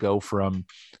exciting to go from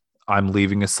I'm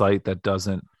leaving a site that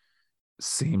doesn't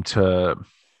seem to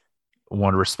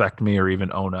want to respect me or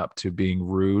even own up to being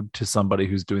rude to somebody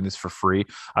who's doing this for free.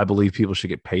 I believe people should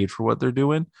get paid for what they're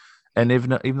doing. And even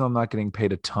though I'm not getting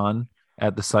paid a ton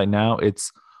at the site now,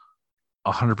 it's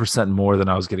 100% more than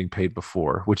I was getting paid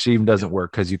before, which even doesn't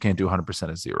work because you can't do 100%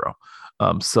 of zero.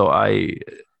 So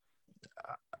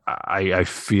I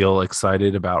feel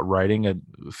excited about writing. I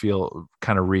feel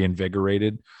kind of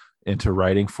reinvigorated into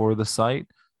writing for the site.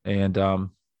 And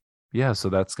yeah, so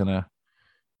that's going to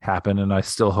happen. And I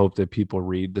still hope that people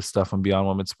read the stuff on Beyond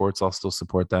Women's Sports. I'll still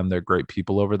support them. They're great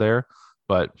people over there.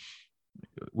 But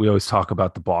we always talk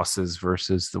about the bosses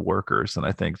versus the workers. And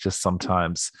I think just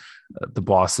sometimes the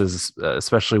bosses,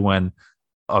 especially when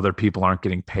other people aren't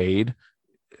getting paid,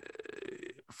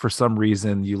 for some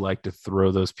reason, you like to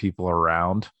throw those people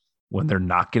around when they're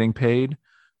not getting paid.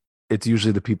 It's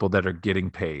usually the people that are getting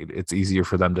paid. It's easier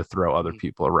for them to throw other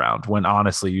people around when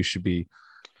honestly, you should be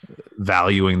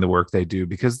valuing the work they do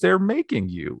because they're making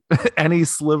you any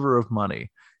sliver of money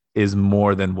is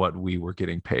more than what we were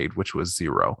getting paid, which was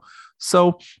zero.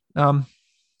 So,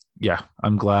 yeah,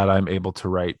 I'm glad I'm able to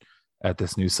write at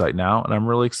this new site now, and I'm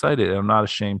really excited. And I'm not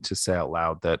ashamed to say out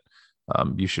loud that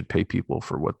you should pay people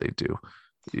for what they do.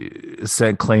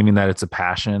 Claiming that it's a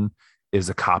passion is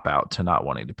a cop out to not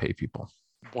wanting to pay people.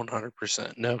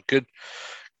 100%. No,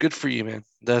 good for you, man.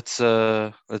 That's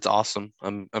awesome.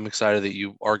 I'm excited that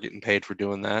you are getting paid for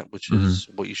doing that, which Mhm. is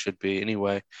what you should be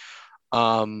anyway.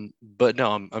 But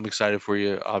no, I'm excited for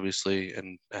you, obviously,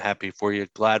 and happy for you.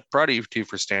 Glad, proud of you too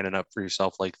for standing up for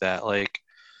yourself like that. Like,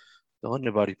 don't let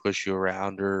nobody push you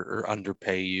around or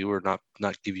underpay you or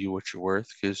not give you what you're worth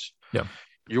because Yeah.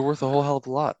 you're worth a whole hell of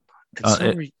a lot, and Uh, so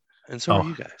it, are you, and so are oh,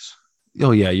 you guys.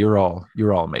 oh yeah, you're all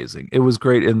amazing. It was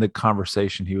great in the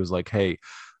conversation. He was like, "Hey,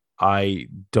 I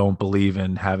don't believe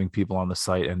in having people on the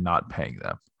site and not paying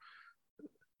them."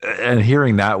 And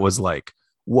hearing that was like,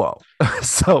 whoa.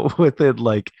 So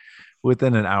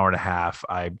within an hour and a half,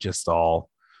 I just all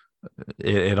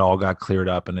it all got cleared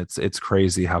up, and it's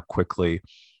crazy how quickly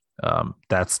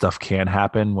that stuff can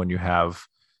happen when you have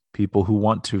people who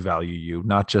want to value you,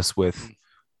 not just with Mm,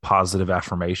 positive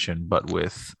affirmation, but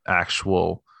with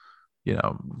actual,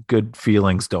 good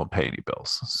feelings don't pay any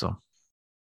bills. So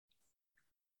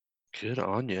good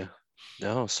on you.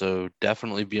 No, so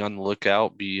definitely be on the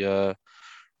lookout. Be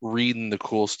reading the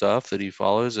cool stuff that he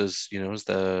follows as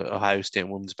the Ohio State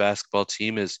women's basketball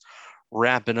team is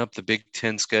wrapping up the Big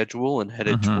Ten schedule and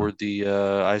headed mhm. toward the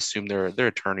I assume they're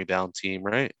a tourney bound team,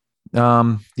 right?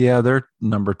 Yeah, they're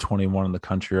number 21 in the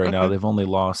country right now. Okay. They've only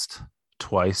lost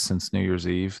twice since New Year's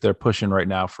Eve. They're pushing right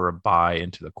now for a bye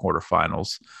into the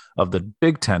quarterfinals of the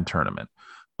Big Ten tournament.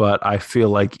 But I feel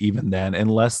like even then,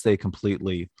 unless they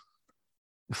completely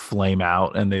flame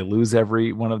out and they lose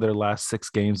every one of their last 6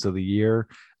 games of the year,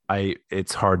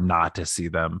 it's hard not to see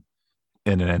them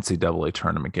in an NCAA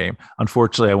tournament game.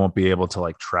 Unfortunately, I won't be able to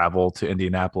like travel to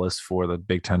Indianapolis for the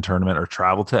Big Ten tournament or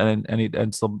travel to any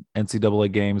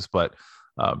NCAA games, but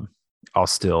um, I'll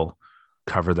still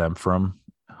cover them from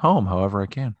home however I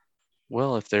can.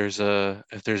 Well, if there's a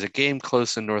game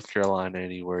close in North Carolina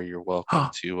anywhere, you're welcome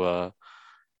to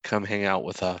come hang out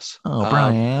with us. Oh,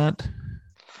 Bryant.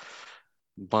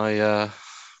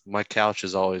 My couch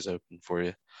is always open for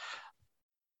you.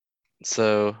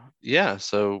 So yeah,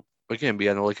 so again, be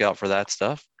on the lookout for that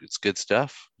stuff. It's good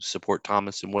stuff. Support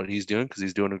Thomas and what he's doing because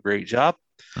he's doing a great job.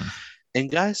 And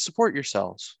guys, support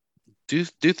yourselves. Do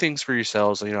things for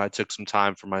yourselves. I took some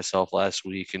time for myself last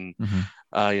week and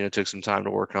Mm-hmm. took some time to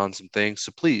work on some things.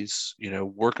 So please,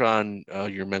 work on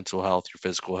your mental health, your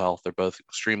physical health. They're both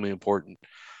extremely important.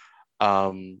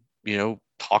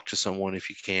 Talk to someone if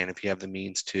you can, if you have the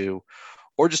means to,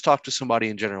 or just talk to somebody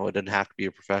in general. It doesn't have to be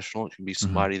a professional. It can be Mm-hmm.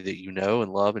 somebody that you know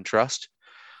and love and trust.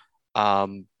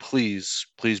 Please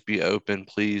be open.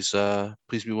 Please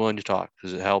be willing to talk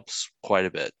because it helps quite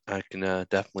a bit. I can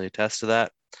definitely attest to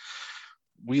that.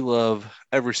 We love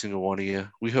every single one of you.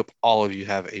 We hope all of you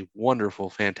have a wonderful,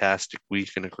 fantastic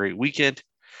week and a great weekend.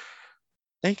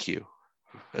 Thank you,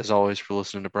 as always, for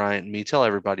listening to Bryant and me. Tell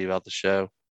everybody about the show.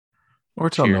 Or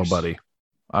tell Cheers. nobody.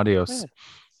 Adios. Yeah,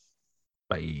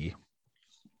 Bye.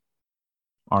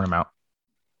 Arnhem out.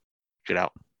 get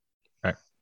out.